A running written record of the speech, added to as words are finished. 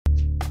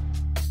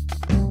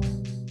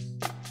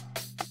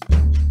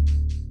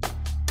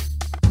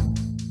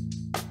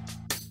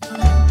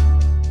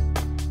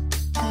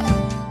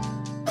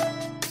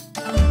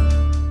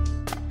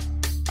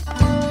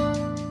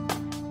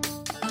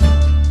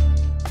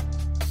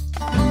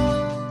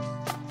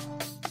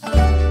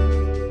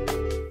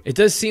It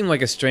does seem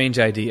like a strange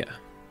idea.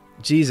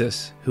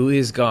 Jesus, who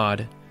is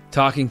God,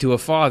 talking to a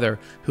Father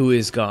who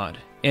is God.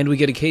 And we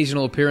get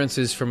occasional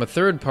appearances from a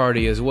third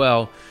party as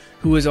well,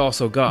 who is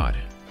also God.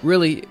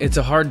 Really, it's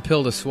a hard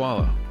pill to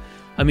swallow.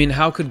 I mean,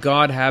 how could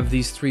God have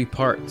these three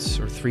parts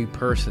or three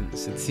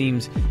persons? It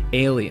seems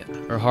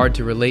alien or hard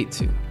to relate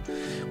to.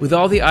 With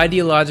all the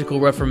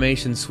ideological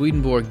reformation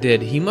Swedenborg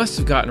did, he must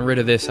have gotten rid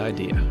of this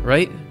idea,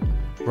 right?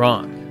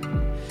 Wrong.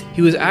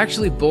 He was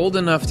actually bold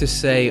enough to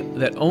say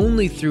that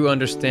only through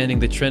understanding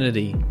the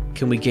Trinity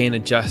can we gain a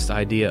just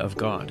idea of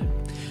God.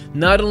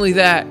 Not only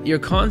that, your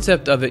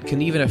concept of it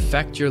can even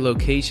affect your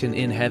location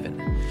in heaven.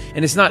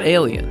 And it's not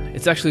alien.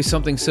 It's actually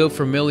something so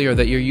familiar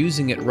that you're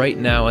using it right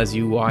now as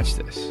you watch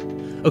this.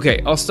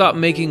 Okay, I'll stop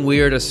making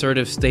weird,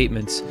 assertive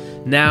statements.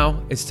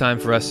 Now it's time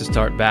for us to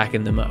start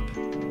backing them up.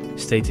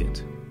 Stay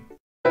tuned.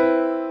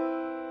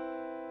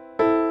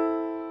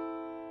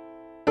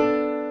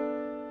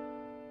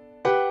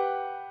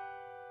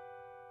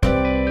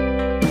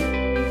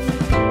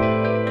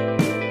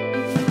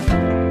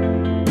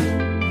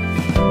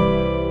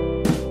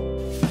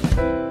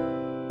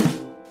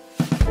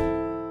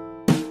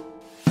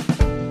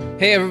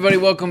 Hey everybody,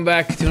 welcome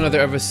back to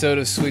another episode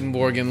of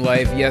Swedenborg in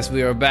Life. Yes,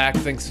 we are back.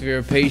 Thanks for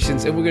your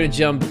patience. And we're going to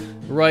jump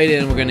right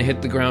in. We're going to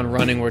hit the ground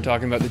running. We're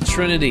talking about the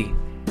Trinity,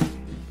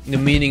 the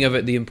meaning of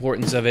it, the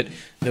importance of it,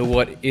 the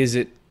what is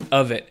it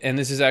of it. And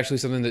this is actually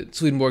something that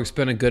Swedenborg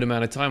spent a good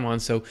amount of time on,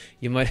 so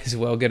you might as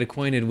well get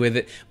acquainted with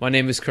it. My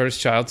name is Curtis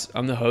Childs.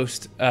 I'm the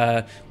host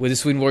with the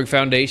Swedenborg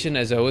Foundation.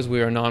 As always,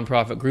 we are a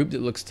nonprofit group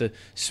that looks to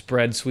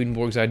spread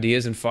Swedenborg's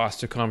ideas and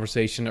foster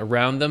conversation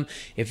around them.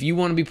 If you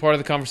want to be part of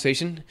the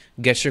conversation,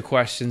 get your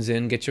questions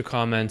in, get your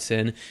comments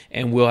in,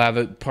 and we'll have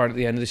a part at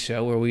the end of the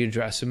show where we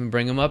address them and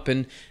bring them up.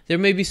 And there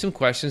may be some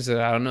questions that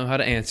I don't know how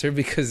to answer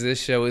because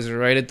this show is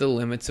right at the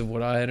limits of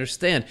what I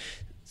understand.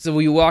 So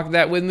will you walk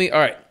that with me?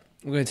 All right.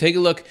 We're going to take a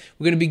look.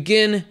 We're going to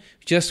begin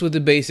just with the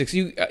basics.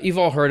 You've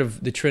all heard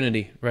of the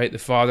Trinity, right? The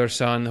Father,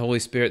 Son, the Holy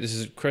Spirit. This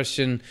is a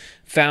Christian,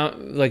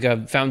 like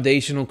a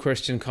foundational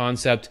Christian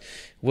concept.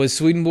 Was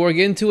Swedenborg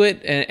into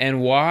it, and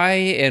why,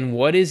 and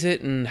what is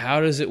it, and how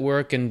does it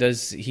work, and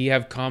does he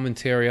have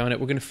commentary on it?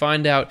 We're going to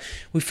find out.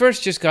 We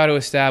first just got to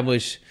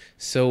establish,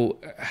 so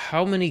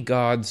how many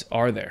gods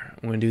are there?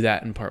 I'm going to do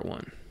that in part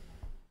one.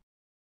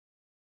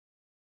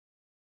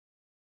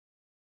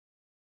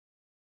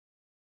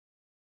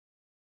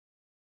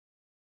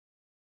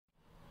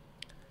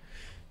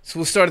 So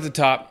we'll start at the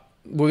top.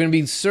 We're going to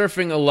be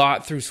surfing a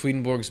lot through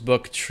Swedenborg's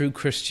book, True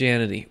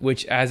Christianity,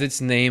 which, as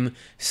its name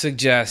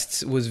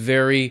suggests, was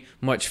very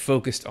much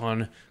focused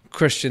on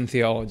Christian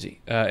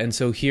theology. And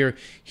so here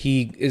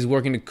he is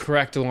working to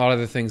correct a lot of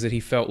the things that he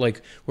felt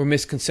like were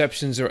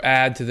misconceptions or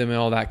add to them and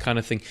all that kind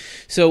of thing.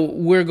 So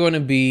we're going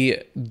to be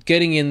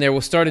getting in there.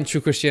 We'll start in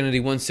True Christianity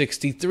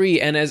 163.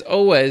 And as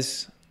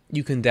always,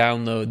 you can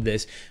download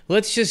this.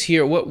 Let's just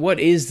hear what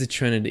is the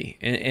Trinity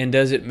and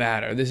does it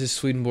matter? This is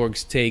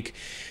Swedenborg's take.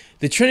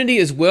 The Trinity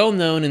is well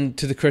known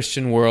to the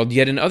Christian world,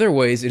 yet in other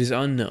ways it is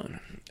unknown.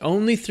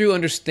 Only through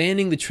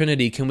understanding the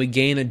Trinity can we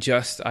gain a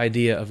just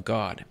idea of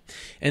God.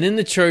 And in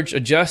the church,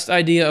 a just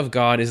idea of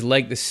God is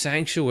like the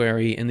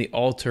sanctuary and the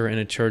altar in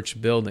a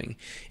church building.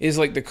 It is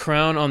like the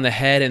crown on the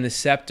head and the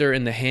scepter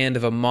in the hand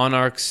of a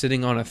monarch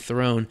sitting on a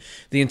throne.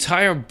 The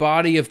entire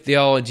body of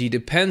theology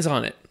depends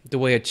on it, the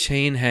way a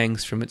chain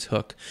hangs from its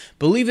hook.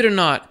 Believe it or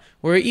not,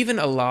 we're even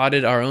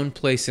allotted our own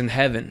place in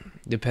heaven,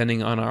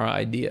 depending on our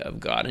idea of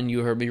God. And you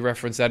heard me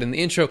reference that in the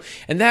intro.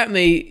 And that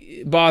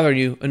may bother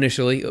you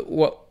initially.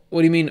 What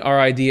do you mean our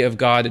idea of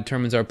God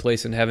determines our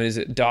place in heaven? Is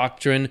it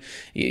doctrine?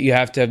 You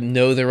have to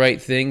know the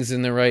right things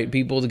and the right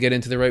people to get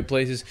into the right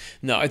places?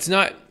 No, it's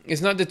not.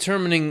 It's not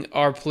determining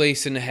our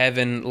place in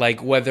heaven,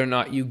 like whether or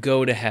not you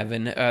go to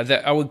heaven.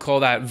 That I would call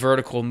that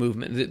vertical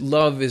movement. That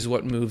love is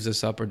what moves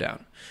us up or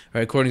down.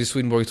 Right? According to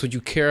Swedenborg, it's what you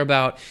care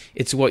about.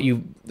 It's what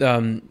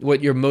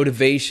what your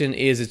motivation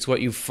is. It's what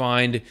you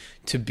find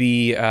to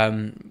be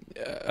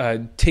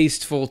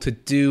tasteful to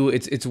do.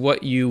 It's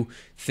what you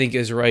think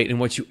is right and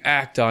what you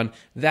act on.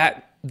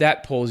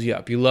 That pulls you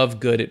up. You love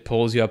good, it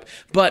pulls you up.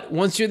 But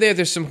once you're there,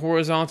 there's some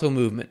horizontal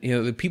movement. You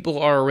know, the people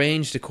are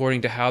arranged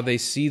according to how they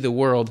see the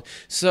world.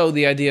 So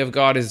the idea of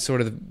God is sort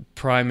of the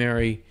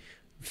primary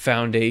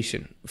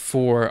foundation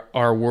for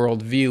our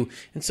worldview.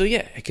 And so,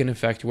 yeah, it can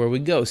affect where we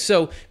go.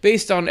 So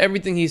based on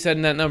everything he said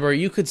in that number,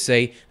 you could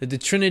say that the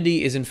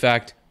Trinity is, in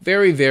fact,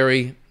 very,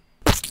 very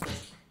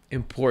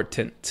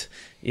important.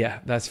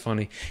 Yeah, that's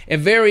funny.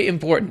 And very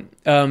important.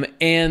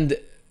 And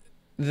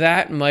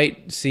that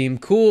might seem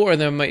cool, or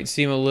that might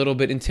seem a little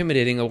bit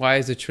intimidating. Why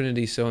is the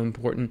Trinity so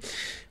important?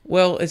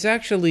 Well, it's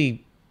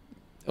actually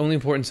only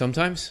important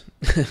sometimes.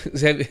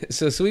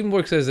 So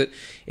Swedenborg says that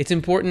it's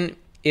important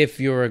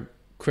if you're a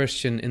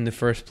Christian in the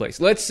first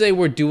place. Let's say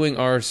we're doing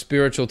our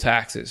spiritual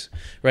taxes,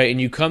 right? And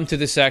you come to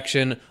the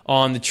section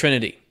on the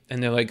Trinity,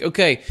 and they're like,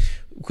 okay,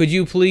 could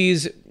you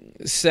please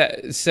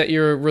set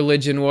your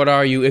religion, what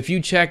are you? If you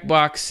check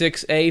box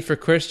 6A for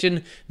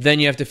Christian, then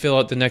you have to fill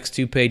out the next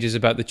 2 pages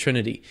about the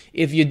Trinity.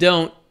 If you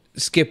don't,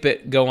 skip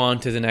it, go on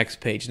to the next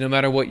page, no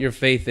matter what your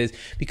faith is.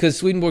 Because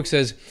Swedenborg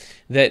says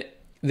that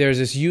there's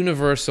this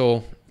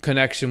universal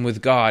connection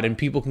with God, and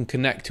people can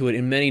connect to it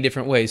in many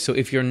different ways. So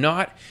if you're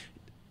not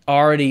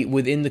already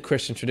within the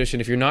Christian tradition,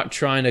 if you're not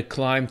trying to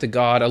climb to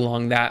God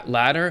along that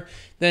ladder,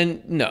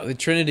 then no, the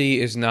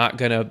Trinity is not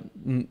going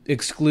to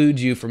exclude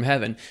you from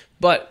heaven.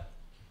 But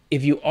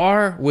if you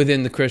are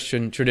within the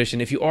Christian tradition,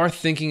 if you are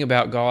thinking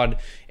about God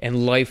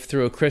and life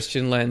through a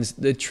Christian lens,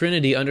 the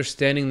Trinity,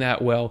 understanding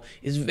that well,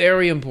 is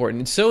very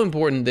important. It's so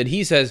important that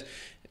he says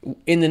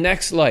in the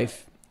next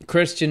life,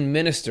 Christian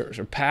ministers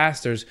or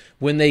pastors,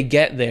 when they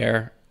get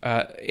there,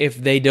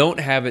 if they don't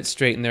have it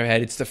straight in their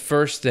head, it's the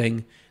first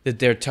thing that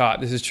they're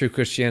taught. This is True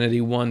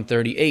Christianity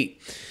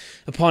 138.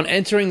 Upon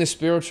entering the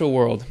spiritual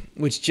world,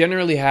 which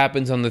generally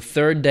happens on the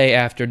third day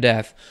after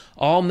death,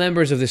 all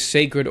members of the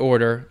sacred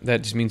order,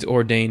 that just means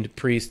ordained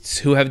priests,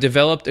 who have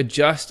developed a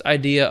just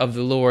idea of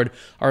the Lord,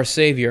 our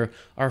Savior,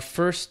 are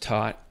first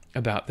taught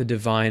about the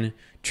divine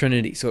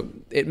Trinity. So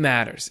it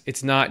matters.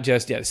 It's not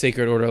just, the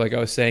sacred order, like I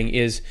was saying,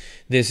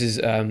 this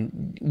is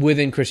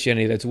within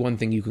Christianity, that's one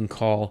thing you can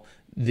call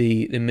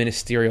the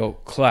ministerial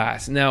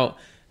class. Now,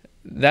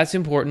 that's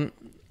important,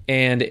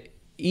 and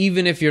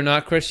even if you're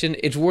not Christian,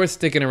 it's worth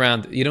sticking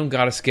around. You don't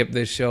got to skip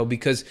this show,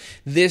 because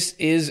this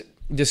is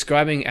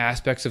describing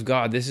aspects of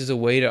God. This is a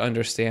way to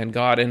understand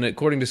God. And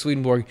according to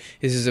Swedenborg,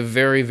 this is a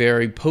very,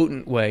 very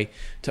potent way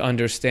to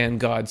understand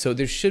God. So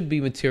there should be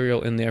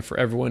material in there for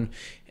everyone.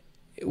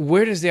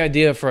 Where does the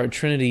idea for a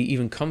Trinity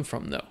even come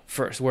from, though?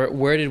 First,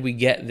 where did we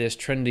get this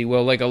Trinity?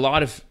 Well, like a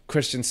lot of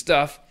Christian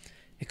stuff,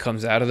 it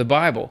comes out of the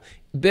Bible.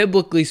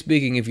 Biblically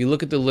speaking, if you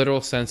look at the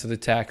literal sense of the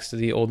text of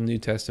the Old and New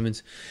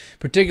Testaments,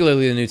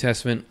 particularly the New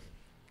Testament,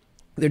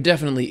 there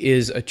definitely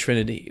is a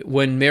Trinity.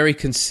 When Mary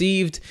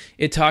conceived,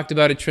 it talked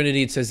about a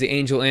Trinity. It says, the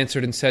angel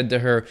answered and said to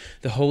her,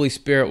 the Holy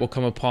Spirit will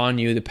come upon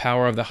you, the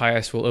power of the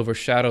highest will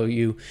overshadow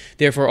you.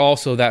 Therefore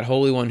also that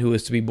Holy One who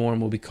is to be born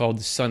will be called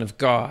the Son of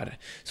God.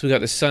 So we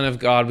got the Son of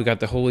God, we got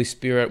the Holy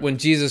Spirit. When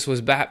Jesus was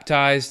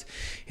baptized,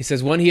 he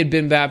says, when he had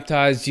been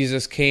baptized,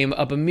 Jesus came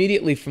up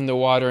immediately from the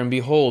water, and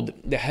behold,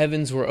 the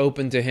heavens were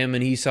opened to him,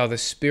 and he saw the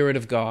Spirit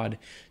of God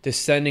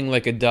descending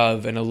like a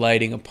dove and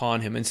alighting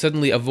upon him. And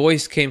suddenly a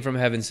voice came from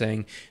heaven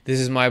saying, this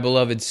is my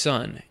beloved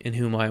Son, in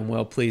whom I am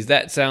well pleased.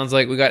 That sounds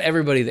like we got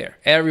everybody there.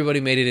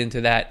 Everybody made it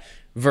into that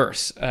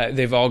verse.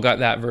 They've all got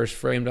that verse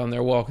framed on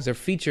their wall because they're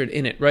featured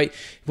in it, right?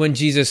 When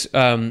Jesus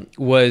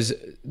was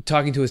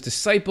talking to his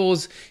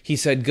disciples, he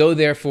said, go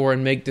therefore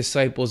and make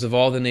disciples of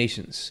all the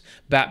nations,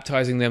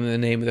 baptizing them in the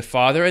name of the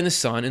Father and the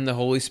Son and the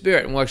Holy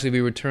Spirit. And we'll actually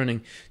be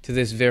returning to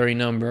this very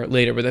number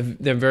later, but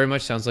that very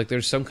much sounds like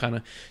there's some kind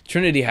of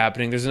Trinity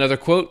happening. There's another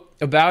quote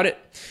about it.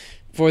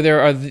 For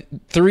there are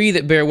three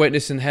that bear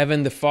witness in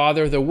heaven, the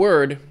Father, the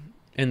Word,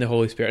 and the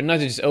Holy Spirit. And not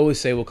to just always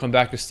say we'll come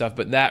back to stuff,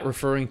 but that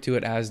referring to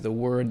it as the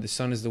Word, the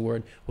Son is the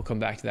Word, we'll come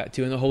back to that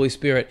too, and the Holy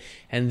Spirit.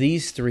 And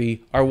these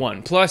three are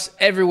one. Plus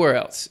everywhere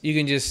else, you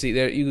can just see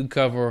there, you could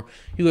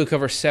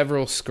cover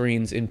several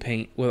screens in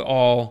Paint with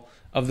all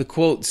of the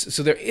quotes.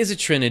 So there is a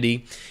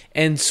Trinity,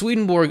 and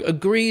Swedenborg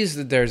agrees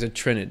that there's a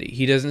Trinity.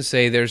 He doesn't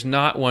say there's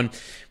not one,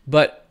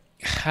 but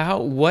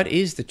what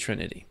is the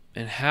Trinity?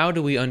 And how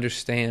do we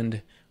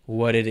understand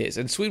what it is?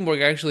 And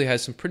Swedenborg actually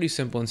has some pretty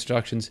simple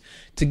instructions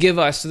to give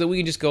us so that we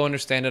can just go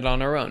understand it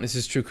on our own. This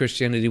is True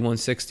Christianity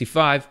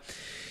 165.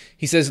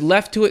 He says,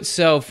 left to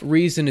itself,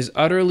 reason is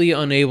utterly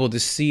unable to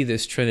see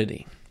this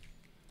Trinity.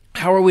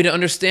 How are we to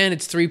understand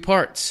its three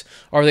parts?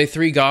 Are they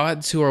three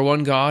gods who are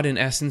one God in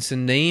essence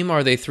and name?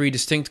 Are they three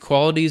distinct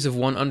qualities of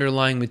one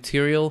underlying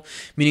material,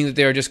 meaning that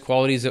they are just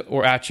qualities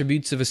or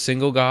attributes of a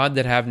single God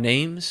that have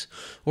names?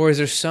 Or is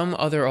there some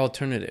other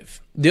alternative?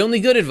 The only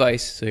good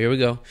advice, so here we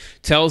go,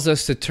 tells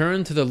us to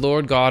turn to the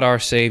Lord God our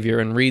Savior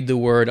and read the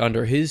Word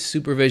under His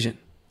supervision,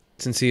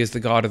 since He is the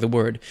God of the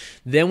Word.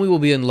 Then we will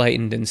be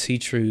enlightened and see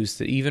truths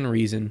that even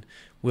reason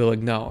will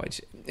acknowledge.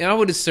 And I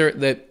would assert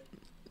that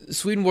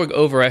Swedenborg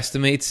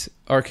overestimates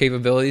our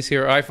capabilities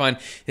here. I find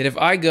that if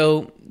I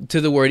go to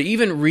the Word,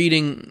 even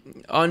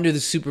reading under the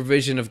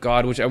supervision of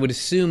God, which I would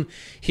assume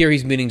here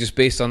he's meaning just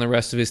based on the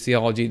rest of his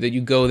theology, that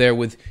you go there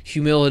with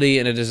humility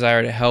and a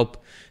desire to help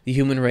the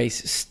human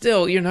race,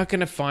 still, you're not going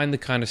to find the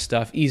kind of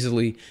stuff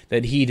easily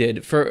that he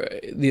did.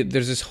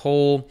 There's this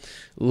whole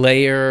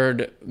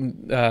layered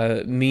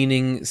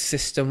meaning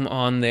system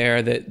on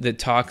there that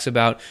talks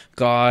about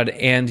God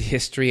and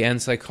history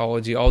and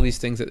psychology, all these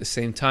things at the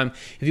same time.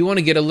 If you want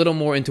to get a little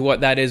more into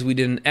what that is, we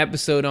did an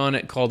episode on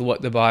it called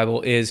What the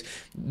Bible Is.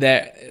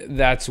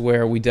 That's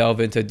where we delve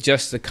into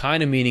just the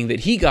kind of meaning that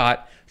he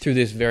got through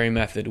this very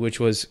method, which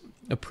was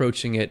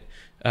approaching it,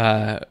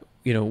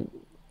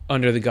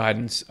 under the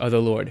guidance of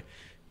the Lord.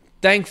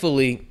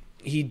 Thankfully,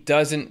 he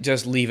doesn't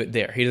just leave it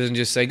there. He doesn't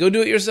just say, go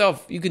do it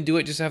yourself. You can do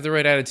it, just have the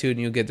right attitude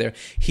and you'll get there.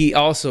 He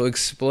also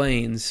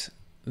explains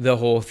the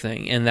whole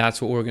thing, and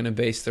that's what we're going to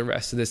base the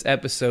rest of this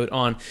episode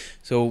on.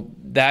 So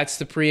that's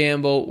the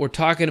preamble. We're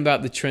talking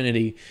about the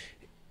Trinity.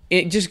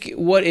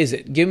 What is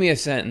it? Give me a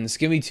sentence.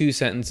 Give me two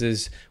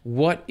sentences.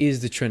 What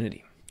is the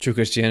Trinity? True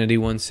Christianity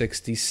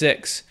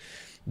 166.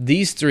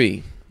 These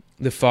three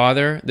the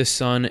Father, the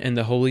Son, and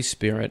the Holy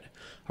Spirit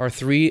are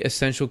three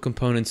essential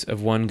components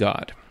of one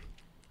God.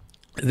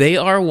 They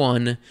are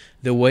one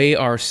the way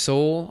our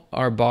soul,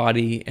 our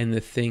body, and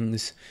the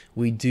things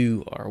we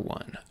do are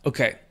one.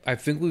 Okay, I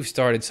think we've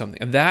started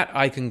something. That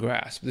I can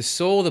grasp. The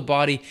soul, the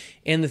body,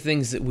 and the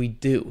things that we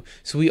do.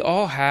 So we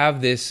all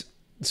have this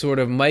sort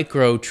of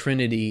micro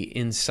trinity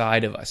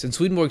inside of us. And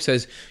Swedenborg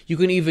says you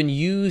can even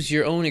use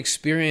your own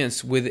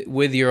experience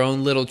with your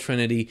own little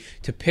trinity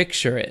to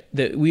picture it,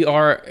 that we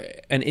are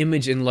an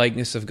image and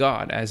likeness of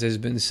God, as has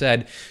been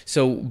said.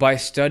 So by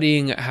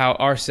studying how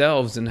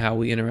ourselves and how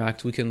we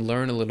interact, we can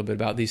learn a little bit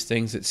about these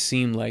things that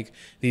seem like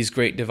these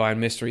great divine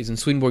mysteries. And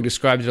Swedenborg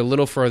describes it a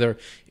little further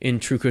in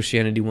True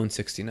Christianity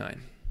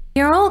 169.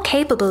 You're all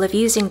capable of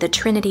using the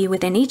Trinity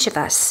within each of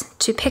us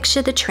to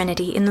picture the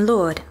Trinity in the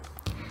Lord.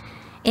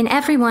 In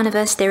every one of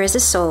us there is a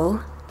soul,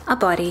 a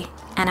body,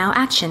 and our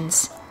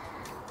actions.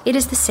 It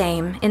is the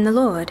same in the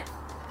Lord.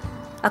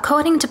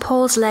 According to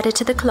Paul's letter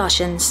to the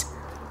Colossians,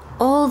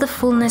 all the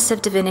fullness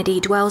of divinity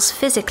dwells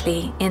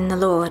physically in the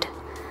Lord.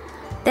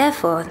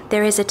 Therefore,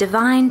 there is a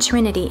divine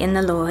Trinity in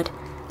the Lord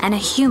and a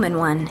human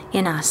one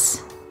in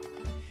us.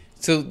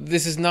 So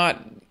this is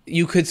not...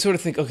 You could sort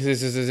of think, okay,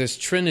 this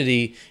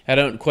Trinity, I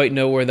don't quite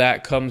know where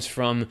that comes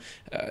from.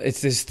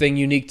 It's this thing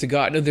unique to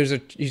God. No, there's a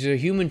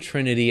human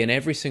Trinity in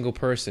every single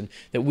person,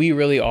 that we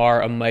really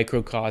are a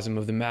microcosm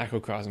of the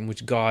macrocosm,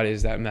 which God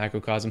is that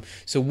macrocosm.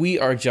 So we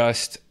are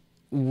just,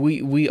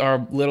 we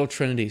are little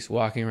trinities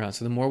walking around.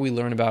 So the more we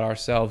learn about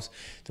ourselves,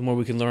 the more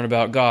we can learn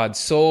about God.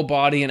 Soul,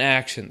 body, and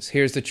actions.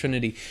 Here's the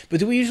Trinity.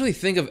 But do we usually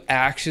think of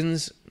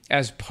actions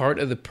as part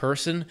of the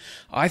person?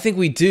 I think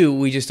we do.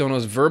 We just don't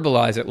always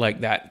verbalize it like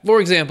that. For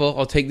example,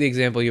 I'll take the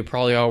example you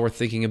probably all were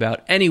thinking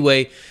about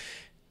anyway.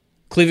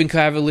 Cleveland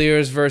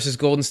Cavaliers versus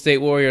Golden State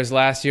Warriors,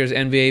 last year's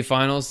NBA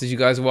Finals. Did you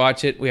guys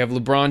watch it? We have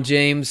LeBron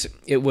James.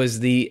 It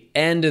was the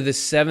end of the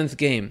 7th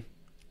game.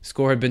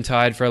 Score had been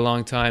tied for a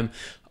long time.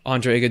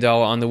 Andre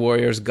Iguodala on the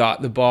Warriors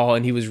got the ball,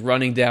 and he was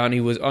running down.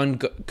 He was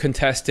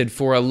uncontested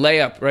for a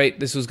layup, right?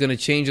 This was going to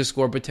change the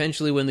score,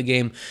 potentially win the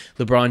game.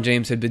 LeBron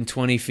James had been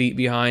 20 feet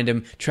behind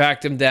him,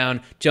 tracked him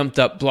down, jumped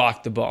up,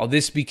 blocked the ball.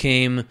 This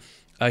became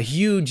a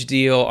huge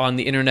deal on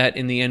the internet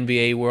in the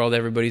NBA world.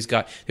 There's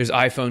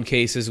iPhone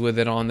cases with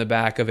it on the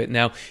back of it.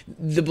 Now,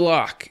 the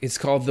block, it's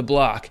called the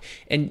block.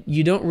 And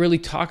you don't really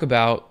talk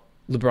about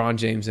LeBron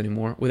James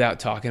anymore without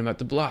talking about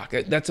the block.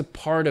 That's a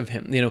part of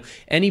him. You know,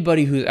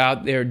 anybody who's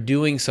out there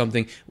doing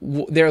something,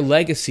 their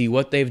legacy,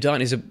 what they've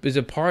done is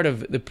a part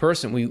of the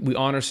person. We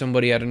honor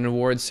somebody at an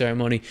awards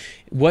ceremony.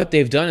 What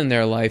they've done in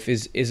their life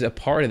is a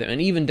part of them.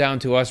 And even down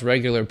to us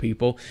regular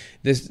people,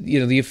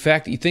 the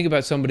effect, you think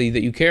about somebody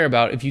that you care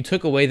about, if you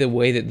took away the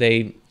way that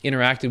they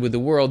interacted with the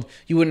world,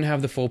 you wouldn't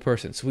have the full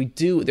person. So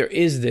there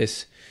is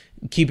this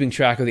keeping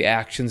track of the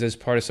actions as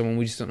part of someone.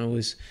 We just don't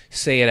always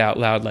say it out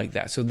loud like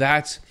that. So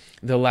that's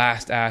the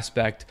last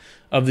aspect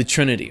of the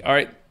Trinity. All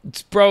right,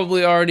 it's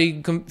probably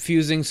already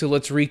confusing, so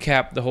let's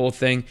recap the whole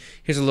thing.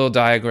 Here's a little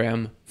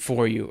diagram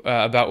for you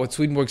about what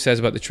Swedenborg says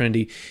about the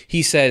Trinity.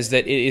 He says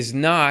that it is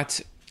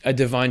not a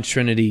divine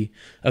Trinity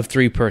of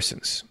three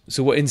persons.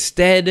 So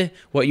instead,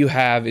 what you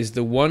have is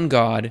the one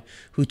God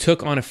who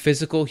took on a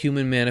physical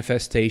human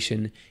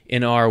manifestation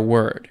in our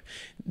world.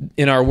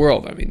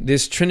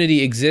 This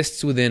Trinity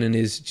exists within and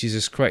is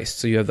Jesus Christ.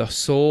 So you have the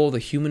soul, the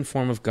human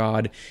form of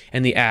God,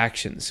 and the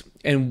actions.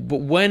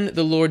 But when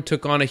the Lord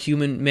took on a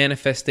human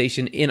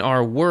manifestation in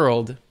our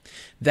world,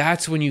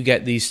 that's when you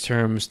get these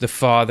terms, the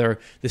Father,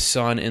 the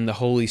Son, and the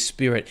Holy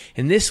Spirit.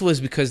 And this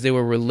was because they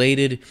were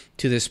related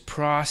to this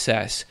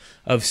process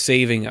of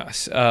saving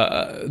us.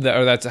 Or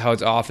that's how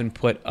it's often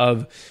put,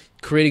 of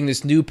creating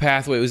this new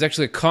pathway. It was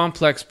actually a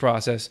complex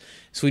process.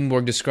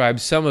 Swedenborg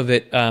describes some of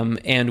it,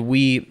 and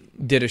we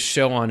did a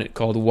show on it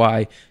called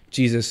Why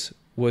Jesus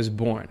Was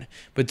Born.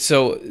 But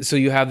so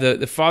you have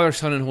the Father,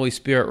 Son, and Holy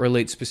Spirit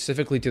relate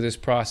specifically to this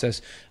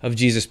process of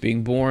Jesus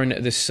being born.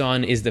 The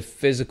Son is the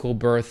physical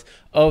birth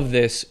of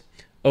this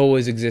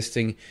always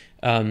existing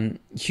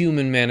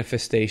human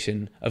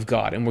manifestation of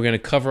God. And we're going to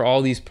cover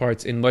all these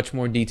parts in much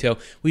more detail.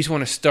 We just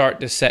want to start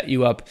to set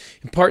you up.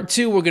 In part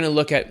 2, we're going to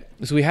look at,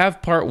 so we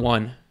have part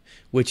 1,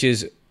 which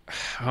is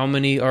how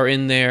many are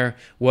in there?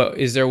 What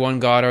is there one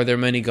God? Are there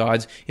many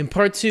gods? In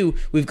part 2,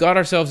 we've got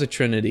ourselves a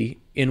Trinity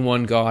in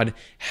one God.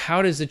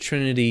 How does the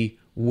Trinity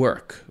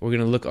work? We're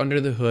going to look under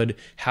the hood.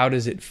 How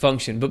does it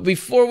function? But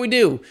before we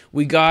do,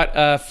 we got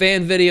a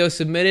fan video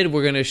submitted.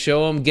 We're going to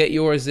show them. Get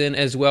yours in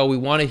as well. We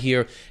want to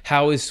hear,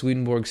 how is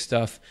Swedenborg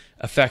stuff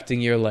affecting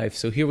your life?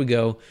 So here we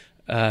go.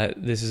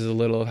 This is a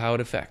little of how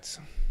it affects.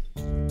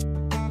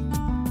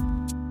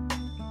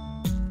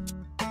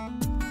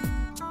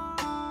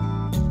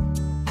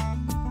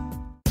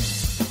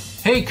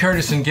 Hey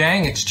Curtis and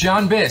gang, it's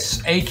John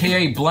Biss,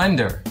 aka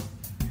Blender.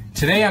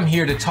 Today I'm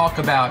here to talk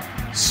about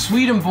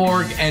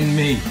Swedenborg and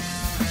me.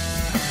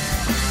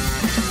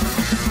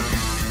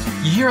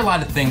 You hear a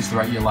lot of things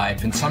throughout your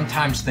life, and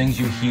sometimes things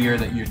you hear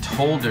that you're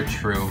told are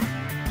true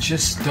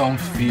just don't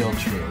feel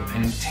true,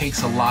 and it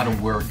takes a lot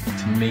of work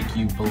to make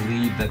you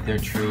believe that they're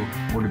true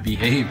or to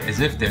behave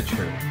as if they're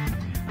true.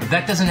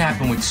 That doesn't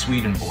happen with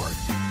Swedenborg.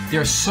 There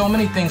are so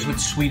many things with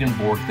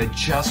Swedenborg that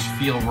just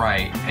feel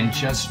right and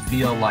just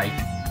feel like,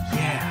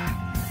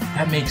 yeah,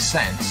 that makes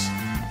sense.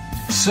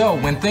 So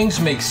when things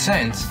make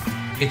sense,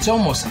 it's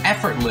almost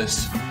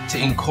effortless to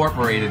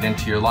incorporate it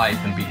into your life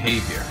and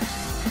behavior.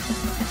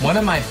 One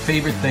of my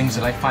favorite things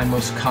that I find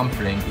most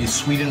comforting is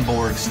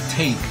Swedenborg's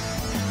take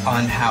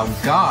on how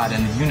God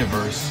and the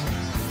universe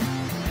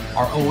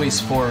are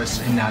always for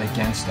us and not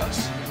against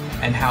us,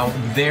 and how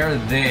they're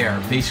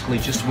there basically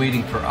just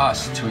waiting for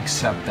us to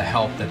accept the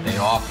help that they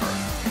offer.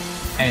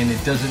 And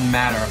it doesn't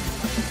matter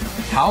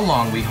how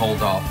long we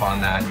hold off on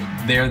that,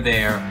 they're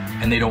there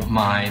and they don't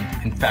mind.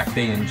 In fact,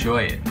 they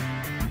enjoy it.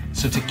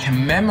 So to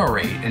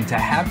commemorate and to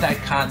have that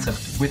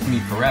concept with me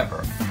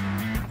forever,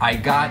 I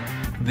got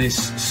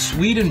this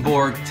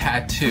Swedenborg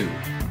tattoo.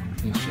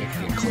 Let me see if I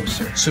can get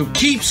closer. So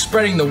keep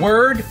spreading the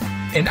word,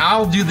 and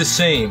I'll do the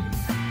same.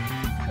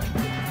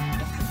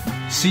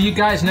 See you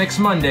guys next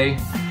Monday.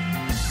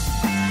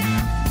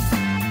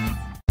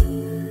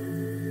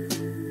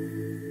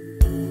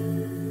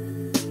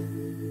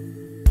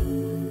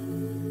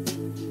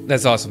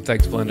 That's awesome.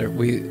 Thanks, Blender.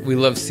 We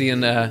love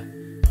seeing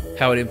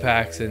how it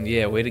impacts, and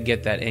yeah, way to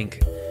get that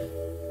ink.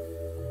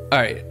 All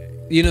right,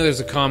 there's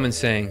a common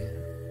saying.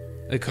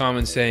 The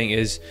common saying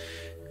is,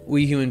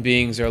 we human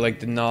beings are like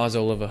the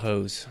nozzle of a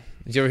hose.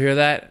 Did you ever hear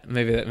that?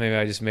 Maybe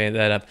I just made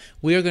that up.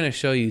 We are going to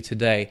show you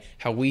today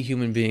how we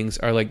human beings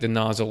are like the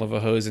nozzle of a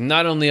hose, and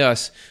not only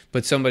us,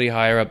 but somebody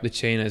higher up the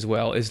chain as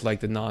well is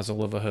like the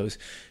nozzle of a hose.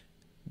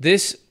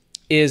 This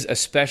is a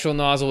special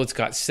nozzle. It's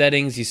got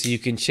settings. You see, you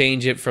can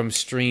change it from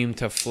stream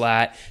to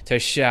flat to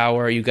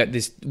shower. You got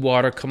this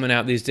water coming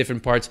out these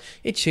different parts.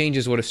 It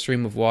changes what a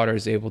stream of water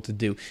is able to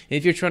do. And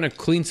if you're trying to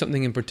clean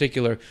something in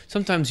particular,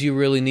 sometimes you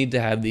really need to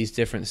have these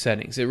different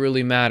settings. It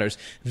really matters.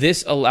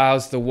 This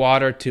allows the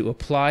water to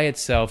apply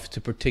itself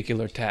to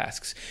particular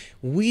tasks.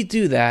 We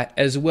do that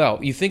as well.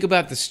 You think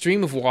about the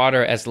stream of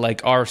water as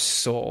like our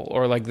soul,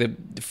 or like the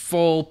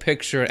full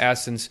picture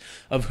essence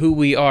of who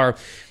we are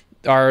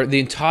the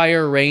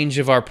entire range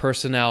of our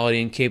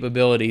personality and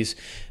capabilities.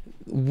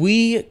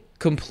 We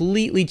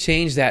completely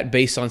change that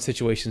based on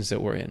situations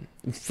that we're in.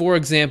 For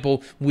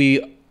example,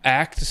 we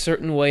act a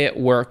certain way at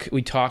work.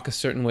 We talk a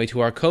certain way to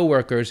our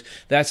coworkers.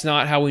 That's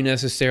not how we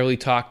necessarily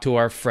talk to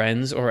our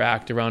friends or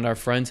act around our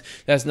friends.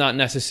 That's not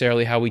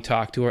necessarily how we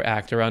talk to or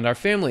act around our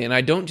family. And I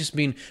don't just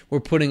mean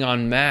we're putting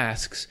on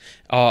masks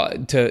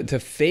to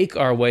fake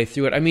our way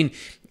through it. I mean,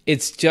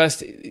 it's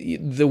just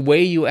the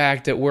way you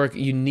act at work.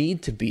 You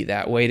need to be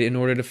that way in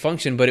order to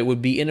function, but it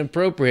would be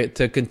inappropriate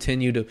to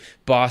continue to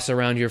boss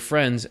around your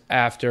friends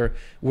after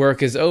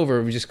work is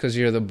over just because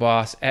you're the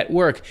boss at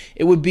work.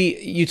 It would be,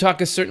 you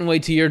talk a certain way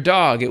to your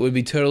dog. It would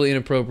be totally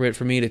inappropriate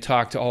for me to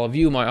talk to all of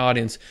you, my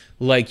audience,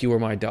 like you were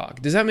my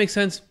dog. Does that make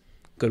sense?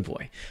 Good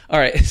boy. All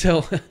right,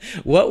 so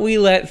what we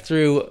let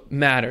through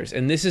matters,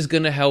 and this is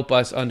going to help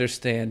us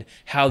understand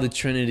how the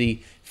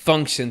Trinity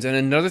functions. And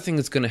another thing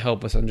that's going to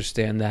help us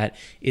understand that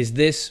is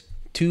this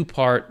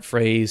two-part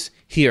phrase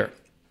here.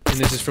 And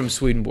this is from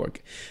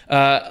Swedenborg.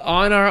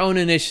 On our own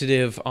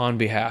initiative, on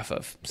behalf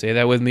of. Say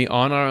that with me.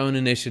 On our own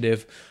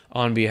initiative,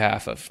 on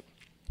behalf of.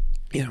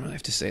 You don't really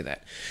have to say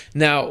that.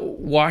 Now,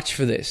 watch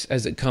for this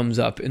as it comes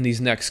up in these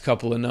next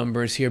couple of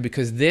numbers here,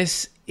 because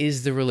this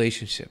is the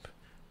relationship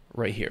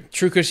right here.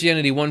 True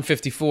Christianity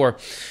 154.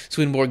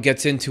 Swedenborg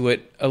gets into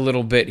it a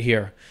little bit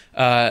here.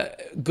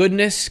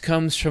 Goodness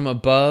comes from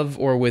above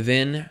or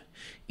within,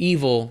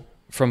 evil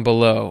from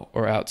below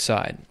or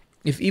outside.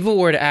 If evil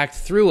were to act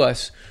through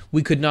us,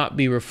 we could not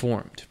be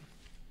reformed,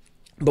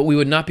 but we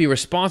would not be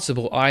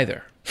responsible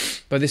either.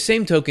 By the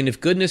same token, if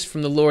goodness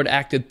from the Lord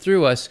acted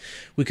through us,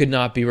 we could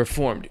not be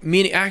reformed.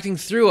 Meaning, acting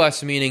through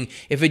us, meaning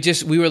if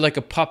we were like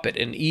a puppet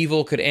and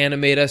evil could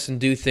animate us and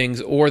do things,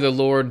 or the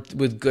Lord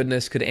with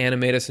goodness could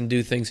animate us and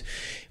do things,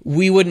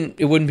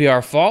 it wouldn't be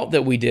our fault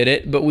that we did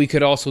it, but we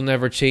could also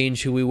never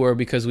change who we were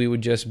because we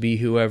would just be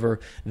whoever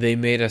they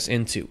made us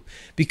into.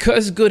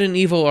 Because good and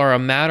evil are a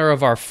matter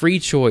of our free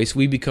choice,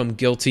 we become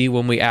guilty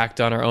when we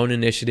act on our own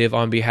initiative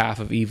on behalf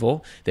of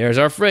evil. There's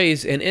our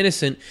phrase, and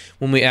innocent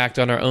when we act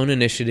on our own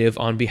initiative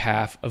on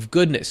behalf of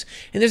goodness.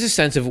 And there's a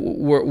sense of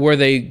were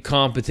they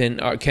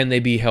competent, or can they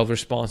be held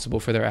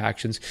responsible for their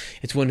actions?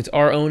 It's when it's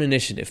our own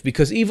initiative.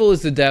 Because evil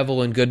is the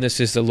devil and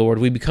goodness is the Lord.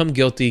 We become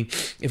guilty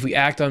if we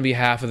act on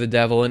behalf of the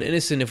devil, and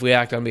innocent if we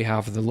act on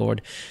behalf of the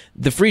Lord.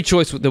 The free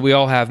choice that we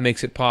all have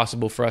makes it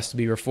possible for us to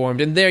be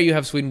reformed. And there you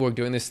have Swedenborg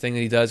doing this thing that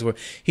he does where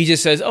he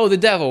just says, oh, the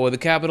devil with a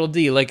capital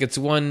D, like it's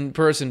one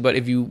person. But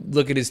if you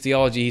look at his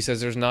theology, he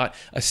says there's not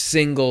a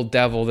single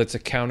devil that's a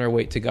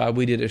counterweight to God.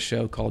 We did a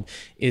show called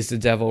Is the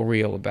Devil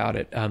Real about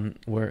it,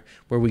 where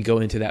we go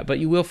into that. But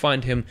you will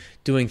find him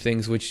doing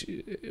things which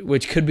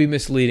could be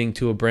misleading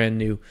to a brand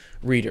new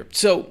reader.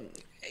 So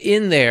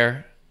in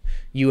there,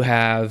 you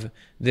have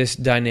this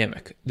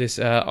dynamic, this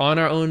on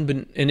our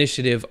own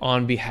initiative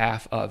on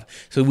behalf of.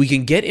 So we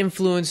can get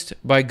influenced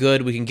by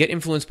good, we can get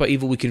influenced by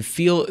evil, we can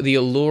feel the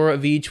allure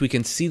of each, we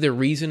can see the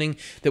reasoning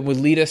that would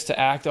lead us to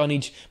act on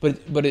each,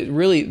 but it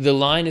really, the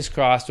line is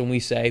crossed when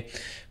we say,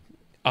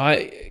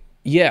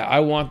 yeah, I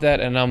want that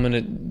and I'm going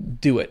to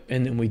do it.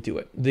 And then we do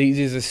it.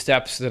 These are the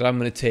steps that I'm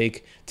going to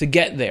take to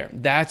get there.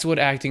 That's what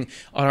acting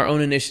on our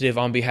own initiative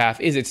on behalf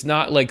is. It's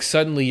not like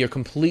suddenly you're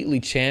completely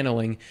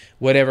channeling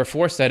whatever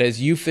force that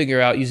is. You figure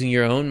out using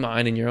your own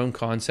mind and your own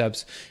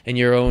concepts and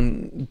your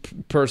own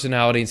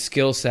personality and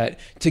skill set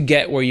to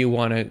get where you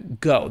want to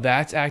go.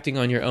 That's acting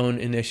on your own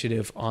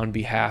initiative on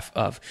behalf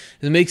of.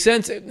 Does it make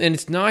sense? And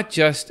it's not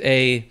just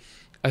a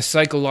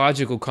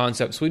psychological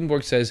concept.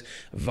 Swedenborg says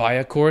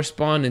via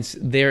correspondence,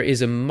 there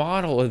is a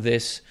model of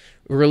this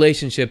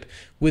relationship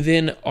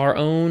within our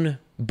own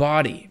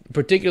body,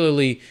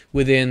 particularly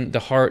within the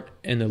heart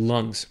and the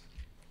lungs,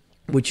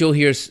 which you'll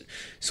hear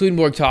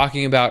Swedenborg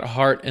talking about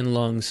heart and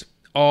lungs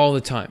all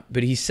the time.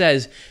 But he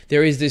says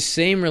there is this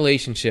same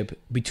relationship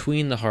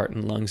between the heart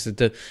and lungs, that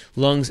the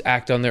lungs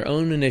act on their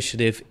own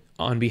initiative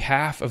on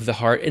behalf of the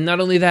heart. And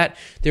not only that,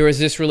 there is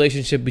this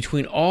relationship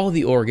between all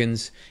the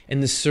organs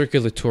and the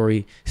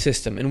circulatory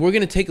system. And we're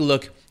going to take a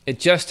look at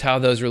just how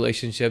those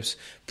relationships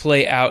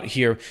play out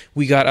here.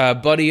 We got a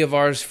buddy of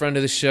ours, friend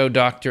of the show,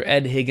 Dr.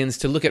 Ed Higgins,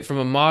 to look at from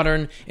a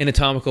modern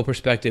anatomical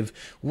perspective.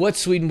 What's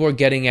Swedenborg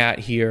getting at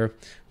here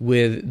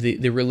with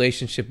the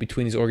relationship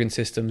between these organ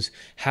systems?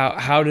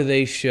 How do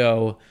they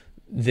show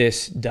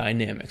this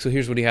dynamic? So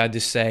here's what he had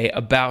to say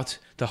about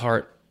the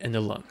heart and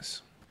the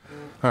lungs.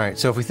 All right,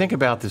 so if we think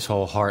about this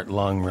whole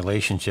heart-lung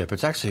relationship,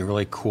 it's actually a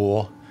really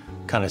cool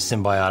kind of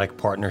symbiotic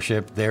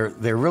partnership. They're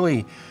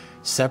really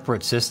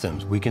separate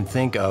systems. We can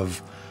think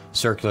of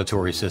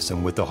circulatory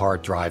system with the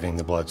heart driving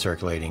the blood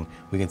circulating.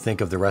 We can think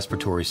of the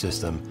respiratory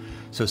system.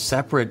 So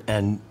separate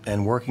and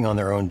working on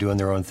their own, doing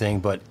their own thing,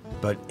 but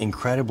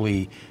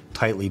incredibly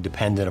tightly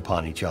dependent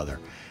upon each other.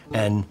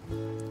 And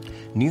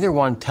neither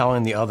one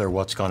telling the other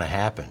what's going to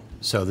happen.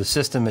 So the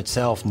system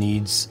itself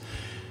needs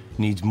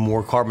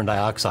more carbon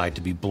dioxide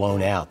to be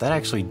blown out. That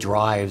actually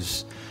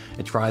drives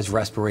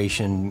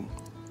respiration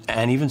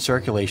and even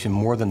circulation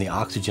more than the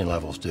oxygen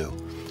levels do.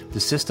 The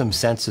system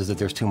senses that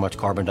there's too much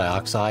carbon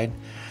dioxide.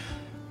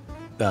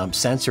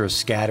 Sensors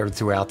scattered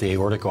throughout the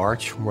aortic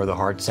arch where the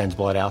heart sends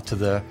blood out to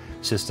the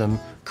system,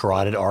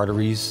 carotid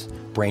arteries,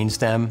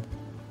 brainstem,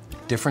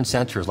 different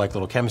sensors like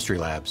little chemistry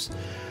labs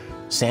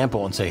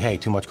sample and say, hey,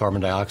 too much carbon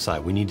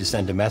dioxide. We need to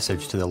send a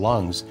message to the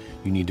lungs.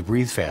 You need to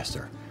breathe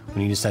faster.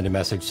 We need to send a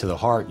message to the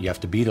heart. You have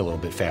to beat a little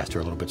bit faster,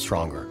 a little bit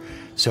stronger.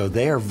 So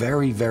they are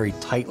very, very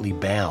tightly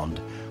bound,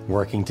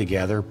 working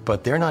together,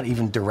 but they're not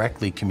even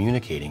directly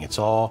communicating. It's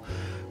all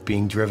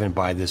being driven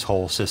by this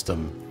whole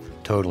system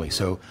totally.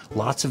 So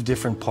lots of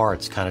different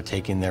parts kind of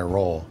taking their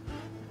role,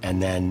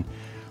 and then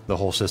the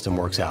whole system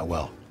works out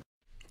well.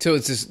 So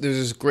there's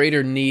this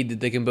greater need that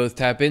they can both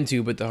tap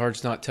into, but the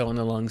heart's not telling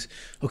the lungs,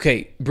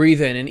 okay,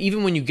 breathe in. And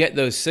even when you get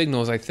those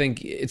signals, I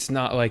think it's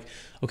not like,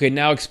 okay,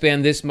 now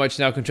expand this much,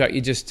 now contract.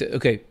 You just,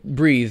 okay,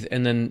 breathe,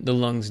 and then the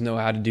lungs know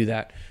how to do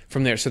that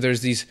from there. So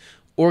there's these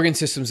organ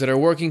systems that are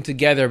working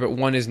together, but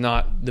one is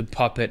not the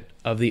puppet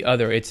of the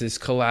other. It's this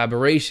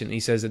collaboration. He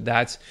says that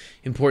that's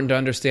important to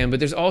understand. But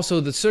there's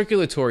also the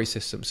circulatory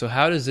system. So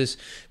how does this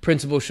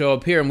principle show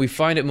up here? And we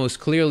find it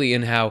most clearly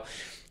in how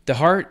the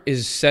heart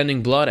is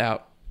sending blood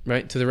out,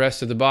 right, to the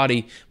rest of the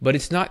body, but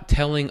it's not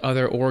telling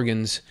other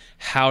organs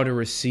how to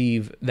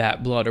receive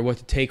that blood or what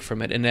to take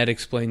from it. And Ed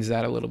explains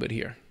that a little bit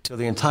here. So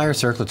the entire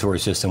circulatory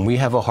system, we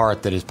have a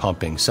heart that is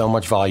pumping so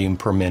much volume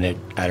per minute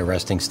at a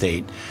resting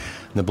state.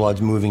 The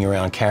blood's moving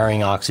around,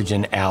 carrying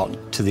oxygen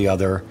out to the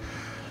other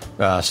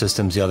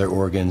systems, the other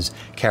organs,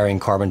 carrying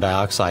carbon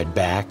dioxide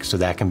back so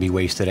that can be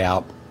wasted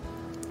out.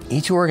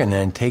 Each organ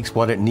then takes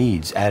what it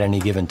needs at any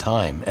given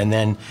time. And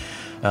then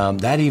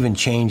that even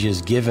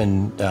changes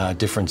given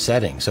different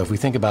settings. So if we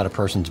think about a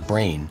person's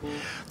brain,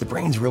 the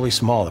brain's really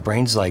small. The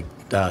brain's like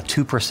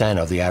 2%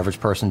 of the average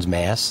person's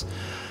mass.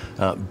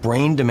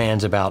 Brain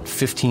demands about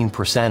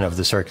 15% of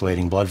the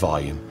circulating blood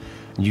volume.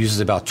 It uses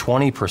about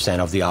 20%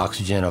 of the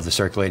oxygen of the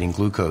circulating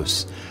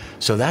glucose.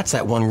 So that's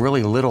that one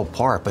really little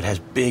part, but has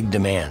big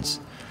demands.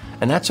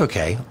 And that's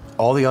okay.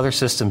 All the other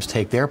systems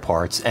take their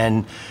parts,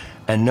 and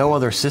no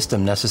other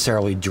system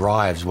necessarily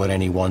drives what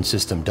any one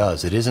system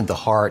does. It isn't the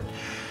heart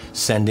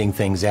sending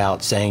things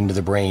out, saying to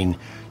the brain,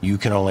 you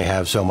can only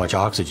have so much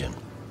oxygen.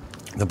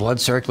 The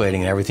blood's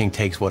circulating and everything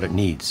takes what it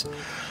needs.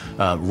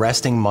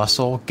 Resting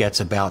muscle gets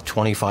about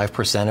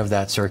 25% of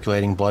that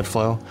circulating blood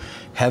flow.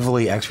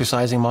 Heavily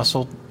exercising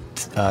muscle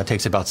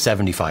takes about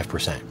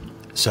 75%.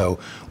 So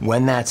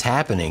when that's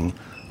happening,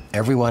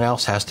 everyone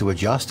else has to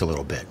adjust a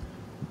little bit.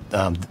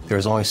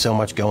 There's only so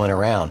much going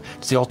around.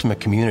 It's the ultimate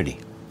community.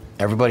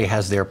 Everybody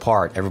has their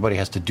part. Everybody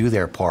has to do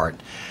their part.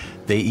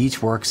 They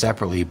each work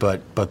separately,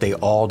 but they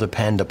all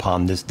depend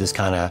upon this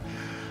kind of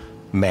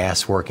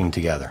mass working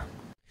together.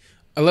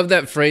 I love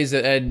that phrase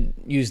that Ed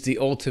used, the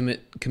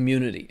ultimate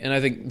community. And I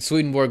think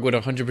Swedenborg would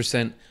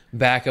 100%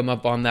 back him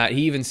up on that.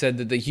 He even said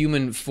that the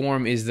human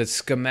form is the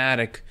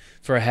schematic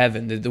for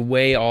heaven, that the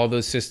way all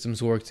those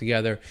systems work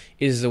together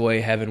is the way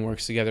heaven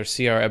works together.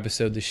 See our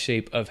episode, The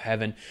Shape of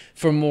Heaven,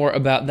 for more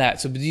about that.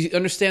 So do you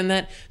understand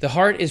that? The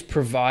heart is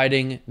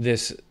providing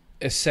this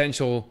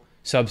essential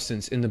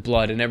substance in the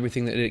blood and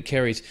everything that it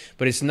carries.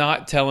 But it's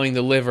not telling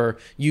the liver,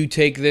 you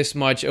take this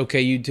much,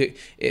 okay,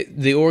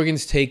 the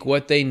organs take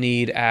what they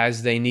need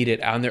as they need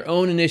it on their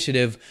own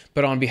initiative,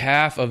 but on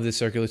behalf of the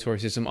circulatory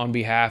system, on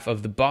behalf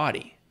of the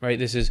body. Right?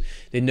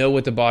 They know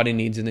what the body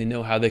needs and they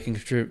know how they can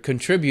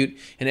contribute,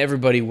 and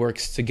everybody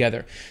works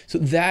together. So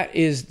that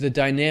is the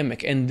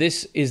dynamic. And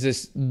this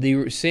is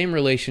the same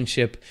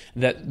relationship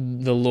that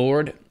the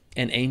Lord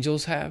and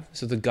angels have.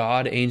 So the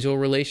God-angel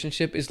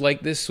relationship is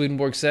like this.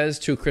 Swedenborg says,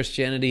 True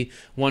Christianity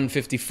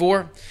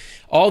 154,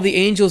 all the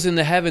angels in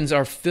the heavens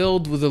are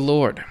filled with the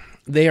Lord.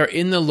 They are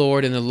in the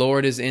Lord, and the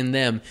Lord is in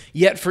them.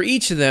 Yet for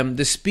each of them,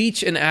 the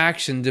speech and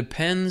action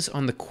depends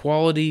on the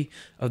quality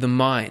of the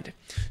mind.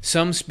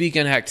 Some speak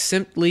and act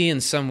simply,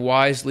 and some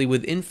wisely,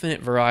 with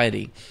infinite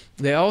variety.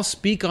 They all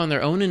speak on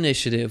their own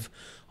initiative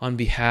on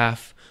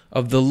behalf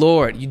of the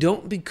Lord. You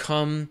don't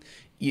become...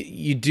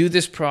 You do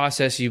this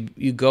process,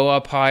 you go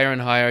up higher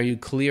and higher, you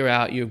clear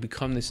out, you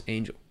become this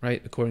angel,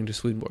 right? According to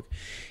Swedenborg.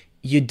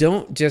 You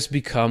don't just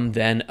become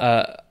then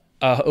a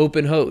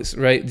open hose,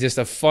 right? Just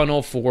a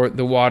funnel for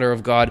the water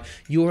of God.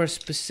 You are a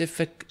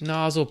specific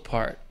nozzle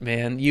part,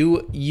 man.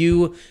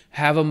 You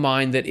have a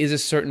mind that is a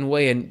certain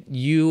way, and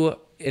you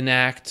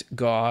enact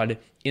God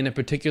in a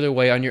particular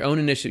way on your own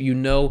initiative. You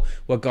know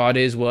what God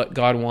is, what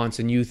God wants,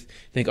 and you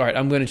think, all right,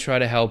 I'm going to try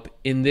to help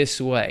in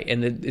this way.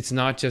 And it's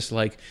not just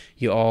like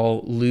you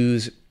all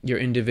lose your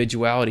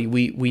individuality.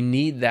 We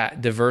need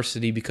that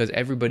diversity because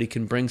everybody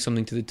can bring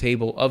something to the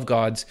table of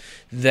God's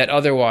that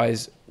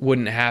otherwise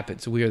wouldn't happen.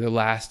 So we are the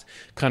last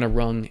kind of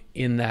rung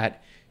in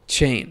that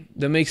chain.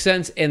 That makes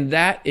sense? And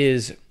that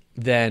is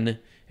then,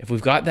 if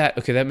we've got that,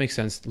 okay, that makes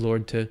sense.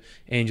 Lord to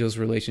angels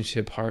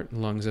relationship, heart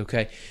and lungs,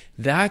 okay.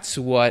 That's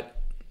what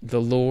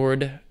the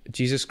Lord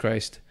Jesus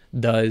Christ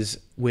does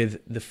with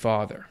the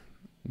Father.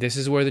 This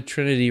is where the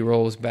Trinity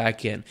rolls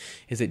back in,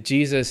 is that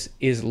Jesus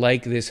is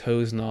like this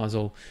hose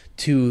nozzle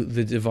to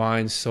the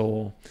divine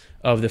soul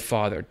of the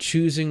Father,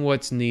 choosing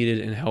what's needed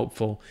and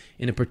helpful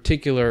in a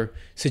particular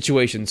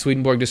situation.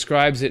 Swedenborg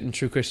describes it in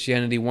True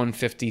Christianity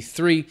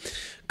 153.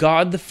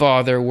 God the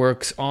Father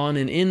works on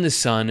and in the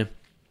Son,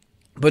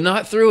 but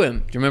not through him.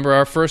 Do you remember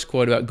our first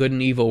quote about good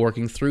and evil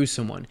working through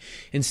someone?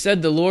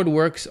 Instead, the Lord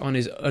works on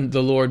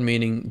the Lord,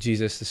 meaning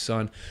Jesus the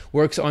Son,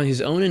 works on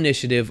his own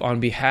initiative on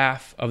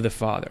behalf of the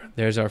Father.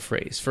 There's our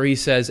phrase. For he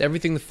says,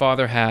 everything the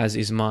Father has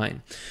is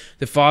mine.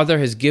 The Father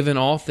has given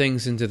all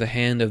things into the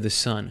hand of the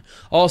Son.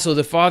 Also,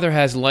 the Father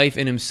has life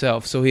in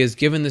himself, so he has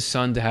given the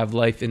Son to have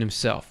life in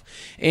himself.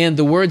 And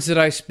the words that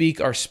I speak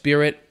are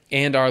spirit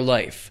and our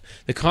life.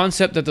 The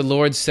concept that the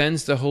Lord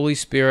sends the Holy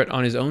Spirit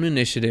on his own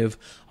initiative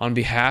on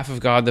behalf of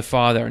God the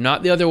Father,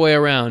 not the other way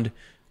around,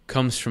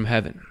 comes from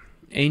heaven.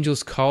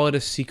 Angels call it a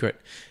secret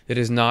that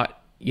has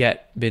not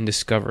yet been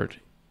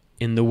discovered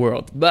in the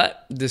world,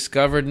 but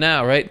discovered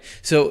now, right?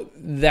 So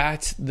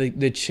that's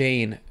the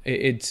chain.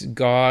 It's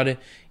God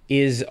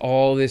is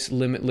all this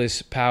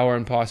limitless power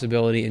and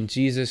possibility, and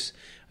Jesus,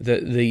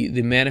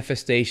 the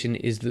manifestation,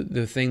 is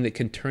the thing that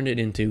can turn it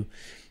into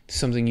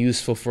something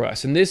useful for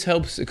us. And this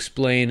helps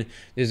explain,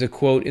 there's a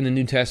quote in the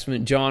New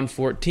Testament, John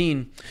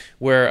 14,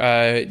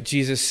 where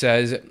Jesus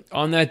says,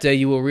 on that day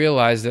you will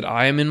realize that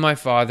I am in my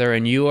Father,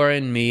 and you are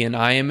in me, and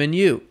I am in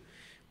you,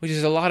 which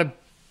is a lot of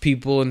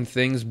people and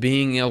things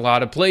being in a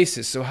lot of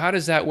places. So how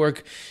does that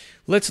work?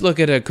 Let's look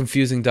at a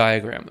confusing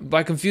diagram.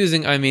 By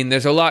confusing, I mean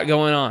there's a lot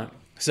going on.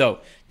 So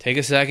take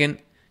a second,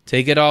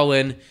 take it all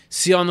in.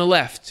 See on the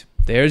left,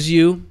 there's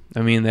you.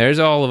 I mean, there's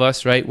all of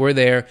us, right? We're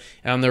there.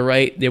 And on the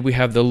right, there we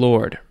have the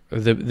Lord,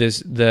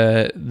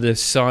 the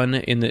Son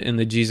in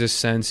the Jesus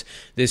sense,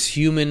 this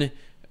human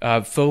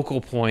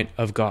focal point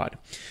of God.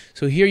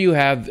 So here you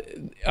have,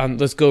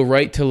 let's go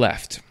right to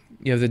left.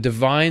 You have the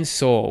divine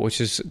soul,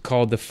 which is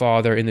called the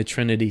Father in the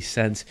Trinity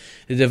sense.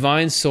 The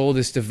divine soul,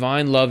 this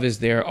divine love is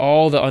there,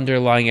 all the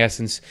underlying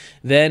essence.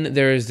 Then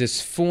there is this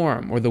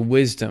form, or the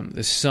wisdom,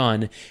 the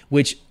Son,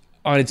 which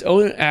on its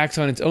own acts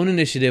on its own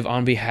initiative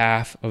on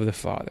behalf of the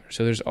Father.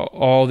 So there's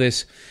all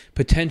this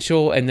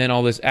potential and then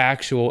all this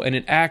actual, and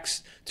it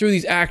acts through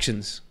these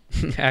actions.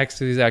 Acts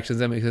through these actions,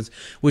 that makes sense,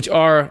 which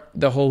are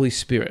the Holy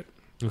Spirit.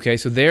 Okay,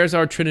 so there's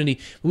our Trinity.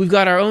 We've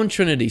got our own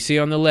Trinity. See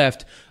on the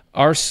left,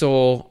 our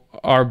soul,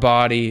 our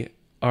body,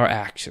 our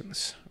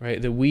actions,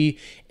 right?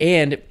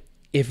 And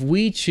if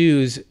we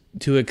choose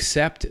to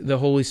accept the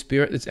Holy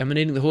Spirit that's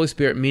emanating, the Holy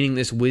Spirit meaning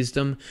this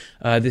wisdom,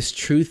 this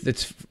truth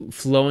that's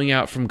flowing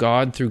out from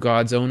God through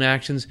God's own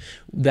actions,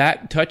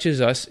 that touches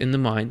us in the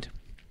mind.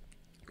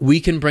 We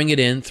can bring it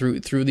in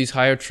through these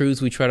higher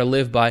truths we try to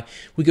live by.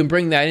 We can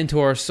bring that into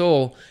our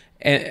soul,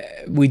 and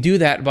we do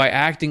that by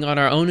acting on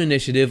our own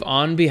initiative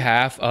on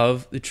behalf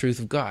of the truth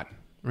of God.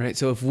 Right?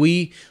 So if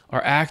we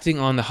are acting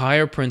on the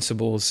higher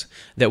principles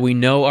that we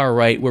know are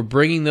right, we're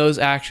bringing those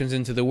actions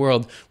into the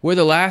world. We're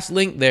the last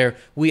link there.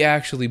 We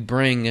actually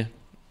bring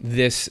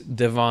this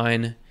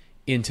divine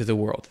into the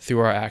world through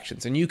our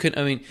actions. And you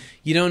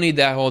don't need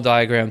that whole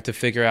diagram to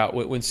figure out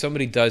when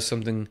somebody does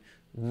something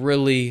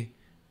really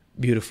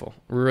beautiful,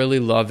 really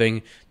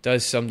loving,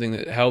 does something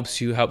that helps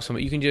you help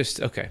somebody. You can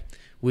just, okay,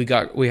 we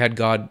had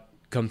God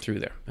come through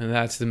there. And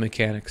that's the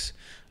mechanics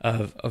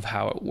of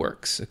how it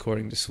works,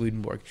 according to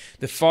Swedenborg.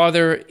 The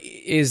Father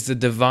is the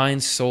divine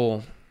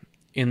soul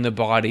in the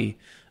body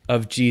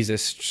of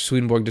Jesus.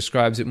 Swedenborg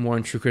describes it more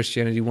in True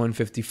Christianity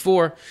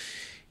 154.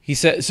 He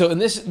said so,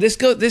 and this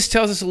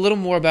tells us a little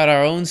more about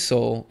our own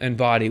soul and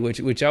body,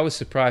 which I was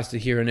surprised to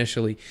hear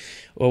initially,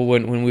 or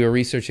when we were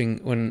researching,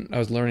 when I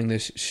was learning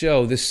this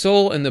show. The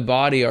soul and the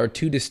body are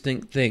two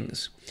distinct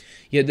things,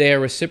 yet they are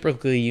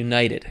reciprocally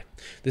united.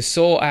 The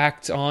soul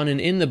acts on and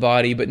in the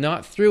body, but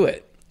not through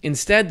it.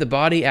 Instead, the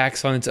body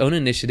acts on its own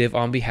initiative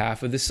on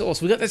behalf of the soul.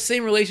 So we got the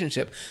same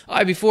relationship.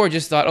 I before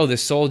just thought, the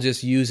soul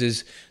just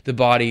uses the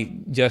body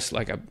just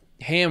like a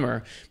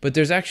hammer, but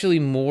there's actually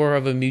more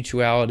of a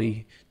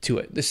mutuality to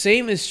it. The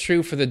same is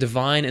true for the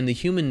divine and the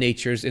human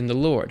natures in the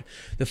Lord.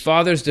 The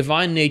Father's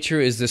divine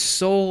nature is the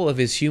soul of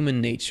his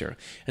human nature,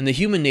 and the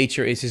human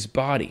nature is his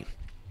body.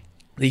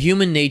 The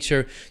human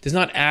nature does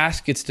not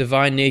ask its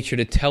divine nature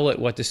to tell it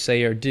what to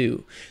say or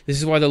do. This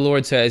is why the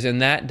Lord says, "In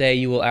that day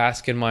you will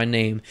ask in my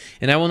name,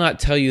 and I will not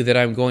tell you that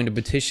I am going to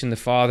petition the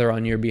Father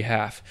on your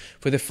behalf.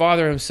 For the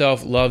Father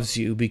himself loves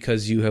you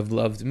because you have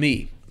loved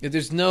me."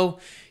 There's no,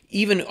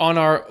 even on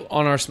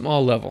our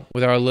small level,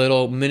 with our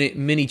little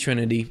mini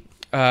Trinity,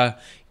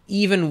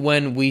 even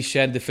when we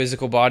shed the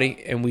physical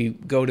body and we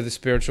go to the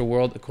spiritual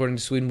world, according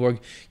to Swedenborg,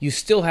 you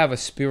still have a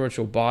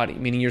spiritual body,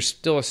 meaning you're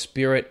still a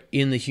spirit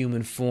in the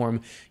human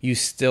form. You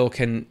still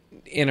can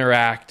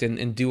interact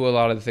and do a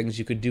lot of the things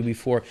you could do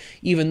before.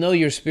 Even though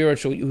you're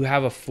spiritual, you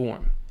have a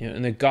form.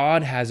 And that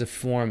God has a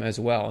form as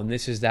well, and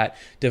this is that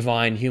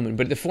divine human.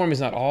 But the form is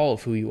not all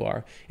of who you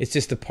are. It's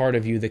just a part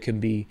of you that can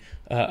be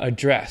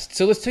addressed.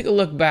 So let's take a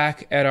look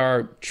back at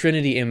our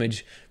Trinity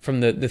image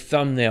from the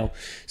thumbnail.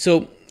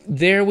 So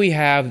there we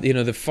have,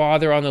 the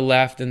Father on the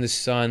left and the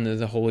Son and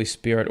the Holy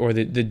Spirit, or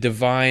the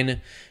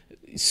divine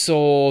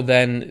soul,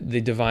 then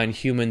the divine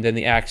human, then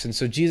the action.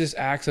 So Jesus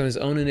acts on his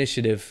own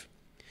initiative,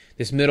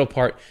 this middle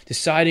part,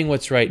 deciding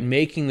what's right,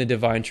 making the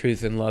divine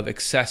truth and love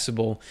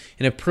accessible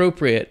and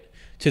appropriate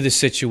to the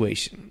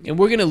situation. And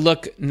we're going to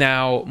look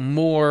now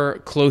more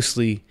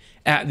closely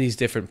at these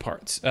different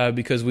parts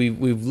because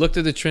we've looked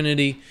at the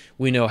Trinity,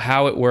 we know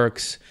how it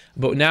works,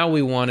 but now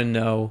we want to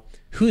know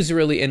who's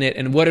really in it,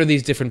 and what are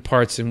these different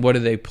parts, and what do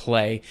they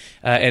play,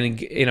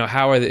 and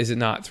how is it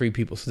not three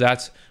people? So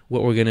that's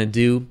what we're going to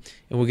do,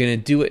 and we're going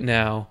to do it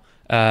now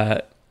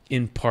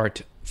in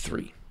part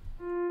 3.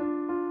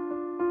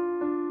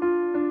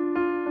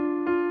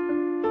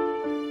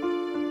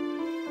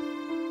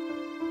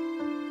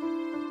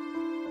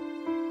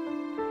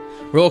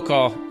 Roll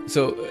call.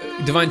 So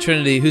Divine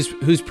Trinity,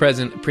 who's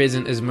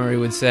present as Murray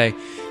would say.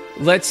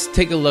 Let's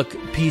take a look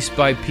piece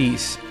by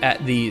piece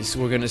at these.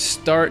 We're going to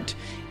start.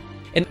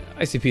 And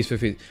I say piece by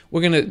piece.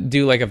 We're going to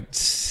do like a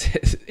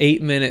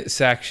 8-minute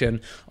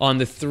section on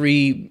the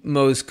 3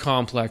 most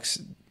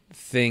complex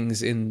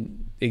things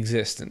in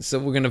existence. So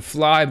we're going to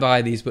fly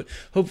by these, but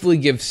hopefully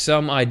give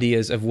some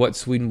ideas of what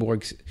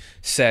Swedenborg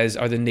says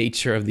are the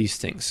nature of these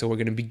things. So we're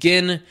going to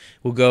begin.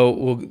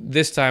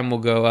 This time we'll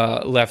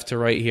go left to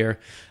right here.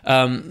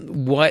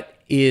 What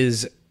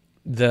is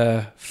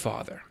the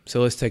Father?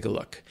 So let's take a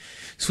look.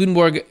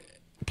 Swedenborg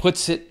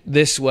puts it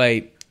this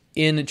way.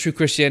 In True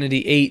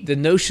Christianity 8, the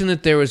notion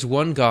that there is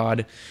one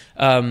God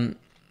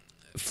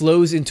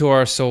flows into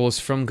our souls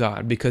from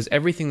God, because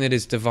everything that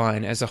is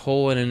divine as a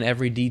whole and in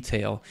every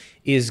detail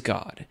is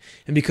God.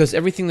 And because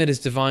everything that is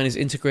divine is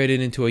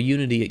integrated into a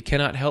unity, it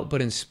cannot help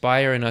but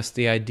inspire in us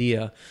the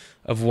idea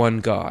of one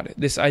God.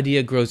 This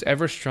idea grows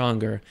ever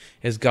stronger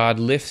as God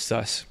lifts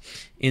us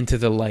into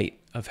the light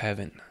of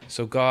heaven.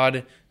 So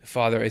God, the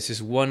Father, is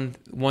this one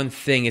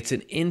thing. It's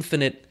an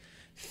infinite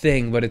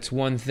thing, but it's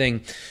one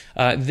thing.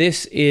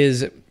 This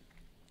is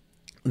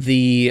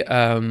the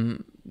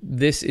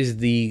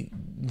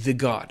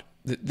God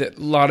that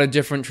a lot of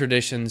different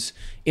traditions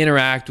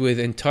interact with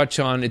and touch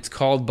on. It's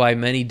called by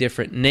many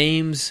different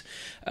names.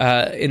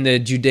 In the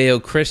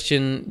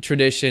Judeo-Christian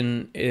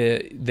tradition,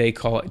 they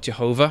call it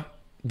Jehovah.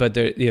 But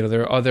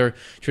there are other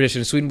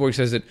traditions. Swedenborg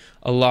says that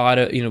a lot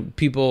of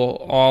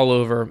people all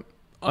over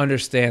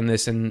understand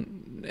this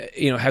and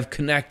have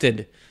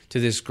connected to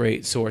this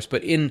great source.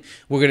 But we're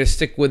going to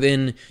stick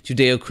within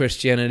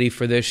Judeo-Christianity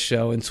for this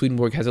show, and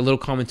Swedenborg has a little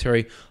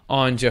commentary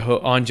on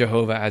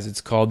Jehovah, as it's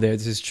called there.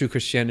 This is True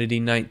Christianity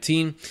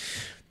 19.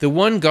 The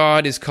one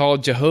God is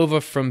called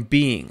Jehovah from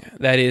being,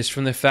 that is,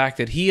 from the fact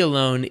that he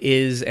alone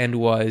is and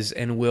was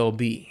and will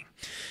be.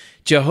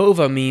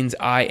 Jehovah means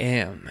I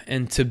am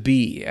and to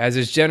be, as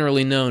is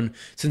generally known,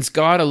 since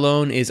God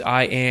alone is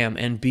I am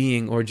and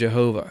being, or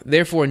Jehovah.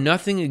 Therefore,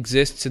 nothing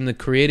exists in the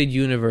created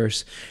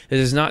universe that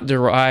does not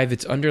derive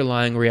its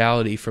underlying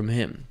reality from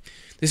him.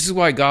 This is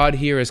why God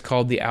here is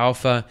called the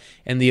Alpha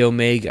and the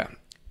Omega,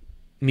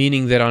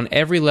 meaning that on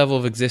every level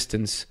of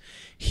existence,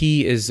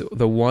 he is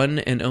the one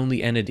and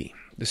only entity,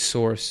 the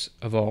source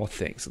of all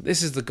things.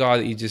 This is the God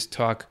that you just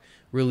talk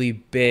really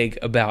big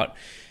about.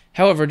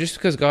 However, just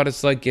because God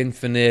is like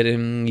infinite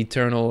and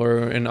eternal or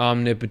and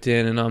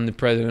omnipotent and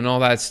omnipresent and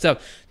all that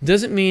stuff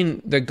doesn't mean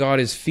that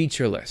God is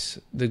featureless,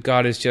 that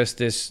God is just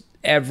this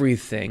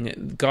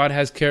everything. God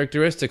has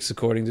characteristics,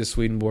 according to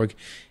Swedenborg.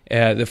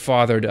 The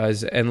Father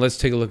does. And let's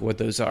take a look at what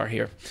those are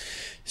here.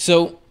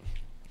 So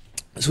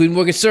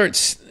Swedenborg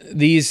asserts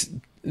these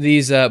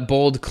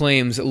bold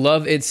claims.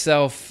 Love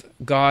itself,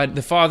 God,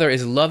 the Father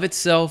is love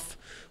itself,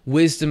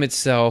 wisdom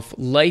itself,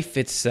 life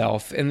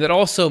itself, and that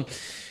also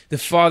the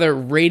Father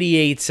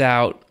radiates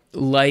out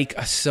like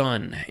a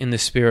sun in the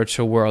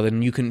spiritual world,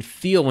 and you can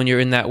feel when you're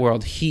in that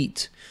world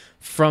heat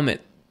from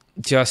it,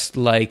 just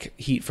like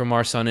heat from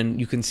our sun, and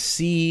you can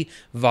see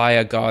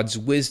via God's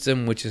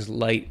wisdom, which is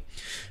light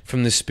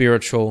from the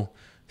spiritual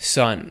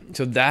sun.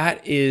 So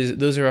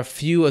those are a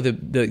few of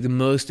the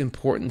most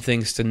important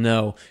things to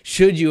know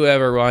should you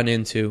ever run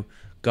into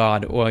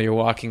God while you're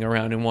walking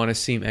around and want to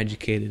seem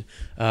educated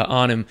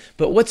on him.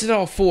 But what's it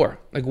all for?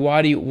 Like,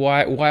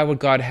 why would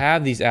God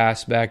have these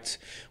aspects?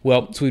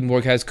 Well,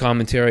 Swedenborg has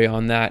commentary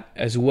on that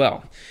as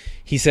well.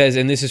 He says,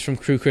 and this is from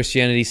True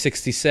Christianity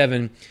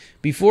 67,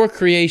 before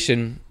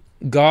creation,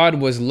 God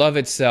was love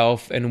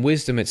itself and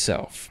wisdom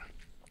itself.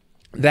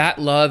 That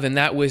love and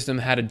that wisdom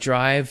had a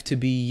drive to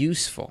be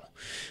useful.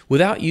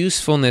 Without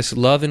usefulness,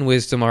 love and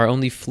wisdom are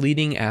only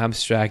fleeting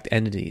abstract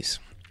entities.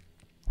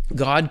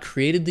 God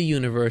created the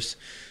universe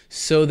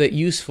so that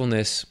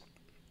usefulness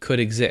could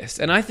exist.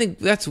 And I think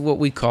that's what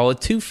we call a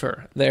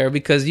twofer there,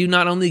 because you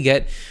not only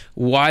get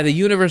why the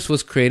universe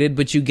was created,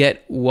 but you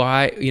get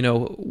why,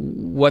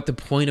 what the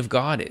point of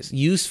God is.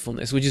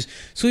 Usefulness, which is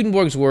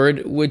Swedenborg's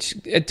word, which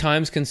at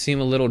times can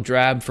seem a little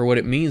drab for what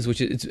it means,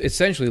 which is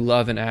essentially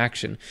love in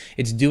action.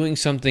 It's doing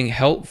something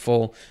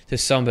helpful to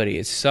somebody.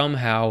 It's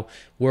somehow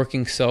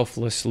working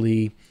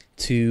selflessly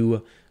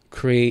to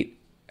create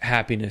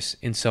happiness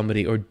in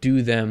somebody or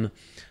do them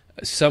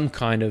some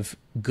kind of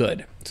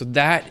good. So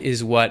that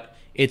is what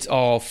it's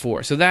all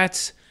for. So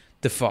that's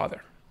the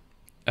Father.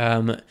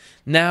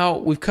 Now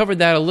we've covered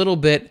that a little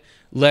bit.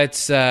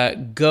 Let's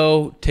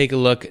go take a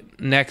look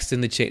next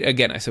in the chain.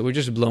 Again, I said we're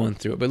just blowing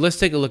through it, but let's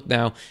take a look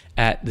now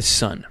at the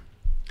Son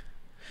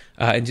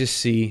and just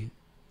see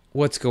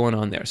what's going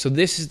on there. So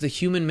this is the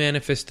human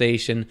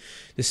manifestation,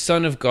 the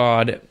Son of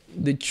God.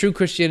 The True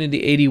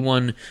Christianity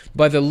 81,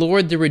 by the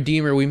Lord the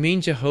Redeemer, we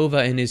mean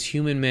Jehovah in his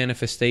human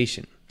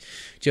manifestation.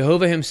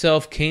 Jehovah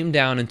himself came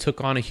down and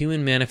took on a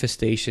human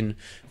manifestation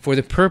for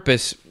the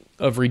purpose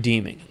of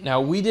redeeming. Now,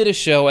 we did a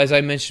show, as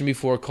I mentioned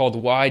before, called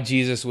Why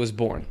Jesus Was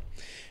Born,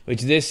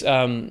 which this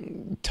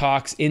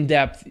talks in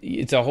depth.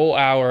 It's a whole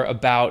hour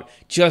about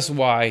just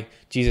why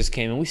Jesus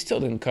came, and we still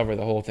didn't cover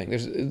the whole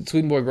thing.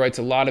 Swedenborg writes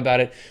a lot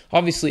about it.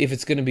 Obviously, if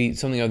it's going to be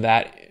something of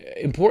that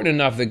important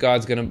enough that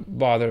God's going to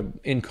bother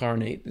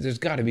incarnate, there's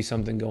got to be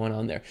something going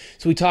on there.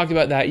 So we talked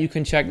about that. You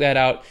can check that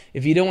out.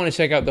 If you don't want to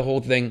check out the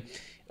whole thing,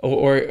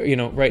 or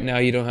right now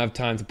you don't have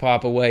time to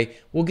pop away,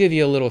 we'll give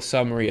you a little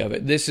summary of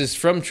it. This is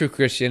from True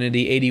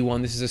Christianity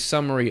 81. This is a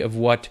summary of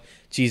what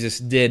Jesus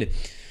did.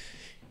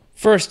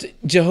 First,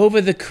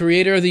 Jehovah, the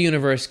creator of the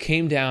universe,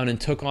 came down and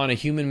took on a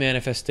human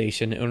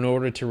manifestation in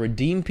order to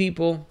redeem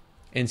people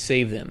and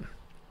save them.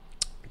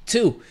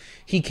 2,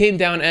 he came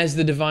down as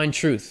the divine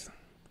truth,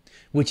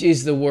 which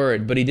is the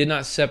Word, but he did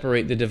not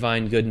separate the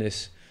divine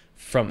goodness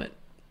from it.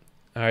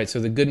 All right, so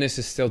the goodness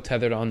is still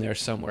tethered on there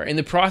somewhere. In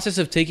the process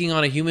of taking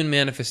on a human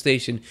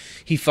manifestation,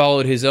 he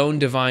followed his own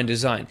divine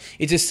design.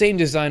 It's the same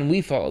design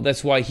we follow.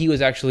 That's why he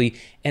was actually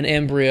an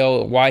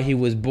embryo, why he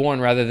was born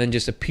rather than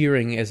just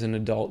appearing as an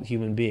adult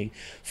human being.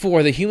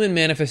 4, the human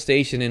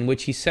manifestation in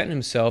which he sent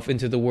himself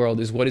into the world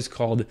is what is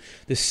called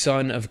the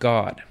Son of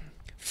God.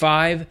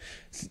 5,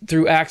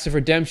 through acts of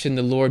redemption,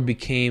 the Lord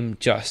became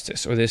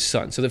justice, or this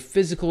Son. So the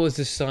physical is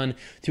the Son.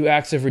 Through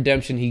acts of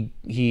redemption,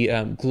 he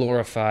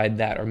glorified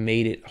that, or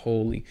made it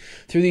holy.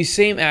 Through these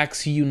same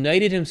acts, he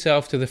united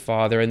himself to the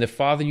Father, and the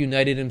Father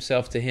united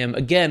himself to him,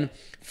 again,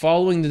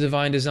 following the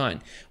divine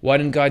design. Why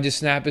didn't God just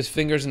snap his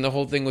fingers and the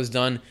whole thing was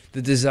done?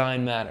 The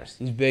design matters.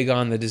 He's big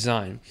on the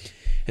design.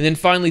 And then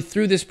finally,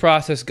 through this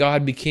process,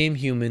 God became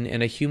human,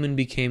 and a human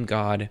became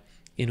God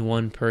in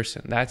one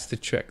person. That's the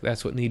trick.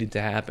 That's what needed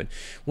to happen.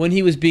 When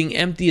he was being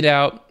emptied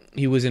out,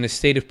 he was in a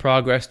state of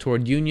progress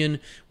toward union.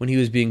 When he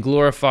was being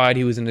glorified,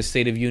 he was in a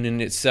state of union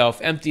itself.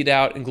 Emptied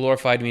out and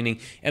glorified, meaning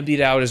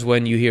emptied out is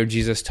when you hear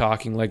Jesus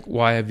talking like,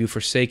 why have you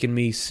forsaken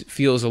me,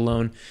 feels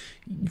alone.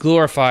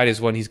 Glorified is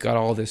when he's got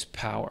all this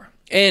power.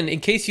 And in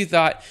case you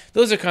thought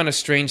those are kind of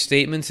strange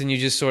statements and you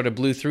just sort of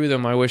blew through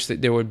them, I wish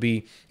that there would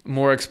be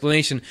more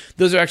explanation.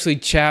 Those are actually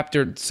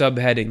chapter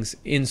subheadings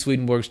in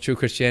Swedenborg's True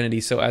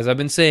Christianity. So as I've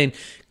been saying,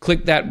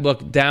 click that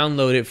book,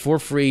 download it for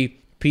free,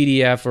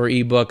 PDF or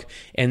ebook,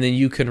 and then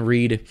you can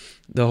read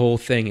the whole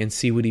thing and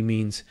see what he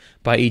means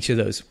by each of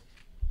those.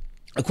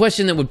 A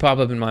question that would pop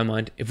up in my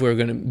mind if we were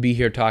going to be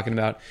here talking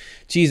about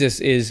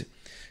Jesus is,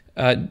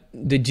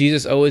 did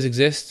Jesus always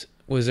exist?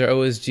 Was there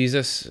always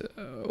Jesus,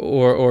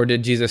 or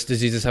did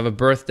Jesus have a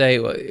birthday?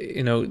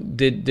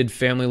 Did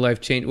family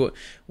life change?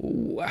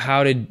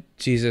 How did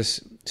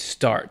Jesus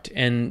start?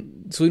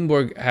 And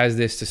Swedenborg has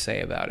this to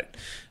say about it.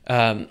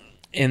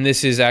 And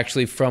this is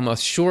actually from a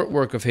short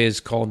work of his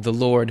called The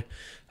Lord,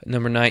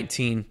 number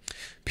 19.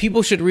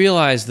 People should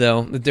realize,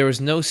 though, that there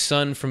was no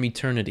son from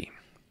eternity.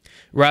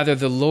 Rather,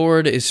 the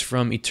Lord is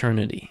from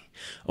eternity.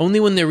 Only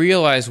when they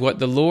realize what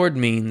the Lord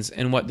means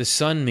and what the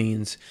Son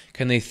means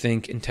can they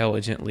think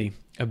intelligently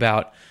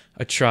about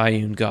a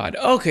triune God.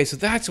 Okay, so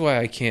that's why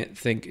I can't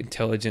think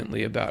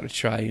intelligently about a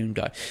triune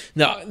God.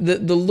 Now,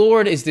 the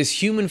Lord is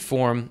this human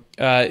form,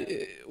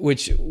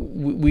 which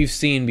we've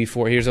seen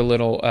before. Here's a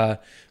little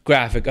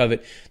graphic of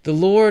it. The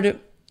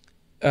Lord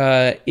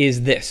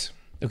is this.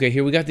 Okay,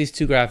 here we got these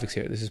two graphics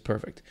here. This is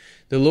perfect.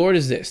 The Lord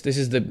is this. This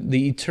is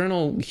the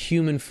eternal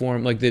human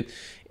form. Like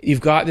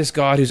you've got this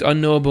God who's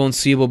unknowable and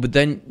seeable, but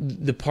then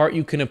the part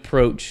you can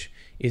approach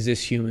is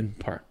this human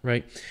part,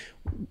 right?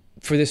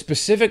 For the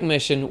specific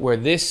mission where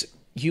this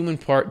human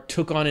part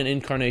took on an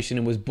incarnation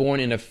and was born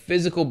in a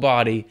physical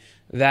body,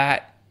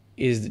 that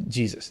is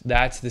Jesus.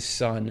 That's the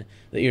Son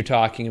that you're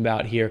talking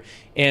about here.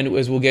 And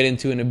as we'll get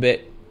into in a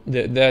bit,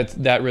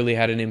 that really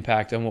had an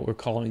impact on what we're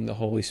calling the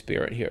Holy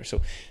Spirit here.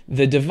 So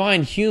the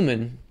divine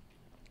human,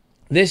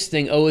 this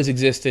thing always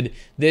existed.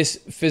 This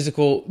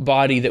physical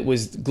body that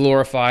was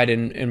glorified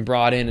and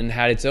brought in and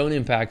had its own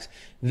impacts,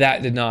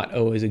 that did not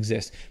always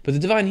exist. But the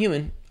divine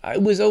human,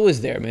 it was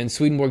always there, man.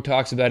 Swedenborg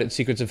talks about it,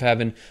 Secrets of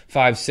Heaven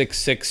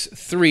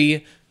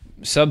 5663,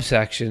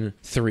 subsection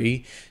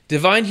 3.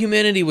 Divine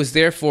humanity was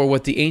therefore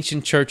what the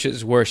ancient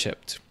churches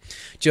worshipped.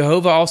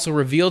 Jehovah also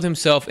revealed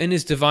himself in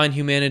his divine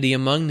humanity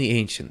among the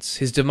ancients.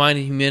 His divine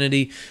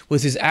humanity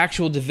was his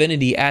actual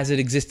divinity as it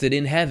existed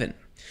in heaven,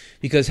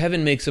 because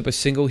heaven makes up a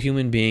single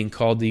human being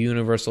called the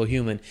universal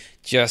human.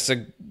 Just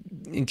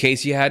in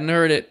case you hadn't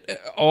heard it,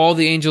 all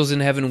the angels in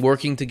heaven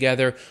working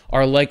together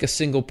are like a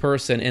single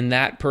person, and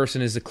that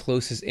person is the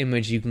closest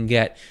image you can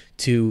get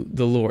to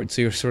the Lord.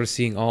 So you're sort of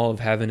seeing all of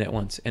heaven at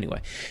once.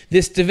 Anyway,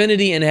 this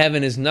divinity in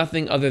heaven is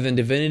nothing other than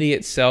divinity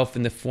itself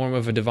in the form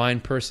of a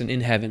divine person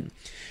in heaven.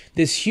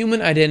 This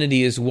human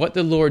identity is what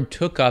the Lord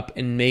took up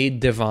and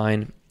made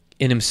divine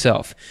in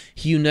himself.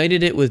 He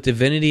united it with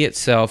divinity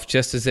itself,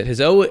 just as it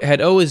had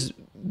always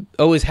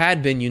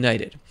been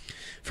united.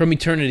 From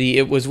eternity,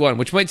 it was one,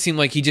 which might seem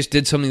like he just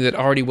did something that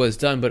already was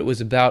done, but it was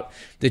about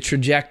the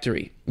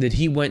trajectory that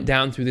he went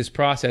down through this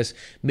process,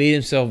 made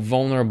himself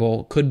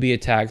vulnerable, could be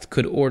attacked,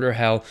 could order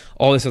hell,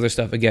 all this other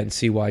stuff. Again,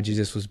 see why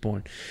Jesus was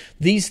born.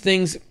 These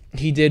things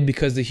he did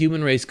because the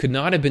human race could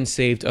not have been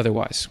saved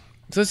otherwise.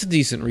 So that's a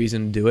decent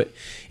reason to do it.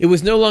 It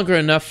was no longer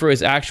enough for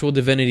his actual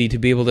divinity to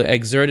be able to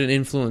exert an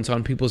influence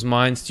on people's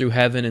minds through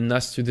heaven and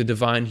thus through the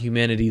divine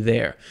humanity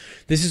there.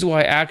 This is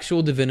why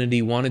actual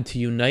divinity wanted to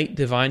unite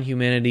divine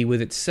humanity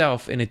with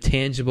itself in a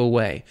tangible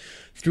way,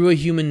 through a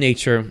human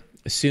nature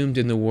assumed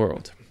in the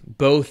world.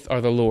 Both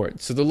are the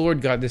Lord. So the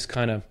Lord got this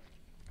kind of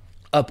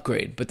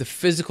upgrade, but the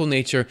physical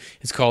nature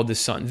is called the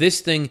Son. This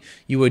thing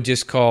you would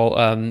just call,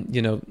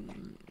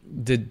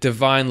 the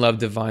divine love,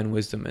 divine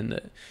wisdom, and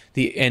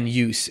the end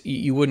use.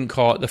 You wouldn't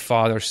call it the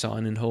Father,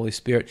 Son, and Holy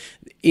Spirit.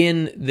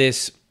 In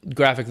this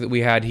graphic that we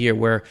had here,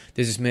 where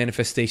there's this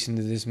manifestation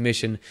of this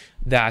mission,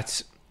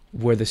 that's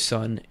where the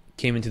Son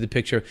came into the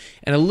picture.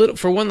 And a little,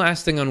 for one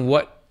last thing on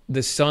what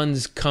the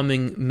Son's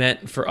coming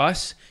meant for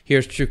us,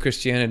 here's True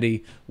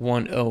Christianity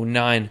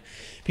 109.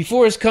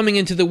 Before his coming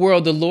into the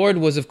world, the Lord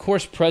was, of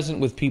course, present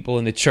with people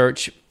in the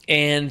church.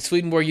 And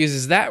Swedenborg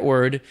uses that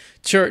word,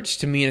 church,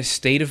 to mean a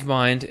state of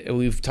mind.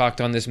 We've talked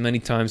on this many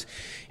times.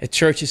 A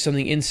church is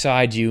something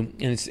inside you,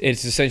 and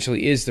it's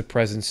essentially is the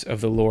presence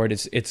of the Lord.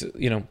 It's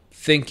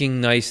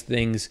thinking nice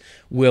things,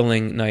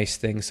 willing nice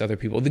things to other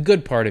people, the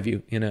good part of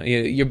you,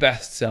 your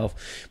best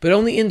self, but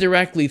only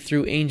indirectly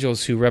through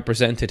angels who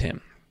represented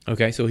him.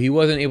 Okay, so he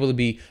wasn't able to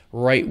be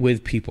right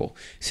with people.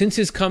 Since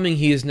his coming,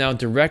 he is now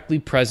directly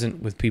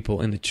present with people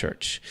in the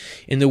church.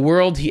 In the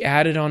world, he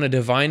added on a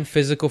divine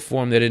physical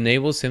form that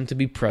enables him to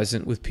be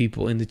present with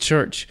people in the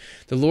church.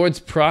 The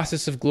Lord's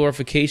process of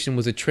glorification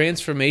was a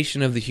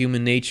transformation of the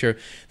human nature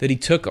that he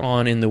took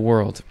on in the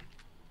world.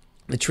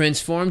 The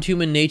transformed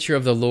human nature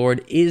of the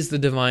Lord is the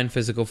divine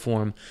physical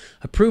form.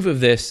 A proof of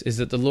this is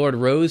that the Lord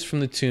rose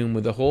from the tomb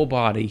with the whole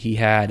body he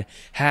had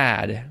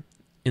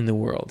in the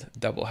world.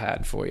 Double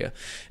had for you.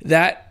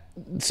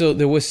 So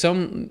there was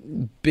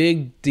some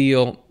big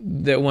deal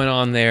that went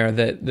on there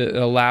that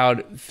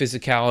allowed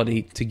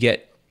physicality to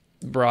get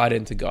brought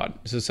into God.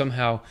 So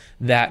somehow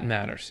that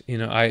matters.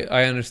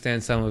 I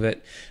understand some of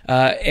it,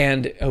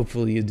 and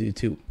hopefully you do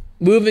too.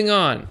 Moving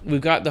on, we've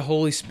got the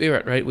Holy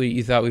Spirit, right?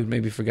 You thought we'd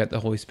maybe forget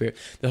the Holy Spirit.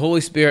 The Holy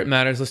Spirit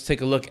matters. Let's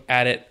take a look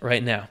at it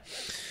right now.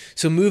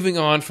 So moving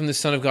on from the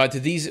Son of God to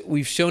these,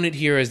 we've shown it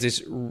here as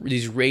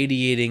these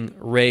radiating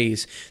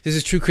rays. This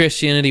is True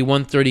Christianity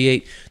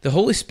 138. The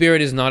Holy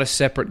Spirit is not a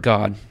separate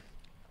God.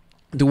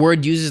 The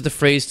word uses the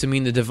phrase to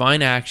mean the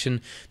divine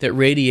action that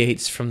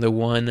radiates from the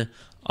one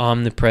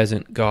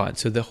omnipresent God.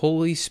 So the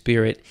Holy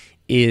Spirit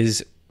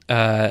is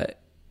the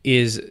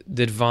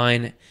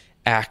divine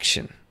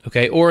action.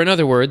 Okay, or in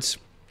other words,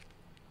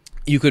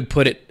 you could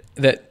put it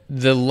that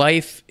the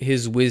life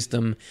his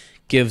wisdom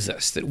gives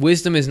us. That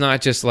wisdom is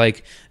not just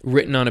like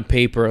written on a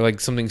paper, like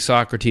something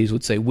Socrates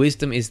would say.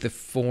 Wisdom is the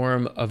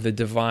form of the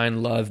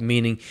divine love,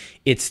 meaning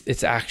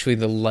it's actually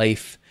the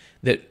life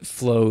that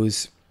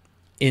flows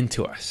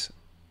into us.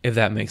 if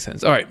that makes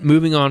sense. All right,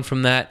 moving on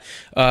from that,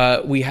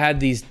 we had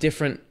these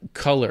different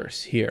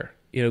colors here,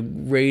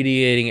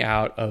 radiating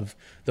out of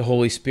the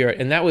Holy Spirit.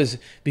 And that was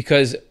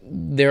because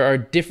there are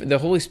different, the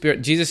Holy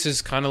Spirit, Jesus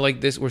is kind of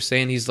like this. We're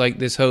saying he's like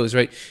this hose,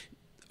 right?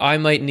 I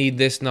might need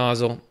this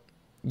nozzle.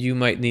 You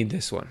might need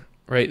this one,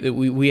 right?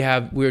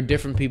 We're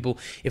different people.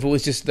 If it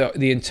was just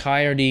the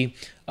entirety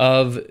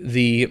of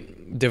the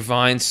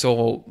divine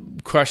soul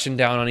crushing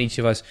down on each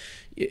of us,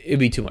 it'd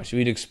be too much.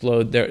 We'd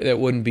explode. That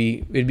wouldn't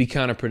be, it'd be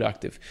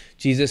counterproductive.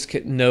 Jesus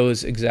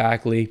knows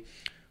exactly,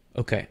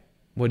 okay,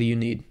 what do you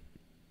need?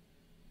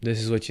 This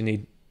is what you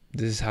need.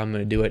 This is how I'm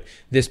going to do it.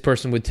 This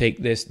person would take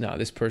this. No,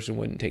 this person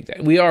wouldn't take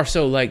that. We are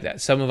so like that.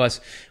 Some of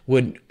us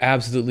would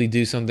absolutely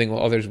do something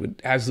while others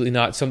would absolutely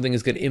not. Something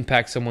is going to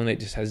impact someone that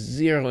just has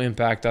zero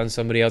impact on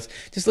somebody else.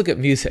 Just look at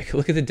music.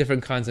 Look at the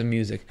different kinds of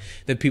music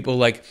that people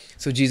like.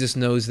 So Jesus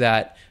knows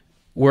that,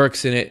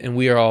 works in it, and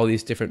we are all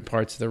these different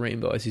parts of the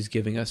rainbow as he's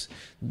giving us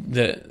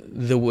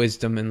the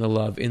wisdom and the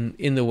love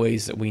in the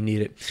ways that we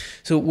need it.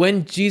 So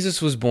when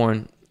Jesus was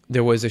born,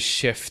 there was a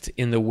shift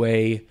in the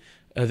way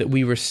that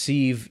we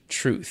receive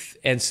truth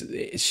and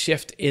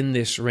shift in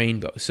this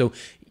rainbow. So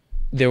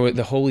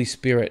the Holy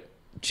Spirit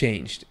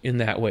changed in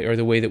that way, or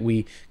the way that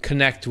we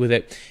connect with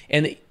it.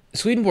 And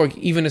Swedenborg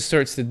even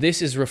asserts that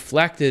this is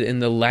reflected in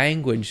the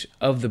language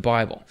of the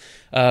Bible.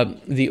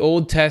 The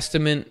Old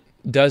Testament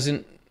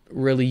doesn't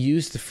really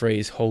use the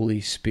phrase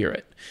Holy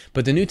Spirit,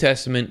 but the New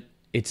Testament,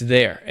 it's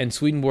there. And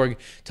Swedenborg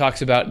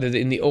talks about that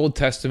in the Old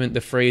Testament,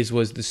 the phrase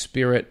was the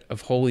Spirit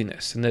of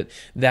holiness, and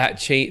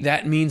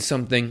that means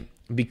something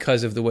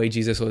because of the way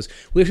Jesus was.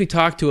 We actually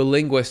talked to a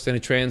linguist and a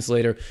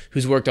translator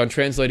who's worked on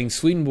translating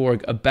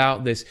Swedenborg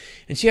about this,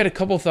 and she had a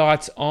couple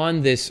thoughts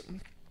on this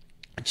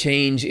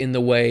change in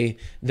the way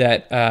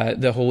that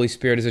the Holy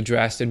Spirit is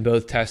addressed in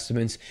both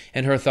Testaments,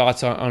 and her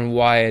thoughts on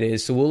why it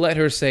is. So we'll let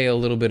her say a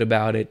little bit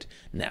about it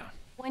now.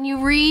 When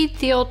you read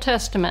the Old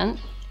Testament,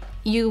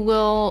 you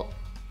will,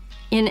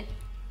 in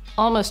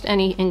almost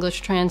any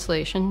English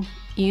translation,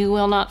 you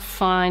will not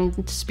find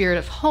the Spirit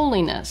of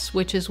holiness,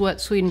 which is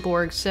what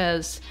Swedenborg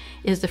says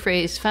is the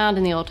phrase found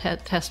in the Old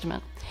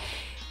Testament.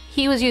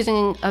 He was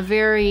using a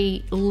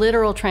very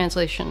literal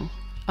translation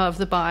of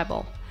the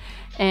Bible.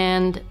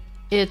 And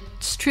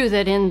it's true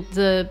that in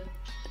the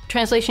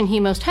translation he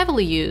most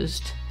heavily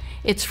used,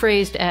 it's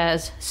phrased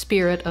as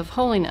Spirit of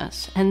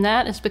holiness. And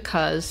that is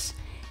because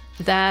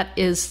that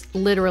is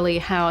literally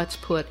how it's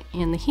put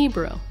in the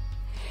Hebrew.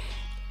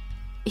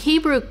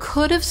 Hebrew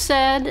could have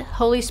said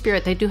Holy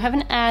Spirit. They do have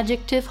an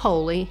adjective,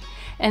 holy,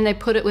 and they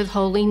put it with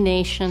holy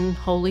nation,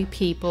 holy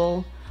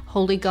people,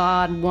 holy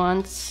God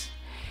once.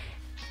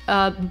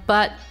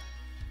 But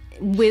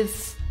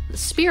with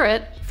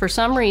Spirit, for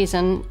some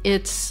reason,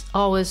 it's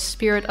always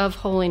Spirit of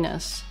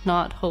holiness,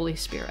 not Holy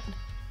Spirit.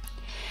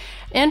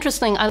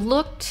 Interesting, I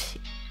looked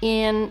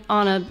on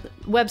a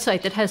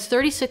website that has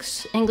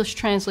 36 English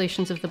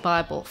translations of the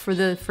Bible for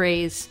the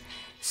phrase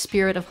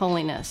Spirit of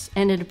holiness,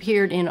 and it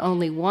appeared in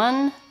only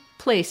one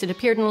place. It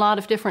appeared in a lot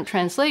of different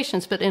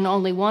translations, but in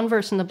only one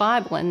verse in the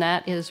Bible, and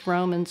that is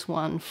Romans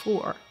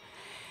 1:4.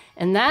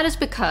 And that is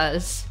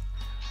because,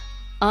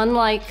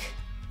 unlike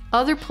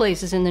other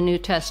places in the New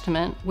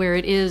Testament where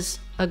it is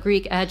a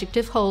Greek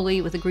adjective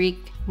holy with a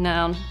Greek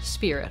noun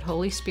spirit,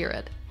 Holy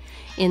Spirit,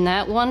 in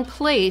that one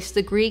place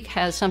the Greek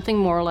has something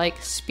more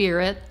like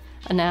spirit,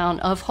 a noun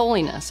of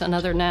holiness,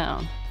 another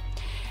noun.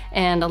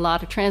 And a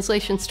lot of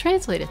translations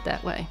translate it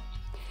that way.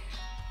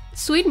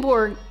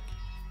 Swedenborg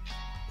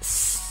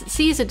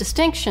sees a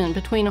distinction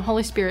between a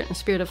Holy Spirit and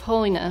Spirit of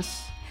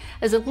holiness.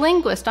 As a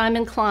linguist, I'm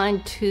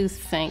inclined to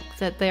think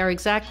that they are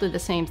exactly the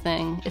same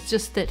thing. It's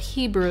just that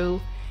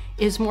Hebrew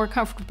is more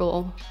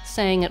comfortable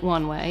saying it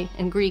one way,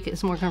 and Greek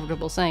is more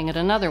comfortable saying it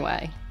another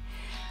way.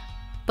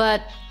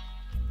 But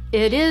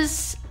it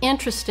is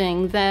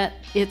interesting that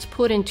it's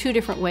put in two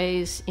different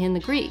ways in the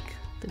Greek.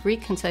 The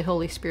Greek can say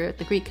Holy Spirit.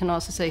 The Greek can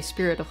also say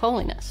Spirit of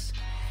holiness.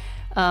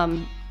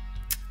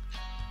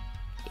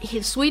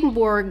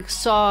 Swedenborg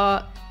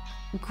saw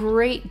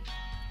great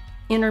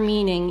inner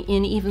meaning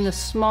in even the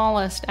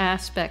smallest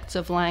aspects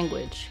of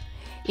language,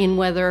 in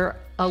whether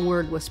a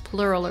word was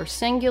plural or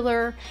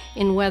singular,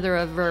 in whether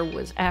a verb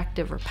was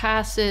active or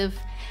passive,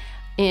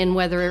 in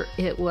whether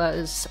it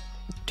was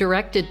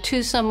directed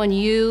to someone,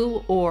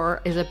 you,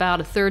 or is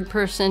about a third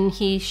person,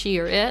 he, she,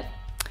 or it.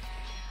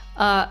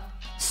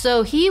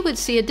 So he would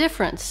see a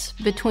difference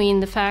between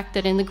the fact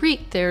that in the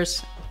Greek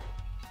there's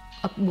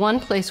one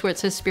place where it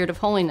says Spirit of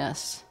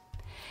holiness,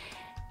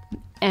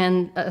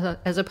 and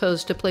as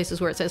opposed to places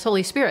where it says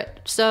Holy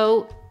Spirit.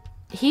 So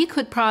he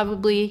could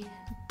probably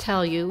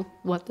tell you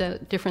what the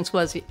difference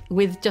was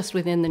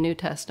within the New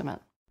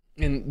Testament.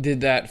 And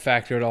did that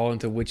factor at all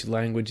into which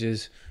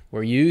languages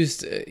were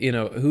used?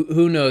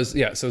 Who knows?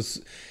 Yeah. So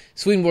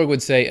Swedenborg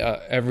would say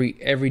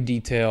every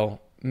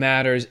detail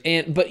matters,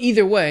 but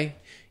either way,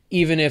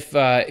 even if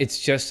it's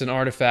just an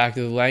artifact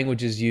of the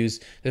languages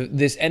used,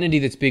 this entity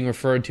that's being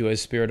referred to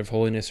as Spirit of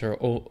holiness or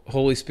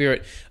Holy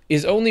Spirit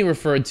is only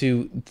referred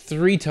to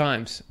 3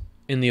 times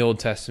in the Old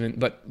Testament,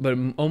 but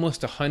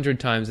almost 100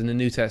 times in the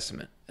New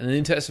Testament. and the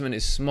New Testament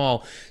is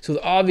small. So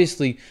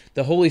obviously,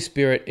 the Holy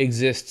Spirit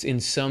exists in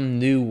some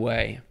new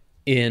way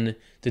in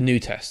the New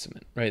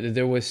Testament, right? That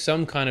there was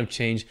some kind of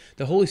change.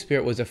 The Holy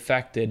Spirit was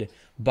affected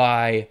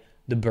by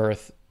the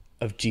birth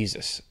of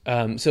Jesus.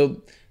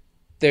 So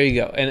there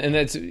you go. And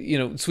that's,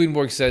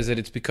 Swedenborg says that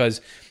it's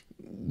because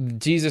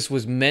Jesus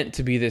was meant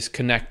to be this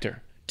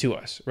connector to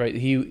us, right?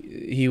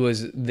 He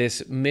was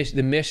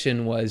the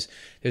mission was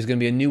there's going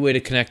to be a new way to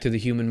connect to the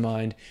human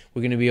mind.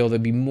 We're going to be able to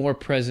be more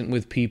present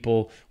with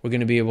people. We're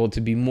going to be able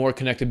to be more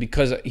connected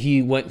because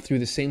he went through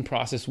the same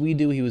process we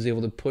do. He was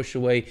able to push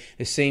away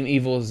the same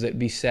evils that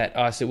beset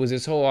us. It was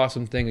this whole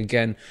awesome thing.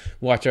 Again,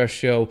 watch our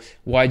show,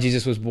 Why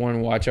Jesus Was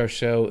Born. Watch our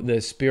show,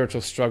 The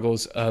Spiritual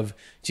Struggles of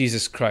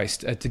Jesus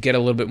Christ, to get a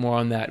little bit more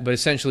on that. But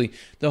essentially,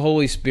 the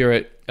Holy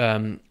Spirit,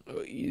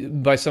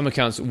 by some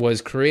accounts,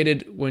 was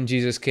created when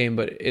Jesus came,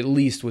 but at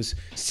least was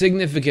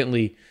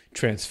significantly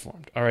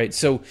transformed. All right,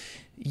 so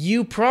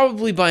you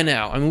probably by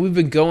now, we've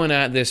been going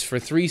at this for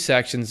 3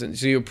 sections, and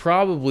so you're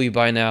probably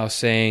by now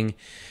saying,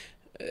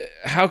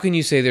 how can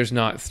you say there's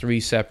not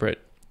 3 separate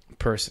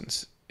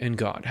persons in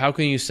God? How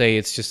can you say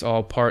it's just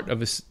all part of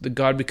the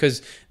God?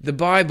 Because the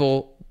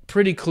Bible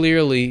pretty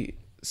clearly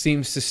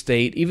seems to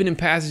state, even in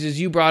passages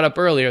you brought up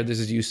earlier, this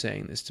is you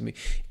saying this to me,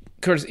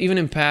 Curtis, even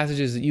in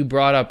passages that you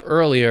brought up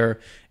earlier,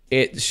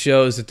 it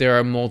shows that there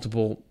are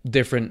multiple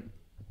different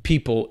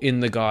people in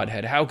the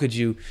Godhead. How could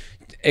you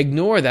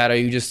ignore that? Are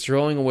you just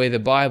throwing away the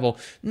Bible?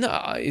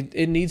 No,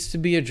 it needs to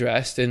be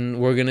addressed, and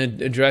we're going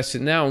to address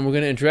it now, and we're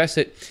going to address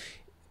it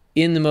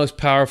in the most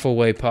powerful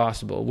way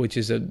possible, which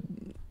is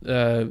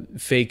a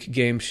fake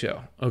game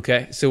show.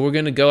 Okay, so we're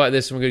going to go at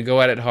this, and we're going to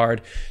go at it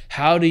hard.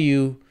 How do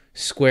you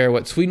square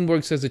what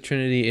Swedenborg says the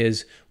Trinity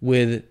is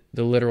with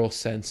the literal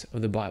sense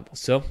of the Bible?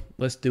 So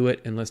let's do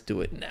it, and let's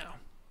do it now.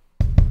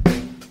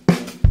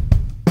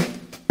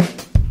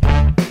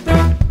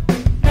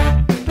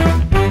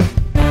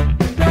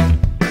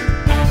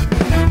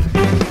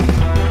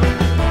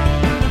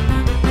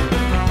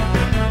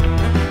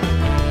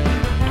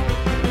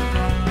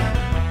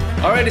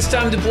 All right, it's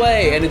time to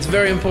play, and it's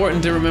very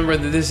important to remember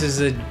that this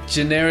is a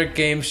generic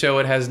game show.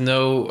 It has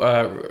no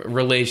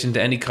relation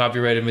to any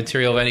copyrighted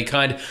material of any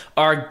kind.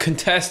 Our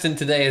contestant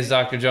today is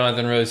Dr.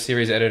 Jonathan Rose,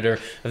 series editor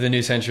of the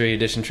New Century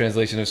Edition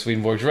translation of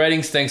Swedenborg's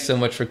writings. Thanks so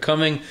much for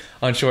coming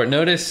on short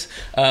notice.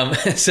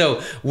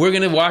 So we're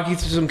going to walk you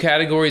through some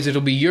categories.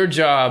 It'll be your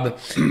job.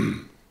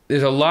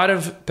 There's a lot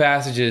of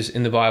passages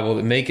in the Bible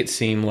that make it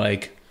seem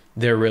like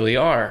there really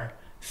are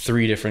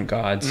 3 different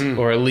gods,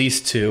 or at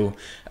least 2.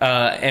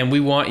 And we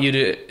want you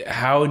to,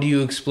 how do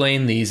you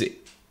explain these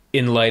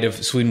in light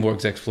of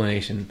Swedenborg's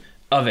explanation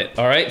of it?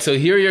 All right, so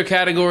here are your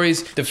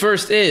categories. The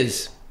first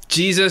is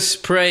Jesus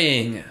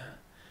praying.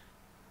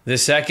 The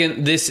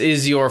second, this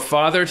is your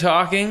Father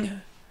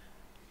talking.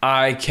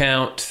 I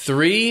count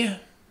 3.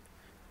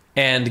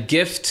 And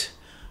gift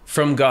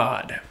from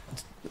God.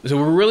 So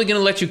we're really going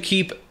to let you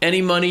keep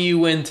any money you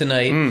win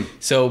tonight.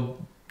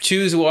 So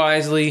choose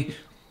wisely.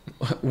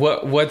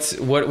 What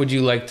would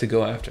you like to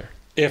go after?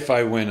 If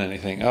I win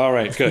anything. All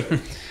right,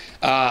 good.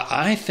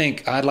 I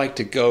think I'd like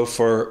to go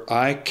for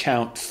I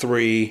count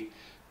 3,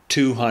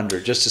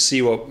 200, just to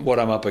see what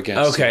I'm up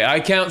against. Okay, I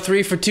count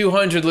 3 for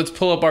 200. Let's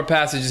pull up our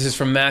passage. This is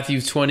from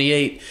Matthew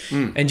 28.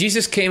 And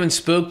Jesus came and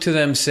spoke to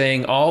them,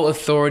 saying, all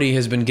authority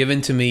has been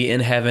given to me in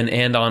heaven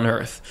and on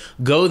earth.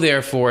 Go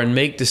therefore and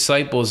make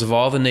disciples of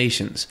all the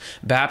nations,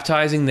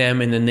 baptizing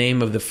them in the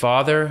name of the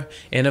Father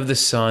and of the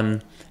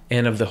Son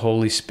and of the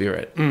Holy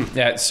Spirit.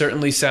 That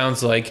certainly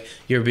sounds like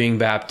you're being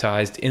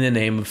baptized in the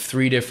name of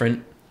 3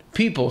 different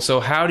people. So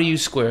how do you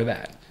square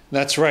that?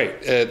 That's right.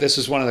 This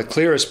is one of the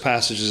clearest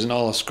passages in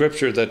all of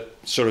Scripture that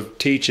sort of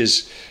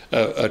teaches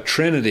a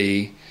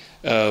Trinity,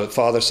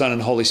 Father, Son,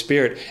 and Holy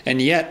Spirit. And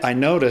yet I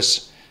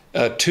notice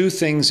 2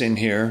 things in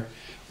here.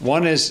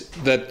 One is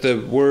that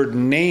the word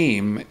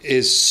name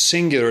is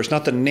singular. It's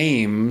not the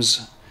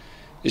names.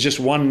 It's just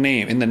one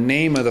name. In the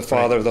name of the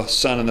Father, of the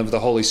Son, and of the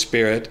Holy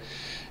Spirit.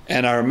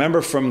 And I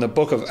remember from the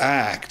book of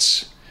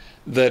Acts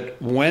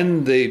that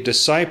when the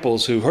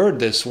disciples who heard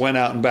this went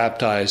out and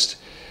baptized,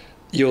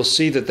 you'll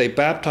see that they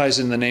baptized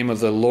in the name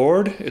of the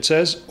Lord, it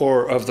says,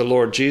 or of the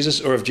Lord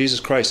Jesus, or of Jesus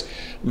Christ.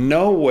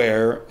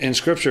 Nowhere in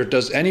Scripture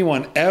does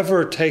anyone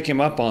ever take him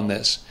up on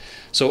this.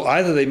 So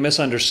either they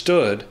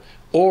misunderstood,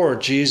 or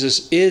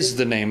Jesus is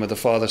the name of the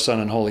Father, Son,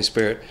 and Holy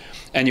Spirit.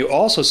 And you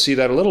also see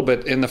that a little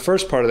bit in the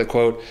first part of the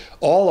quote,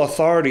 all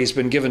authority has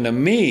been given to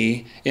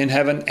me in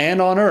heaven and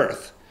on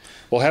earth.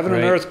 Well, heaven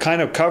and earth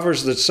kind of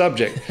covers the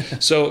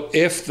subject. So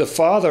if the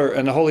Father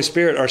and the Holy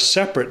Spirit are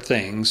separate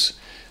things,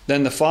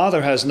 then the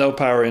Father has no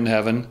power in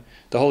heaven,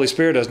 the Holy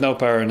Spirit has no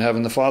power in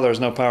heaven, the Father has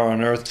no power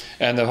on earth,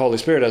 and the Holy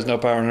Spirit has no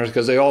power on earth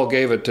because they all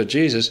gave it to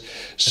Jesus.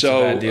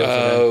 So, it's a bad deal for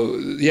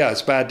them.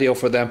 It's a bad deal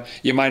for them.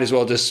 You might as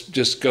well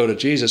just go to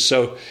Jesus.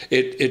 So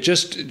it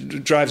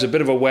just drives a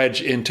bit of a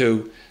wedge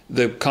into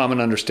the common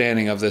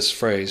understanding of this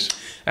phrase.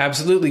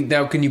 Absolutely.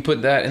 Now, can you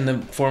put that in the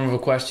form of a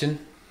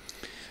question?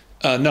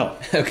 No.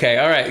 Okay,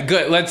 all right,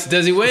 good.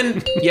 Does he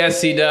win?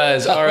 Yes, he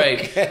does. All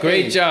right, Okay.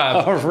 great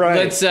job. All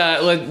right.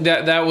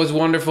 That was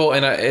wonderful,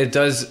 and it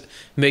does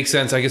make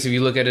sense, I guess, if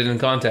you look at it in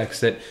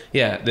context, that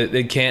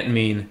it can't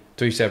mean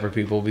three separate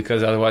people,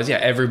 because otherwise,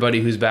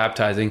 everybody who's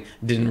baptizing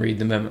didn't read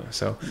the memo.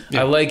 So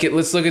I like it.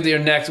 Let's look at your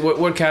next.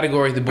 What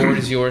category? The board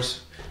is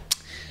yours.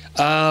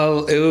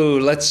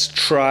 Let's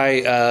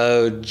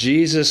try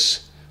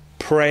Jesus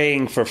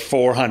praying for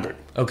 400.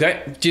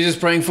 Okay, Jesus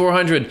praying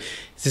 400.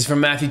 This is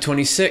from Matthew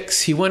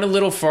 26. He went a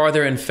little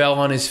farther and fell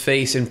on his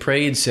face and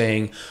prayed,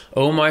 saying,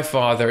 "O my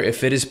Father,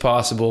 if it is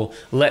possible,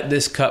 let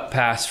this cup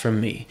pass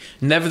from me.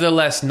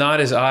 Nevertheless, not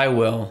as I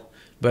will,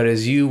 but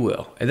as you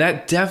will." And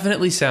that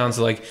definitely sounds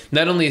like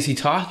not only is he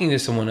talking to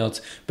someone else,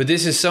 but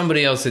this is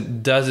somebody else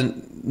that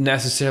doesn't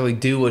necessarily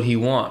do what he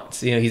wants.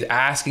 He's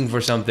asking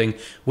for something.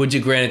 Would you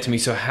grant it to me?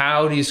 So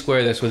how do you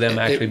square this with them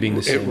actually being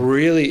the same? It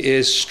really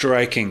is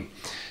striking.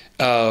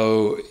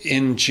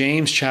 In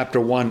James chapter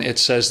 1, it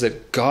says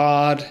that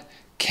God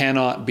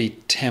cannot be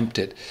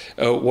tempted.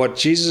 What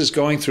Jesus is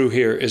going through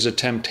here is a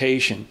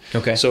temptation.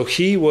 Okay. So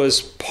he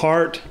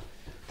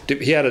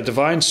had a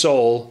divine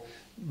soul,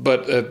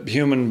 but a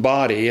human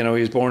body. He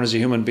was born as a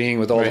human being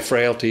with all the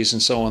frailties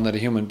and so on that a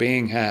human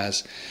being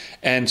has.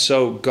 And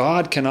so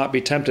God cannot be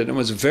tempted. It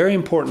was very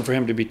important for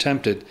him to be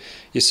tempted.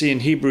 You see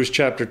in Hebrews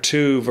chapter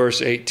 2, verse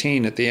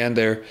 18 at the end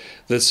there,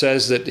 that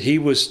says that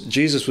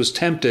Jesus was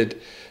tempted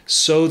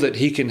so that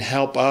he can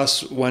help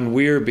us when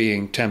we're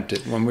being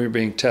tempted, when we're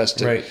being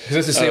tested. Right, because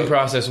it's the same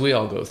process we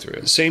all go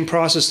through. Same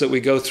process that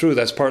we go through.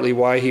 That's partly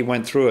why he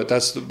went through it.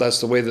 That's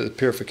the way that the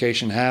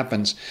purification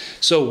happens.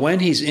 So when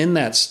he's in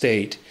that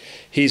state,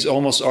 he's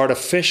almost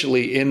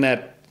artificially in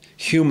that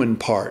human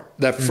part,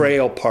 that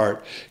frail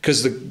part,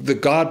 because the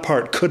God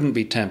part couldn't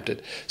be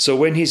tempted. So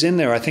when he's in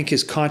there, I think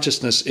his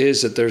consciousness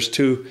is that there's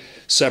two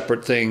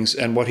separate things,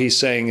 and what he's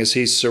saying is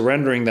he's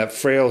surrendering that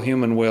frail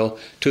human will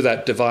to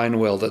that divine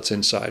will that's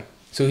inside.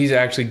 So he's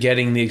actually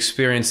getting the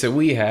experience that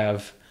we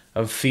have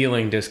of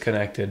feeling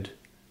disconnected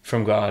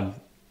from God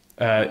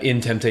in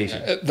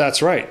temptation.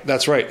 That's right.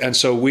 And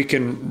so we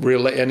can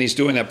relate, and he's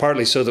doing that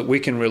partly so that we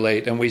can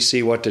relate and we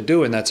see what to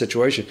do in that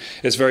situation.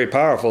 It's very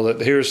powerful that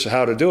here's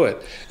how to do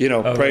it.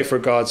 Pray for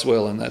God's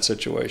will in that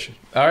situation.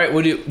 All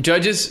right,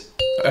 judges?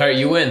 All right,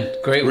 you win.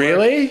 Great work.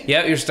 Really?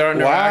 Yeah, you're starting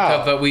to rack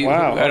up, but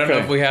I don't know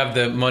okay. if we have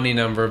the money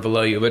number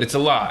below you, but it's a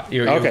lot.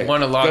 You've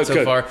won a lot good,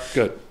 so far.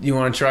 Good. You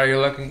want to try your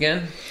luck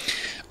again?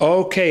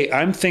 Okay,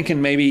 I'm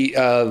thinking maybe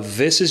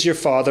this is your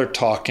Father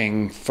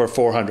talking for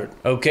 400.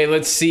 Okay,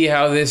 let's see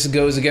how this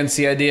goes against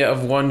the idea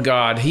of one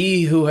God.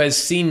 He who has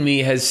seen me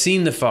has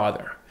seen the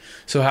Father.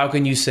 So how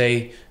can you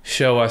say,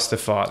 "Show us the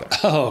Father"?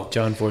 Oh.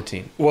 John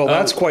 14. Well,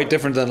 that's quite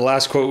different than the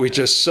last quote we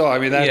just saw. I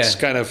mean, that's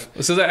kind of...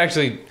 So that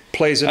actually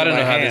plays into I don't know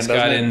my how hand, this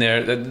got it? in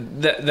there.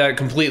 That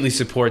completely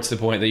supports the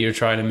point that you're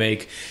trying to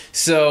make.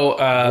 So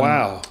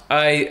wow.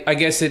 I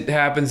guess it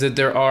happens that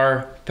there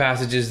are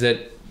passages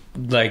that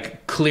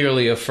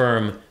clearly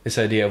affirm this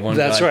idea of one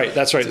God. That's right.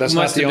 That's not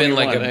the only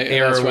one. Must have been an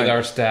error with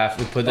our staff.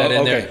 We put that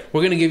in there.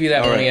 We're going to give you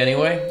that money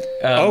anyway.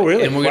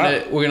 Really? And we're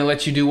going to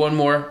let you do one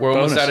more. We're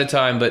almost out of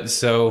time, but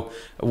so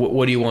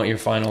what do you want your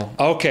final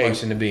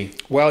question to be?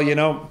 Well,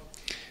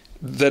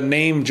 the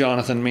name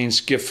Jonathan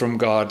means gift from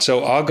God.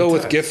 So I'll go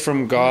with gift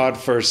from God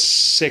for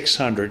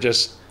 600.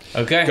 Just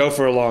go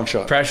for a long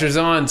shot. Pressure's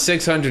on.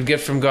 600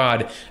 gift from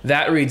God.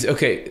 That reads,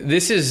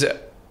 this is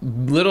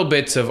little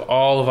bits of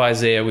all of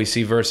Isaiah. We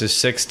see verses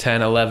 6,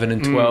 10, 11,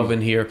 and 12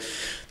 in here.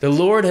 The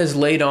Lord has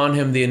laid on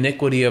him the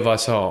iniquity of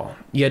us all.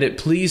 Yet it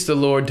pleased the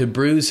Lord to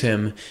bruise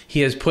him.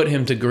 He has put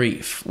him to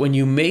grief. When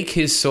you make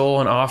his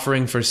soul an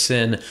offering for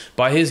sin,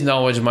 by his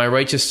knowledge my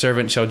righteous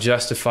servant shall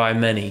justify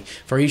many,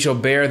 for he shall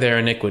bear their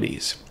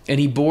iniquities. And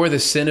he bore the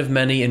sin of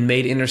many and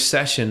made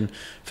intercession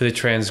for the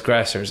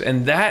transgressors.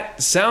 And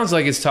that sounds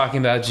like it's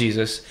talking about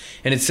Jesus,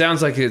 and it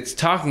sounds like it's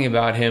talking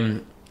about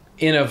him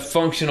in a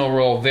functional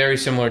role very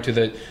similar to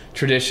the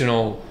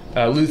traditional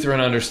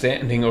Lutheran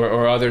understanding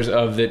or others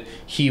of that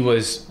he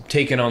was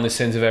taking on the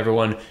sins of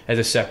everyone as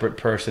a separate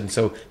person.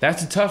 So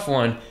that's a tough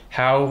one.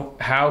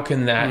 How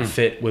can that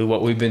fit with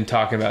what we've been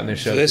talking about in the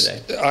show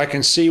today? I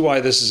can see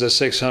why this is a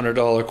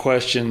 $600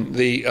 question.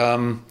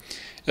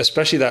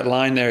 Especially that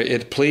line there,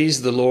 it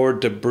pleased the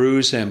Lord to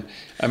bruise him.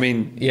 I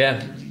mean,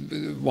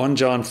 1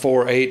 John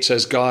 4:8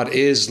 says God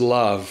is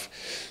love.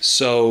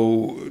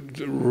 So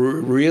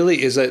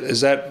really, is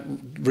that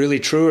really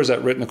true, or is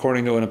that written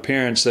according to an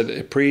appearance that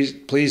it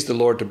pleased the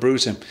Lord to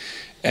bruise him?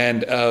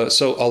 And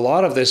so a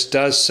lot of this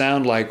does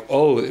sound like,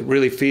 it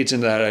really feeds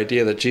into that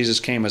idea that Jesus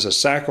came as a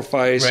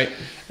sacrifice, right,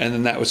 and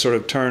then that would sort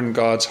of turn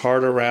God's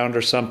heart around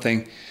or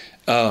something.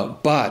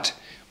 But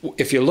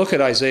if you look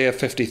at Isaiah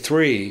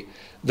 53,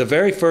 the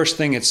very first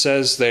thing it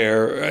says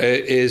there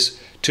is,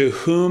 "To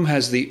whom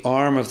has the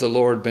arm of the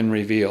Lord been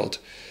revealed?"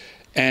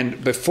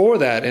 And before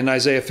that, in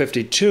Isaiah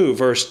 52,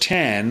 verse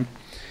 10,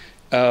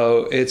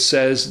 it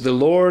says, "The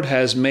Lord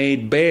has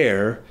made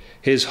bare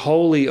his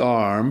holy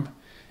arm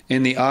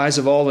in the eyes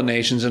of all the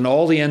nations, and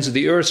all the ends of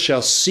the earth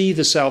shall see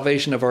the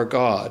salvation of our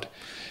God."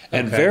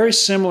 And Okay. very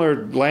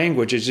similar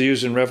language is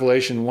used in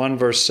Revelation 1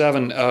 verse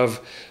 7 of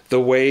the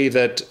way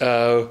that,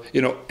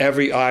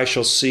 every eye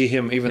shall see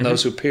him, even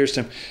those who pierced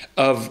him,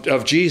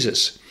 of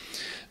Jesus.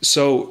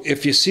 So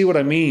if you see what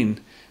I mean,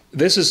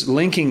 this is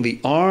linking the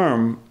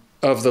arm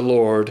of the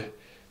Lord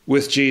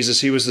with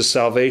Jesus. He was the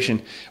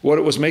salvation. What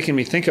it was making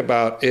me think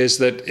about is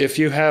that if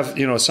you have,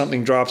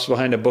 something drops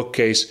behind a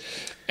bookcase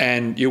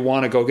and you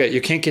want to go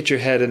you can't get your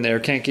head in there,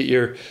 can't get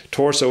your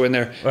torso in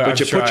there. Well, but I've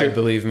you tried, put your,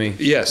 believe me.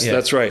 Yes, Yeah.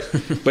 that's right.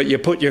 But you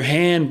put your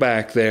hand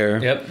back there.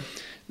 Yep.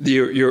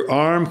 Your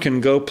arm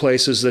can go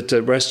places that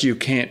the rest of you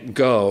can't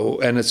go,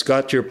 and it's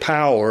got your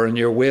power and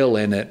your will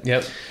in it.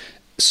 Yep.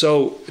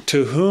 So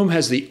to whom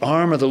has the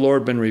arm of the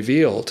Lord been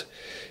revealed?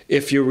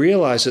 If you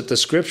realize that the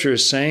scripture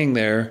is saying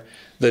there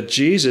that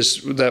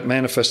Jesus, that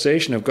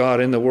manifestation of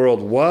God in the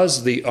world,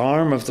 was the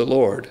arm of the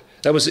Lord.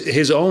 That was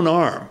his own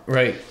arm.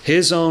 Right.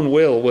 His own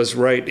will was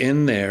right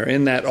in there,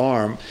 in that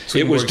arm.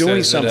 It was Swedenborg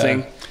doing says that,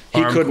 something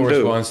he arm couldn't do.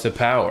 corresponds to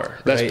power.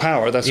 That's right?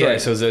 power, that's yeah,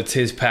 right. So it's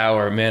his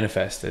power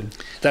manifested.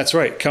 That's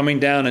right. Coming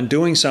down and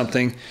doing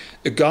something.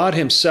 God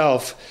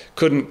himself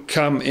couldn't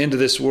come into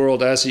this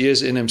world as he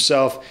is in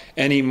himself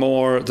any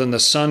more than the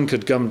sun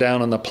could come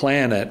down on the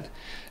planet.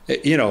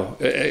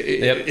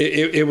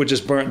 It would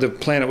just burn. The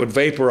planet would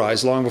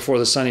vaporize long before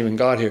the sun even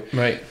got here.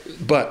 Right.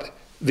 But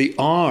the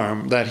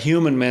arm, that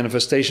human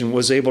manifestation,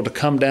 was able to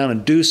come down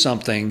and do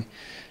something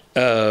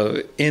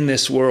in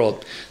this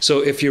world. So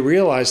if you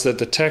realize that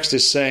the text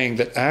is saying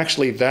that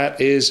actually that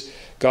is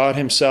God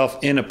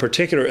himself in a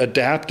particular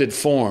adapted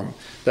form,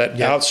 that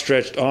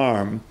outstretched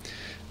arm,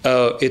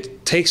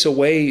 it takes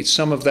away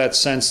some of that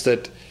sense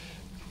that,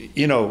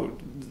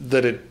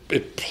 that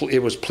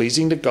it was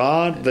pleasing to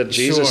God, that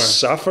Jesus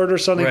suffered or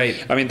something.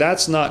 Right. I mean,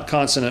 that's not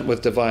consonant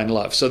with divine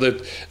love. So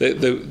that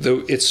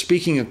it's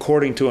speaking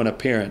according to an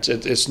appearance.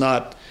 It's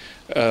not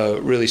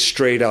really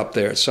straight up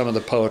there. It's some of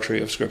the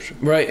poetry of Scripture.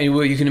 Right. And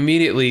well, you can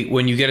immediately,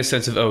 when you get a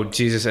sense of,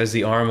 Jesus as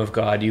the arm of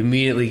God, you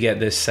immediately get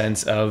this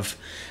sense of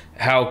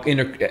how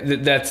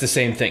that's the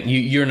same thing.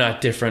 You're not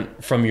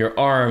different from your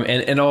arm,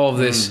 and all of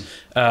this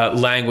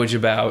language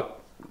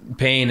about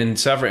pain and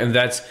suffering.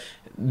 And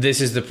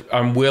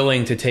I'm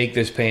willing to take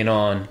this pain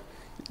on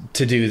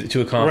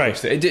to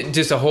accomplish it.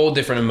 Just a whole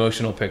different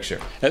emotional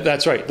picture.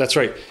 That's right. That's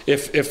right.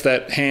 If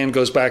that hand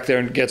goes back there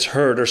and gets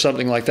hurt or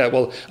something like that,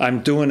 well,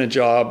 I'm doing a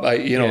job.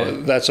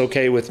 That's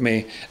okay with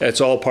me.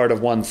 It's all part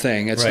of one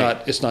thing.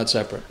 It's not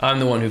separate. I'm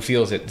the one who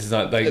feels it. It's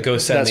not like go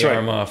send the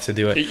arm off to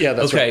do it. Yeah,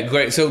 that's right. Okay,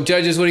 great. So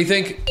judges, what do you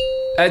think?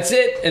 That's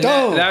it. And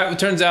that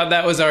turns out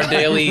that was our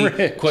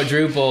daily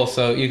quadruple.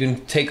 So you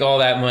can take all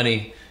that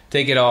money,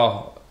 take it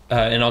all.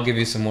 And I'll give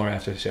you some more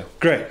after the show.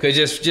 Great. Okay,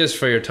 just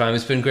for your time.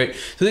 It's been great.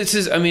 So this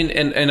is,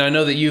 and I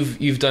know that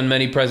you've done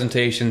many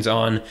presentations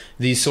on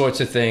these sorts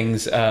of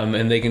things,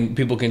 and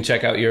people can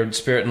check out your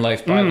Spirit and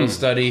Life Bible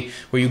study,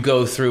 where you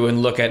go through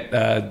and look at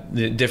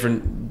the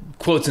different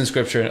quotes in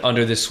Scripture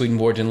under this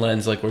Swedenborgian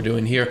lens, like we're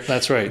doing here.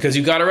 That's right. Because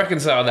you got to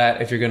reconcile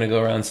that if you're going to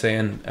go around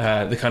saying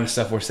the kind of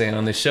stuff we're saying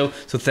on this show.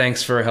 So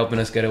thanks for helping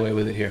us get away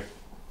with it here.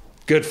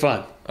 Good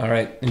fun. All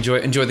right,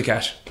 enjoy the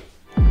cash.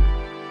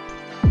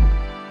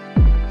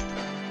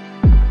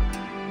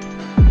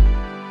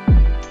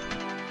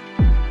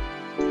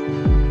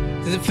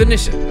 To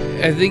finish,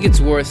 I think it's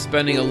worth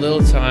spending a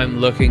little time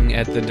looking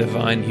at the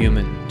divine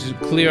human to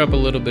clear up a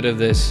little bit of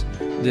this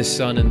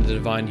son and the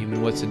divine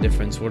human. What's the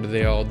difference? What are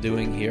they all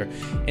doing here?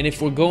 And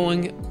if we're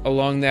going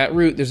along that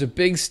route, there's a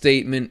big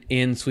statement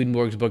in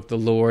Swedenborg's book, The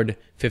Lord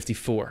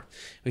 54.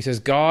 He says,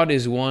 God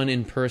is one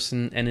in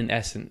person and in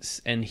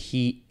essence, and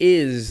he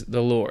is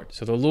the Lord.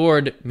 So the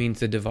Lord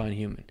means the divine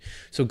human.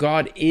 So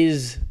God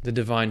is the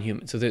divine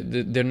human. So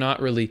they're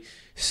not really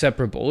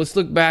separable. Let's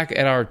look back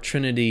at our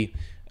Trinity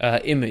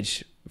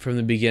image from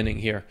the beginning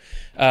here.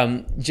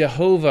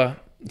 Jehovah,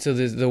 so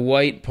the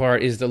white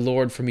part is the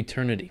Lord from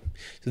eternity.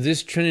 So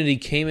this Trinity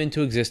came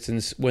into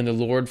existence when the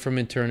Lord from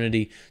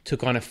eternity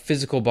took on a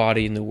physical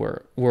body in the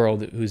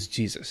world, who's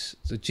Jesus.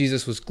 So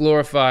Jesus was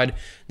glorified.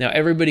 Now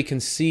everybody can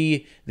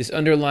see this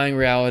underlying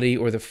reality,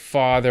 or the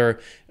Father,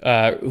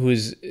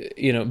 who's,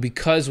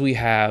 because we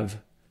have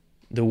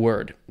the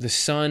Word. The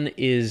Son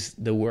is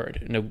the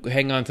Word. Now,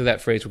 hang on to that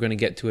phrase. We're going to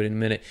get to it in a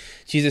minute.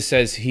 Jesus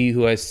says, he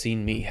who has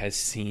seen me has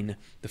seen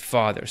the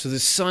Father. So the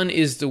Son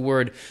is the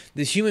Word.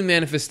 This human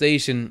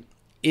manifestation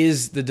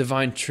is the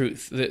divine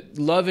truth. The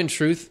love and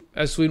truth,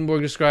 as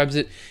Swedenborg describes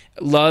it,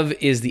 love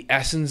is the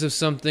essence of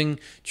something.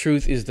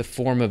 Truth is the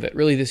form of it.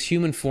 Really, this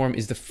human form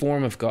is the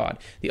form of God.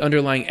 The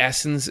underlying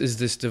essence is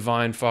this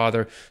divine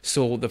Father.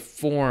 So the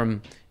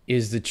form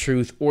is the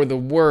truth, or the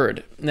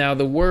Word. Now,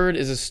 the Word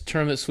is a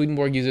term that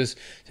Swedenborg uses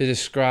to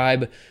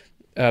describe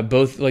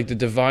both like the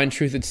divine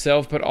truth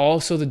itself, but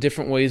also the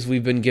different ways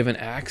we've been given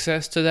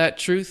access to that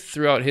truth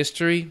throughout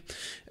history,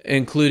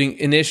 including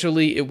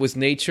initially it was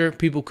nature.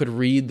 People could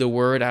read the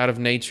Word out of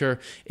nature.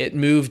 It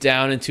moved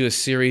down into a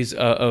series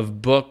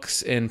of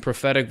books and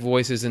prophetic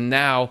voices, and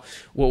now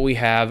what we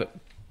have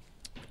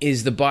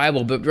is the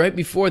Bible. But right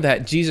before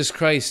that, Jesus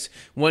Christ,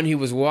 when he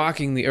was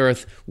walking the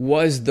earth,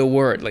 was the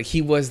Word. Like,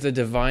 he was the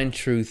divine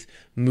truth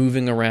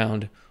moving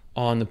around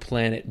on the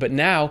planet. But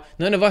now,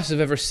 none of us have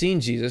ever seen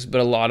Jesus,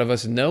 but a lot of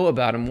us know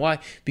about him. Why?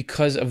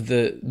 Because of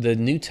the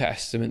New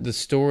Testament, the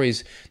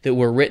stories that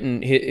were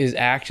written, his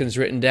actions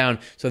written down.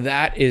 So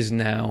that is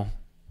now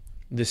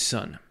the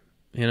Son.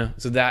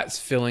 So that's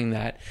filling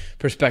that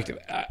perspective.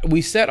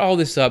 We set all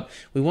this up.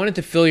 We wanted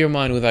to fill your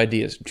mind with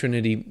ideas,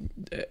 Trinity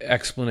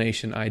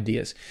explanation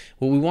ideas.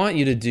 What we want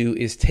you to do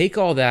is take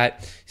all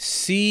that,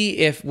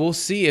 we'll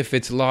see if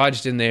it's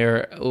lodged in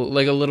there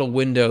like a little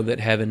window that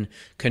heaven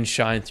can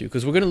shine through.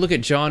 Because we're going to look at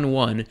John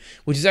 1,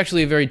 which is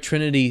actually a very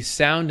Trinity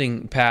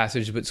sounding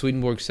passage, but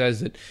Swedenborg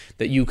says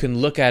that you can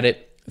look at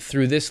it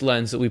through this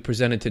lens that we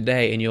presented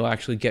today, and you'll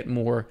actually get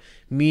more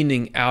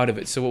meaning out of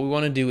it. So what we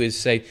want to do is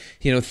say,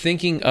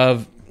 thinking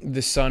of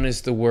the Son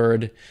as the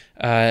Word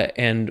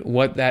and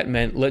what that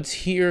meant, let's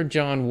hear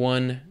John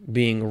 1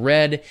 being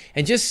read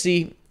and just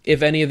see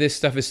if any of this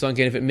stuff is sunk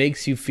in, if it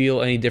makes you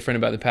feel any different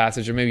about the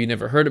passage, or maybe you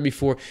never heard it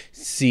before.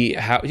 See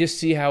how it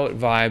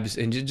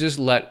vibes, and just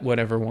let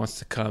whatever wants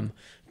to come.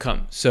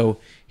 So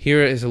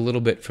here is a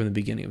little bit from the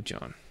beginning of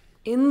John.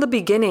 In the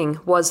beginning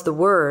was the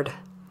Word,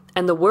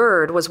 and the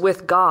Word was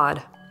with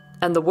God,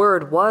 and the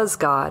Word was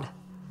God.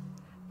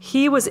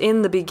 He was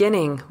in the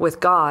beginning with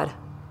God.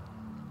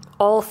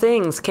 All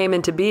things came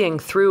into being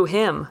through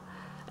him,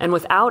 and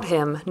without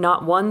him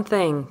not one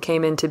thing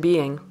came into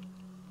being.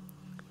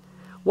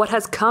 What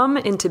has come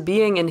into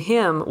being in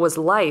him was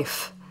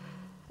life,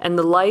 and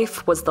the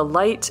life was the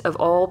light of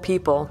all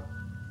people.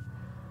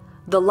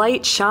 The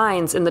light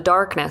shines in the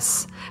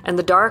darkness, and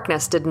the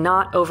darkness did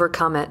not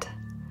overcome it.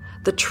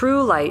 The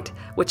true light,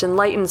 which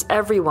enlightens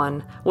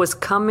everyone, was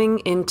coming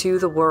into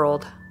the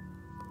world.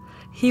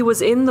 He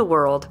was in the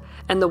world,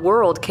 and the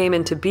world came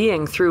into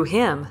being through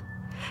him,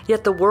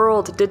 yet the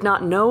world did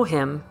not know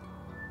him.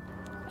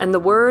 And the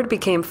Word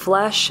became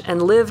flesh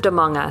and lived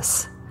among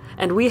us,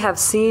 and we have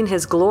seen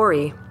his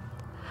glory,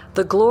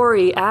 the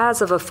glory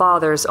as of a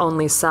Father's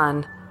only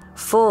Son,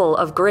 full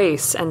of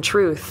grace and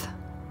truth.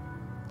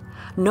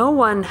 No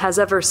one has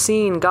ever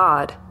seen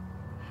God.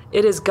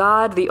 It is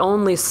God, the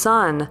only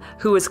Son,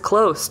 who is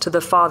close to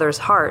the Father's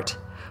heart,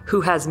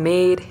 who has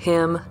made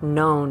him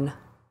known.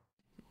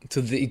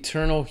 So the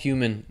eternal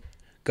human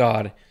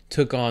God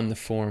took on the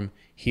form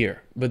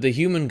here. But the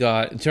human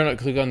God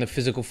took on the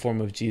physical form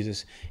of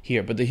Jesus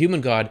here. But the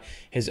human God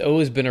has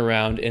always been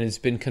around and has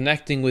been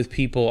connecting with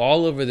people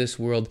all over this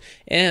world.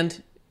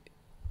 And,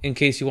 in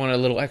case you want a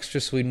little extra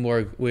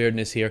Swedenborg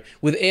weirdness here,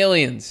 with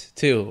aliens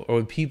too, or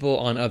with people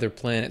on other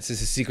planets.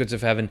 This is Secrets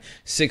of Heaven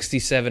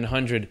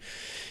 6700.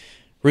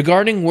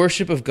 Regarding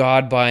worship of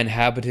God by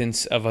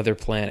inhabitants of other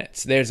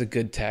planets. There's a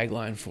good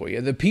tagline for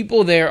you. The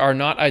people there are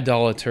not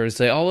idolaters.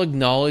 They all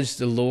acknowledge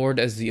the Lord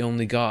as the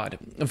only God.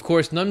 Of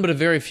course, none but a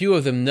very few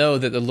of them know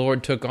that the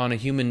Lord took on a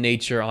human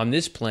nature on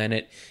this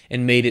planet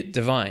and made it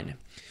divine.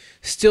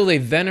 Still, they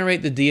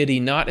venerate the deity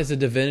not as a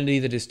divinity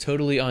that is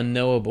totally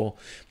unknowable,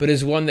 but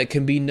as one that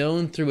can be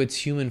known through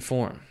its human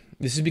form.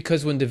 This is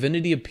because when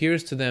divinity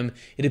appears to them,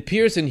 it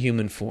appears in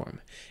human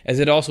form, as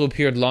it also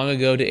appeared long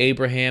ago to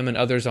Abraham and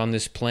others on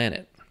this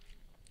planet.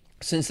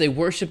 Since they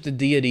worship the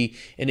deity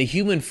in a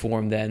human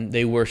form, then,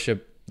 they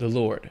worship the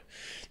Lord.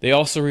 They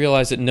also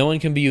realize that no one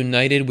can be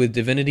united with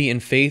divinity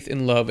in faith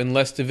and love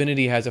unless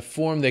divinity has a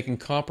form they can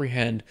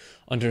comprehend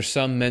under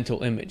some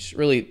mental image.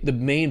 Really, the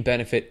main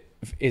benefit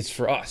is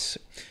for us,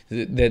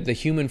 that the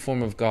human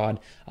form of God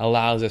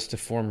allows us to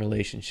form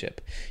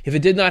relationship. If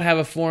it did not have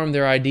a form,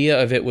 their idea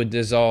of it would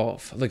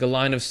dissolve, like a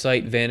line of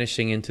sight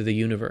vanishing into the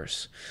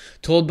universe.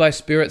 Told by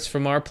spirits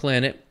from our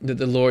planet that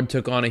the Lord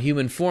took on a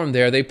human form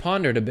there, they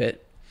pondered a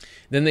bit.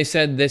 Then they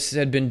said this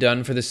had been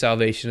done for the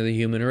salvation of the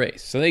human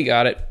race. So they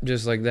got it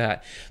just like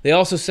that. They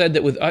also said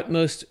that with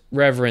utmost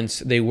reverence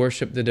they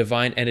worship the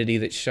divine entity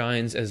that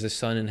shines as the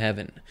sun in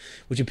heaven,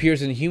 which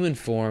appears in human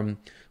form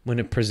when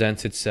it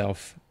presents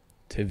itself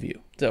to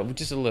view. So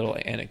just a little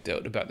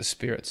anecdote about the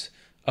spirits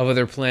of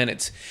other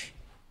planets.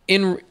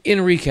 In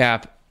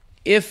recap,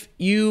 if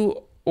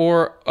you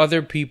or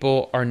other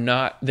people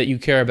that you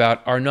care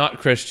about are not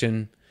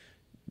Christian,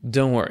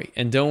 don't worry.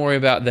 And don't worry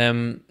about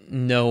them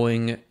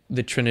knowing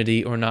the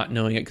Trinity or not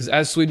knowing it. Because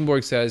as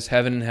Swedenborg says,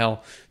 Heaven and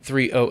Hell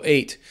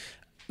 308,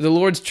 the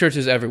Lord's church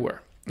is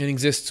everywhere and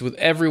exists with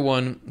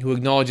everyone who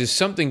acknowledges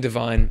something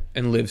divine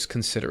and lives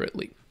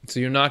considerately. So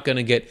you're not going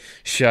to get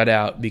shut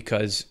out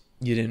because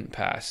you didn't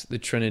pass the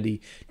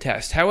Trinity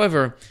test.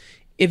 However,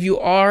 if you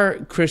are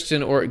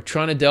Christian or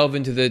trying to delve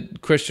into the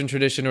Christian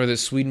tradition or the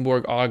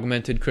Swedenborg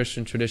augmented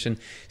Christian tradition,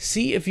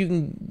 see if you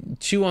can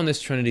chew on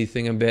this Trinity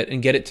thing a bit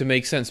and get it to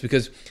make sense.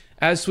 Because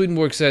as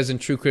Swedenborg says in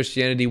True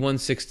Christianity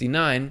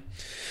 169,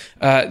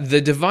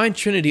 the divine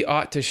Trinity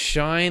ought to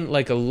shine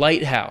like a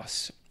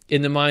lighthouse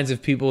in the minds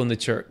of people in the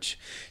church,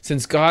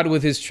 since God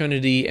with his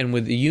Trinity and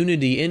with the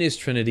unity in his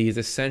Trinity is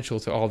essential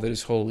to all that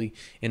is holy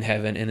in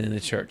heaven and in the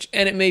church.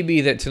 And it may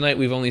be that tonight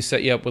we've only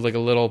set you up with like a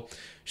little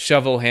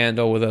shovel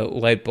handle with a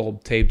light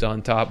bulb taped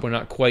on top. We're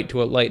not quite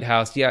to a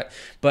lighthouse yet,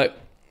 but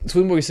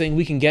Swedenborg is saying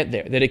we can get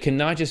there, that it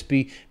cannot just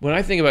be, when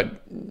I think about,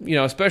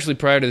 especially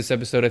prior to this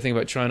episode, I think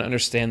about trying to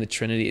understand the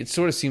Trinity. It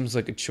sort of seems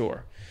like a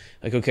chore.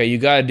 Like, okay, you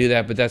got to do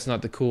that, but that's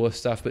not the coolest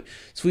stuff. But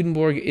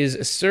Swedenborg is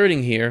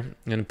asserting here,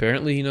 and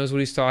apparently he knows what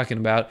he's talking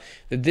about,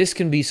 that this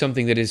can be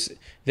something that is,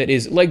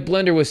 like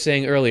Blender was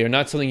saying earlier,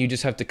 not something you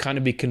just have to kind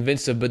of be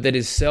convinced of, but that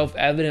is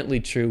self-evidently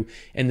true,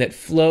 and that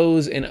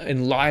flows and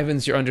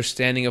enlivens your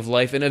understanding of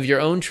life and of your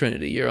own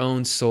Trinity, your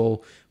own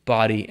soul,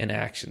 body, and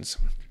actions.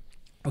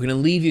 We're going to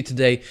leave you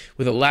today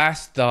with a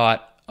last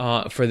thought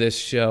for this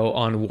show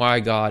on why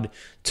God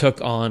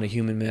took on a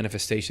human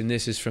manifestation.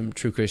 This is from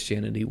True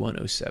Christianity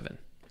 107.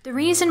 The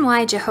reason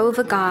why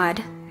Jehovah God,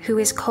 who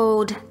is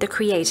called the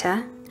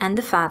Creator and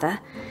the Father,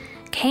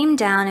 came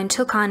down and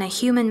took on a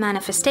human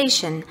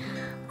manifestation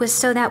was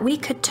so that we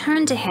could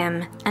turn to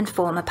Him and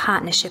form a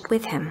partnership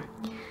with Him.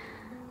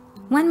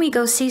 When we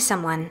go see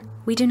someone,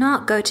 we do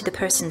not go to the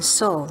person's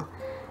soul.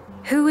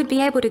 Who would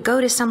be able to go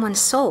to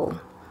someone's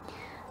soul?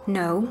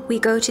 No, we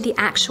go to the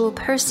actual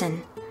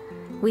person.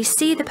 We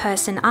see the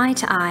person eye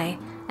to eye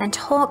and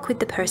talk with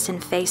the person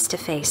face to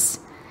face.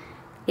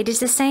 It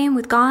is the same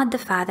with God the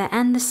Father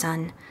and the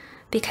Son,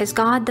 because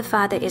God the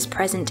Father is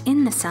present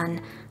in the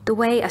Son, the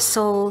way a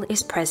soul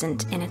is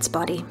present in its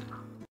body.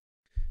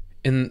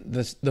 And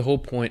the whole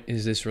point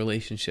is this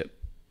relationship.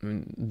 I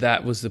mean,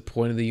 that was the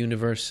point of the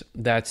universe.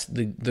 That's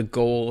the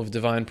goal of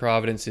divine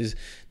providence, is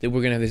that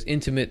we're going to have this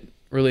intimate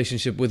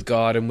relationship with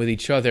God and with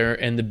each other,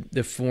 and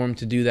the form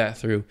to do that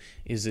through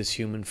is this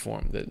human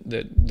form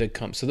that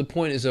comes. So the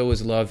point is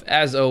always love.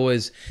 As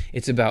always,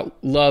 it's about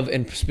love,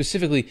 and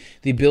specifically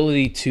the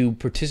ability to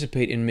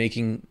participate in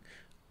making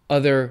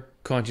other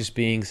conscious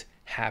beings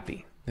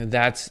happy. And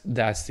that's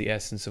the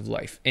essence of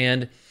life.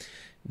 And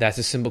that's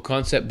a simple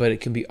concept, but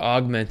it can be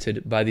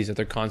augmented by these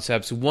other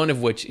concepts, one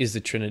of which is the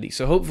Trinity.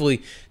 So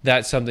hopefully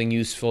that's something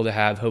useful to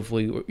have.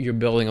 Hopefully you're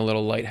building a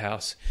little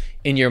lighthouse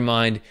in your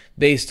mind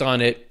based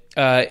on it.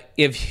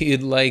 If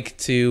you'd like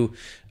to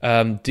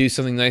do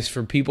something nice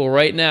for people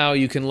right now,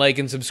 you can like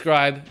and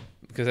subscribe,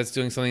 because that's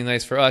doing something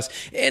nice for us.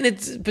 And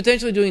it's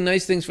potentially doing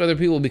nice things for other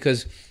people,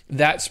 because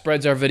that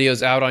spreads our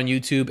videos out on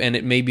YouTube, and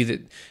it may be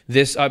that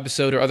this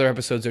episode or other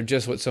episodes are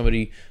just what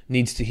somebody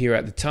needs to hear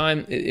at the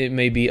time. It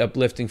may be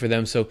uplifting for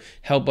them, so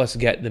help us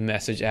get the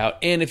message out.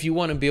 And if you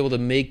want to be able to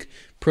make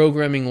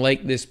programming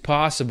like this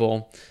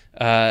possible,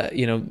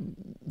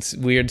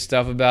 weird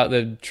stuff about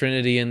the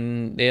Trinity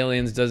and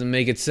aliens doesn't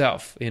make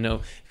itself.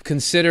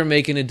 Consider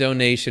making a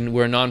donation.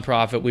 We're a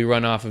nonprofit. We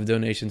run off of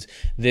donations.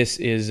 This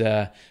is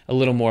a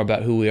little more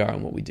about who we are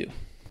and what we do.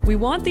 We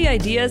want the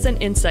ideas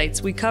and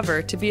insights we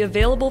cover to be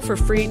available for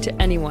free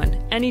to anyone,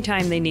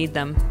 anytime they need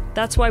them.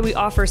 That's why we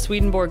offer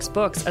Swedenborg's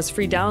books as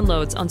free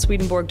downloads on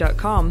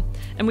Swedenborg.com,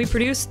 and we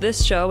produce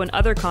this show and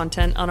other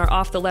content on our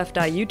Off the Left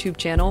Eye YouTube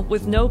channel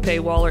with no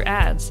paywall or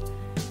ads.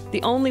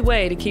 The only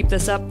way to keep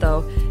this up,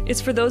 though, is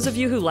for those of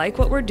you who like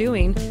what we're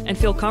doing and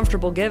feel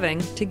comfortable giving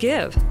to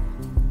give.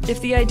 If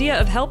the idea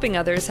of helping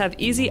others have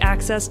easy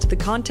access to the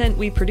content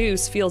we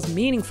produce feels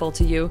meaningful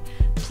to you,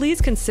 please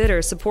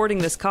consider supporting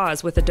this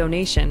cause with a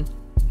donation.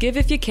 Give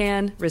if you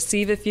can,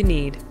 receive if you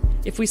need.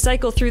 If we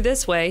cycle through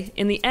this way,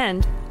 in the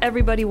end,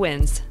 everybody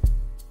wins.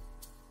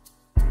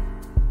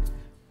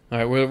 All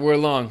right, we're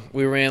long.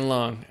 We ran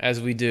long, as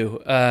we do.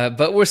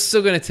 But we're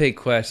still going to take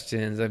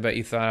questions. I bet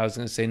you thought I was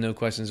going to say no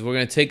questions. We're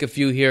going to take a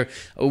few here.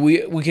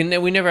 We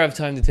never have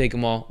time to take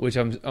them all, which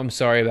I'm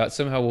sorry about.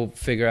 Somehow we'll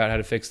figure out how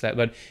to fix that.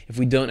 But if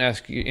we don't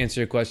answer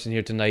your question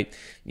here tonight,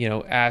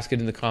 ask it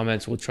in the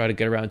comments. We'll try to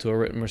get around to a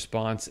written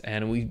response,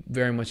 and we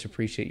very much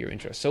appreciate your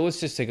interest. So let's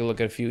just take a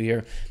look at a few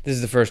here. This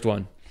is the first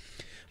one.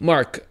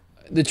 Mark,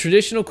 the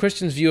traditional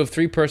Christian's view of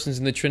three persons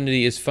in the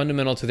Trinity is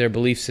fundamental to their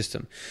belief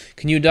system.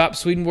 Can you adopt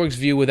Swedenborg's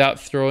view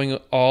without throwing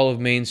all of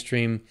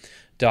mainstream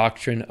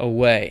doctrine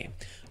away?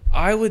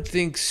 I would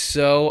think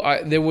so.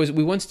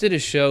 We once did a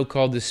show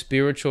called The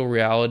Spiritual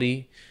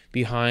Reality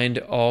Behind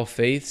All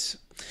Faiths,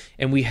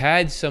 and we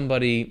had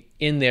somebody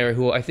in there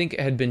who I think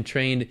had been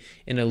trained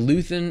in a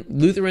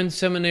Lutheran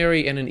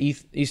seminary and an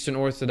Eastern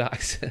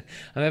Orthodox, I'm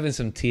having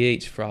some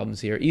TH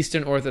problems here,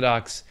 Eastern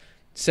Orthodox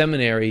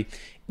seminary.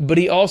 But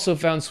he also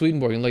found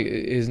Swedenborg, and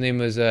his name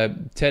was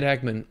Ted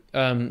Heckman.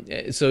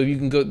 So you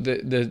can go,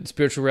 the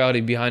Spiritual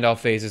Reality Behind All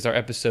Faiths is our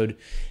episode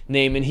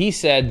name. And he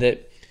said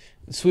that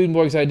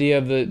Swedenborg's idea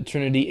of the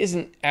Trinity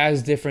isn't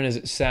as different as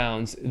it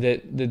sounds,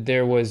 that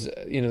there was,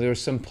 there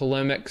was some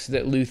polemics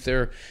that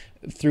Luther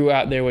threw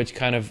out there which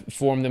kind of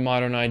formed the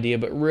modern idea.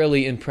 But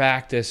really, in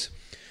practice,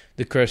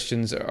 the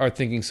Christians are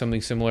thinking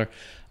something similar.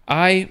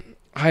 I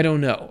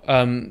don't know.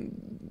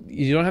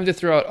 You don't have to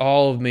throw out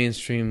all of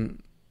mainstream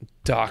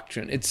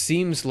doctrine. It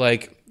seems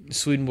like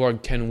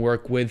Swedenborg can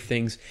work with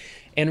things,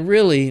 and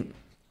really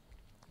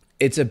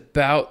it's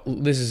about,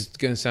 this is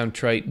going to sound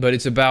trite, but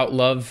it's about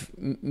love,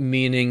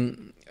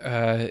 meaning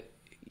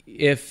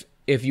if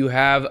you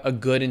have a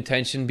good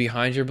intention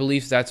behind your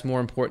beliefs, that's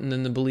more important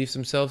than the beliefs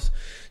themselves.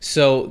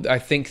 So I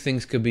think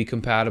things could be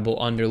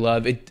compatible under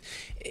love.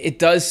 It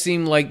does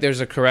seem like there's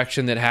a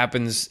correction that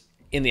happens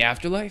in the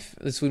afterlife.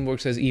 The Swedenborg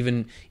says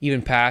even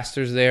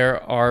pastors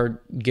there are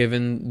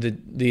given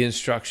the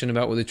instruction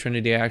about what the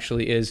Trinity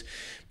actually is.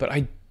 But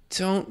I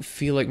don't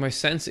feel like, my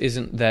sense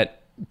isn't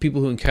that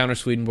people who encounter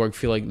Swedenborg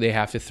feel like they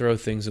have to throw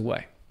things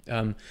away.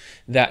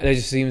 That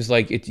just seems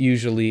like it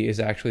usually is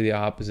actually the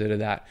opposite of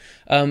that.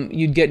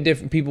 You'd get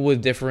different people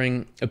with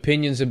differing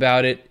opinions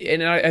about it,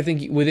 and I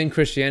think within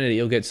Christianity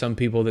you'll get some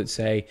people that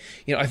say,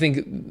 I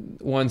think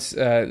once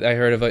I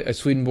heard of a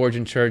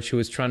Swedenborgian church who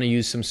was trying to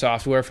use some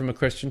software from a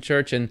Christian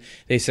church, and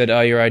they said,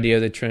 "Oh, your idea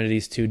of the Trinity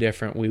is too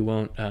different. We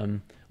won't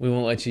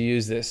let you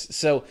use this."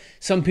 So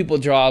some people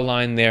draw a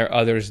line there,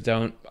 others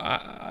don't.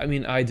 I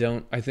mean, I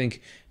don't. I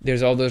think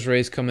there's all those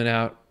rays coming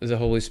out of the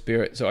Holy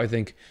Spirit. So I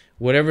think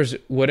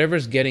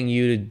whatever's getting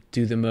you to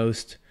do the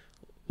most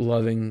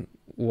loving,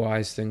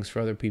 wise things for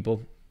other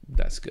people,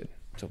 that's good.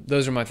 So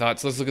those are my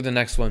thoughts. Let's look at the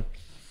next one.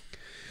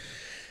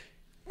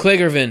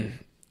 Klegervin,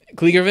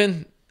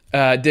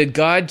 did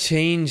God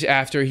change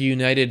after he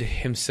united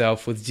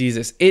himself with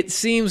Jesus? It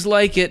seems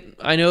like it.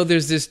 I know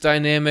there's this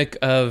dynamic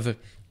of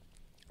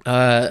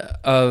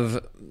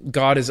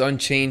God is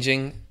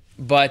unchanging,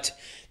 but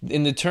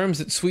in the terms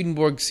that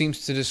Swedenborg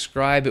seems to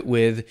describe it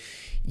with,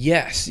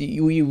 yes,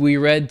 we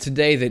read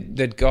today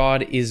that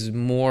God is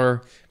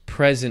more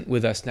present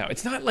with us now.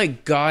 It's not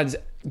like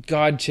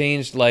God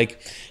changed,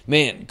 like,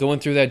 man, going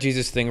through that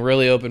Jesus thing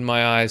really opened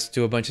my eyes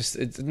to a bunch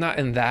of... It's not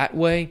in that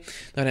way,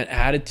 not an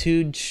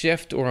attitude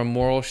shift or a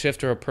moral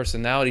shift or a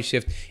personality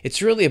shift.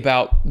 It's really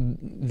about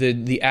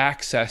the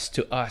access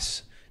to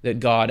us that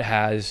God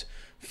has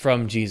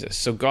from Jesus.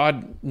 So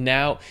God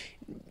now...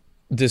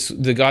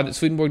 the God that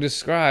Swedenborg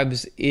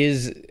describes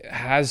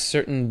has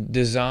certain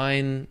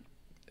design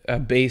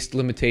based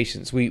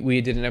limitations. We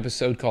did an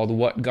episode called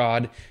What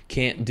God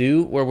Can't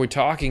Do, where we're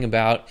talking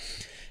about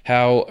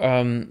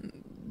how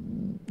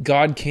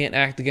God can't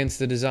act against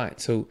the design.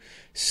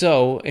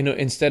 So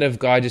instead of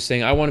God just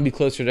saying, "I want to be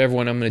closer to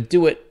everyone, I'm going to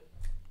do it,"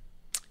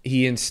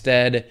 he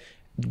instead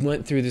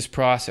went through this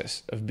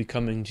process of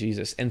becoming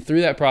Jesus. And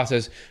through that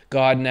process,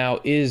 God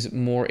now is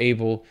more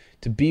able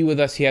to be with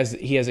us. He has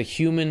a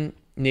human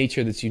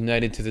nature that's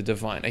united to the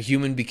divine. A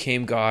human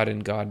became God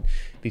and God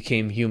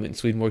became human,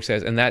 Swedenborg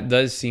says, and that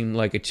does seem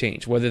like a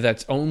change. Whether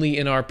that's only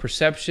in our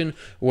perception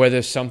or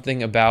whether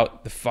something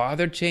about the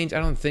Father changed, I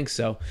don't think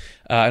so.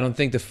 I don't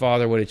think the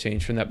Father would have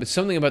changed from that, but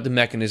something about the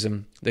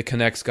mechanism that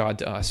connects God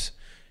to us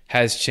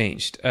has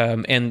changed,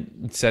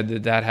 and said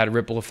that had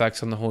ripple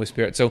effects on the Holy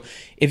Spirit. So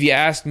if you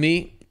asked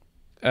me,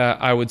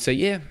 I would say,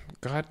 yeah,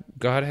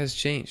 God has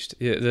changed.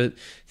 The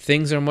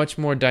things are much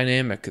more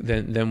dynamic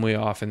than we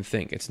often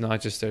think. It's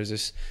not just there's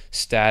this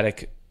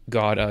static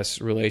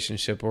God-us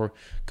relationship, or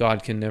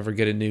God can never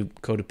get a new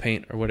coat of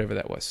paint, or whatever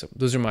that was. So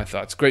those are my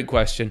thoughts. Great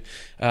question.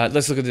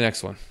 Let's look at the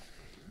next one.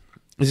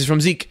 This is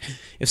from Zeke.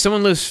 If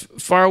someone lives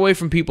far away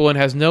from people and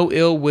has no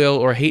ill will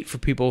or hate for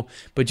people,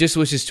 but just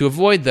wishes to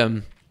avoid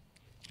them,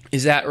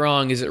 is that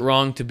wrong? Is it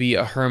wrong to be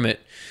a hermit?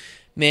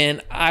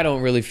 Man, I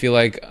don't really feel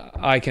like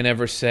I can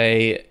ever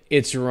say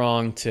it's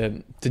wrong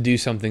to do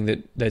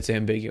something that's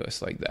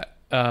ambiguous like that.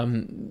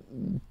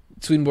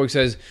 Swedenborg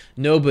says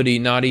nobody,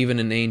 not even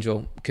an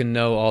angel, can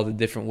know all the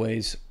different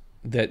ways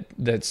that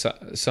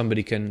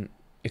somebody can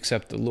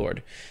accept the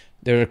Lord.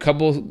 There are a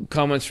couple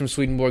comments from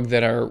Swedenborg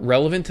that are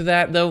relevant to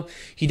that, though.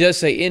 He does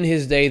say in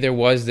his day there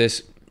was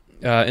this,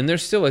 and there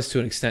still is to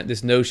an extent,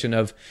 this notion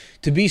of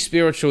to be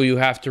spiritual, you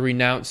have to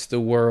renounce the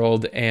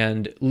world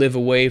and live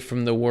away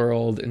from the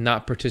world and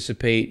not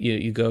participate.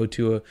 You go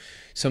to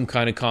some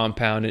kind of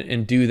compound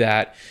and do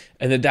that,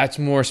 and that's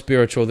more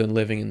spiritual than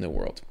living in the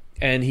world.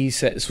 And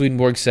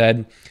Swedenborg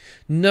said,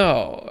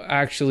 no,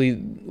 actually,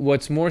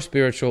 what's more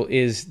spiritual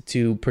is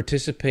to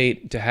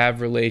participate, to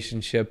have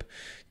relationship,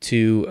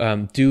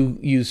 to do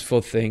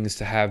useful things,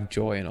 to have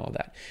joy and all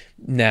that.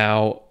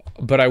 Now,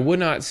 but I would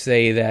not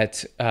say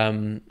that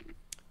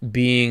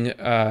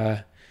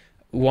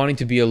wanting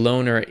to be a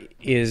loner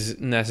is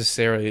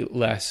necessarily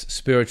less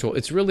spiritual.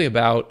 It's really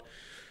about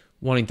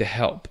wanting to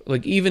help.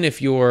 Like, even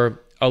if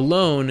you're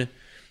alone,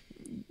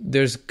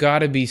 there's got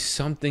to be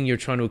something you're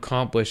trying to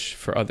accomplish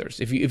for others.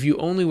 If you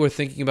only were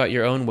thinking about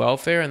your own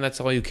welfare and that's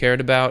all you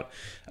cared about,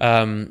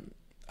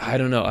 I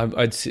don't know.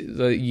 I'd say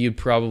you'd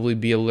probably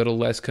be a little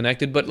less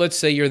connected. But let's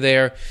say you're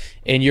there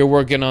and you're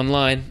working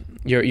online.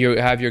 You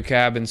have your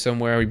cabin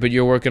somewhere, but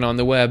you're working on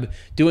the web,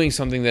 doing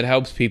something that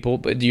helps people,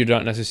 but you're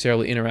not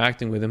necessarily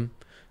interacting with them.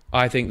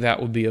 I think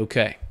that would be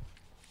okay.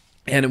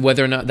 And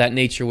whether or not that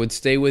nature would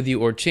stay with you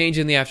or change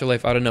in the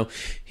afterlife, I don't know.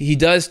 He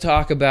does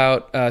talk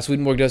about,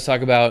 Swedenborg does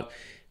talk about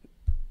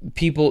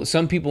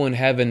some people in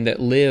heaven that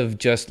live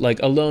just like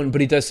alone,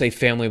 but he does say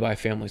family by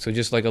family. So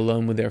just like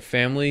alone with their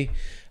family,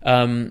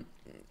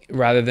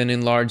 rather than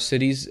in large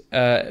cities.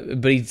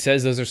 But he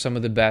says those are some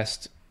of the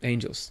best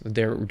angels.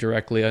 They're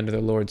directly under the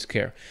Lord's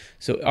care.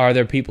 So are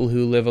there people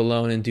who live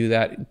alone and do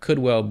that? Could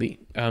well be.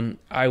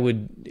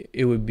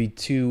 It would be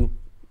too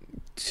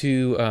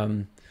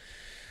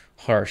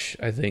harsh,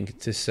 I think,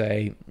 to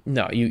say,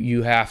 no,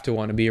 you have to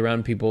want to be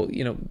around people.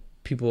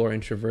 People are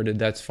introverted,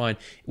 that's fine.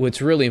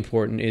 What's really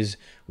important is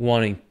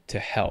wanting to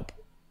help.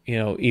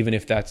 even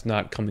if that's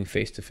not coming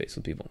face to face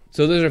with people.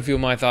 So those are a few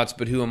of my thoughts,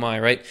 but who am I,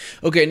 right?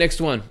 Okay,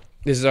 next one.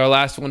 This is our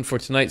last one for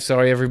tonight.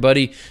 Sorry,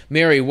 everybody.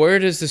 Mary, where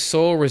does the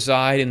soul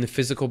reside in the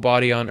physical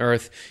body on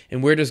earth,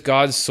 and where does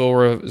God's soul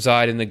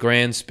reside in the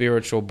grand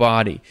spiritual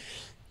body?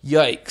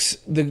 Yikes.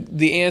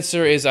 The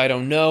answer is I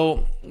don't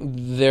know.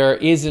 There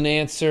is an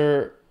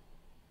answer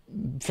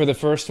for the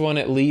first one,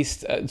 at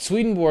least.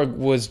 Swedenborg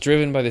was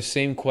driven by the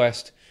same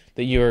quest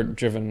that you're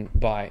driven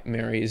by,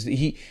 Mary. Is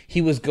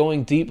he was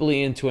going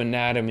deeply into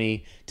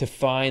anatomy to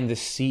find the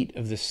seat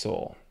of the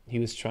soul. He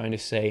was trying to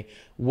say,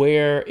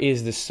 where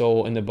is the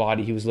soul in the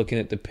body? He was looking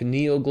at the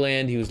pineal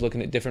gland. He was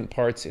looking at different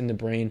parts in the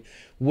brain.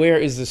 Where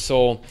is the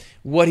soul?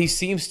 What he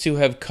seems to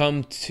have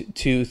come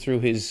to through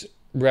his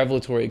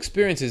revelatory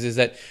experiences is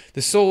that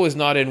the soul is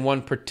not in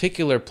one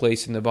particular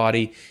place in the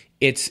body.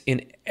 It's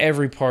in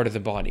every part of the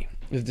body.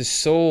 If the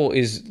soul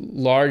is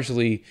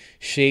largely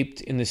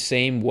shaped in the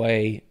same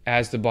way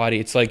as the body,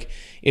 it's like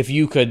if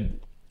you could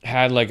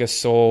had like a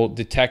soul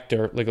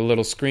detector, like a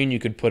little screen you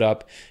could put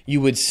up, you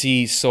would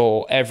see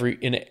soul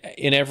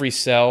in every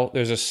cell.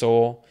 There's a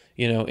soul,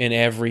 in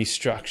every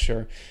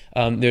structure.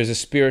 There's a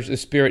spirit. The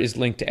spirit is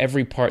linked to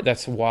every part.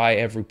 That's why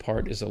every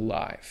part is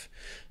alive.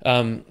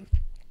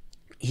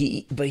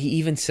 He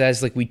even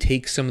says we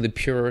take some of the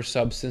purer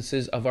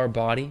substances of our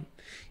body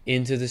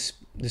into the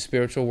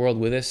spiritual world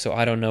with us. So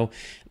I don't know.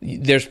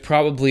 There's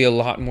probably a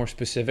lot more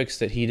specifics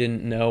that he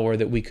didn't know or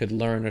that we could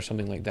learn or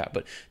something like that.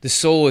 But the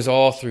soul is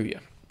all through you.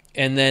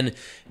 And then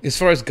as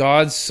far as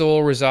God's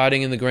soul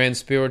residing in the grand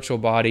spiritual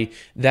body,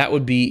 that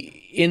would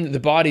be in the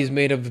body is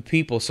made of the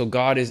people. So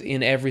God is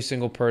in every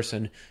single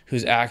person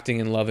who's acting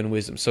in love and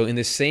wisdom. So in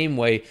the same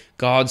way,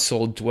 God's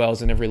soul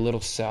dwells in every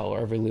little cell or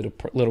every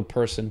little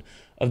person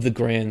of the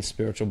grand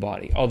spiritual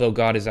body. Although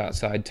God is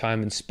outside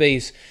time and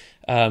space,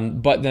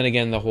 but then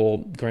again, the whole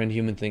grand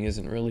human thing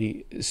isn't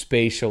really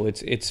spatial.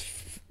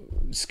 It's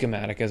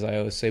schematic, as I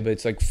always say, but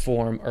it's like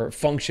form or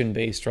function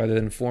based rather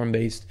than form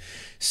based.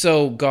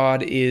 So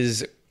God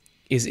is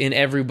in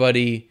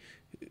everybody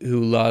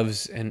who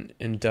loves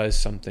and does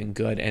something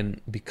good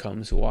and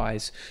becomes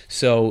wise.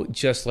 So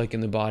just like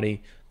in the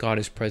body, God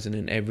is present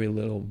in every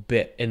little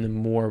bit, and the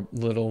more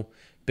little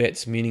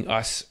bits, meaning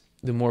us,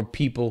 the more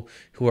people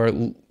who are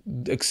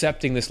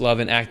accepting this love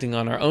and acting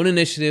on our own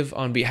initiative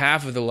on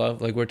behalf of the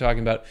love, like we're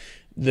talking about,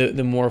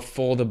 the more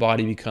full the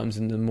body becomes,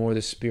 and the more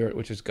the spirit,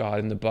 which is God,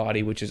 and the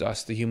body, which is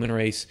us, the human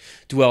race,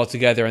 dwell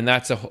together. And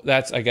that's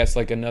I guess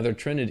like another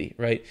Trinity,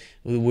 right?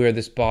 We're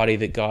this body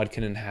that God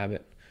can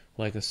inhabit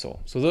like a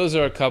soul. So those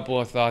are a couple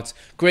of thoughts.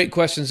 Great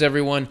questions,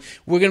 everyone.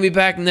 We're going to be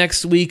back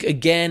next week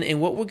again, and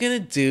what we're going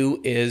to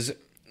do is,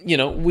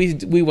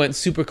 we went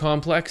super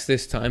complex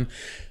this time.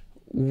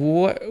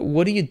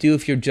 What do you do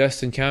if you're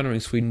just encountering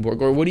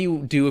Swedenborg? Or what do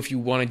you do if you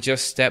want to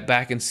just step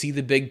back and see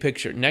the big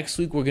picture? Next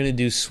week, we're going to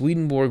do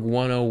Swedenborg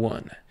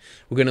 101.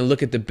 We're going to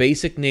look at the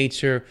basic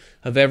nature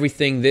of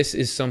everything. This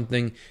is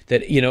something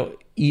that,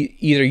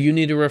 either you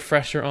need a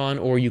refresher on,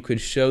 or you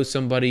could show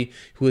somebody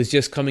who is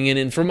just coming in.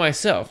 And for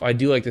myself, I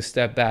do like to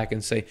step back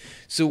and say,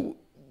 so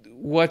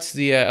what's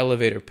the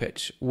elevator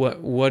pitch?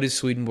 What is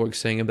Swedenborg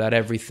saying about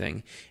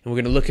everything? And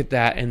we're going to look at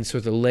that and sort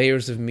of the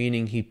layers of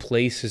meaning he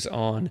places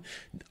on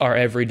our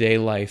everyday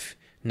life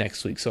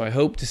next week. So I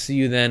hope to see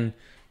you then.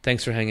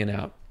 Thanks for hanging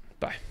out.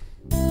 Bye.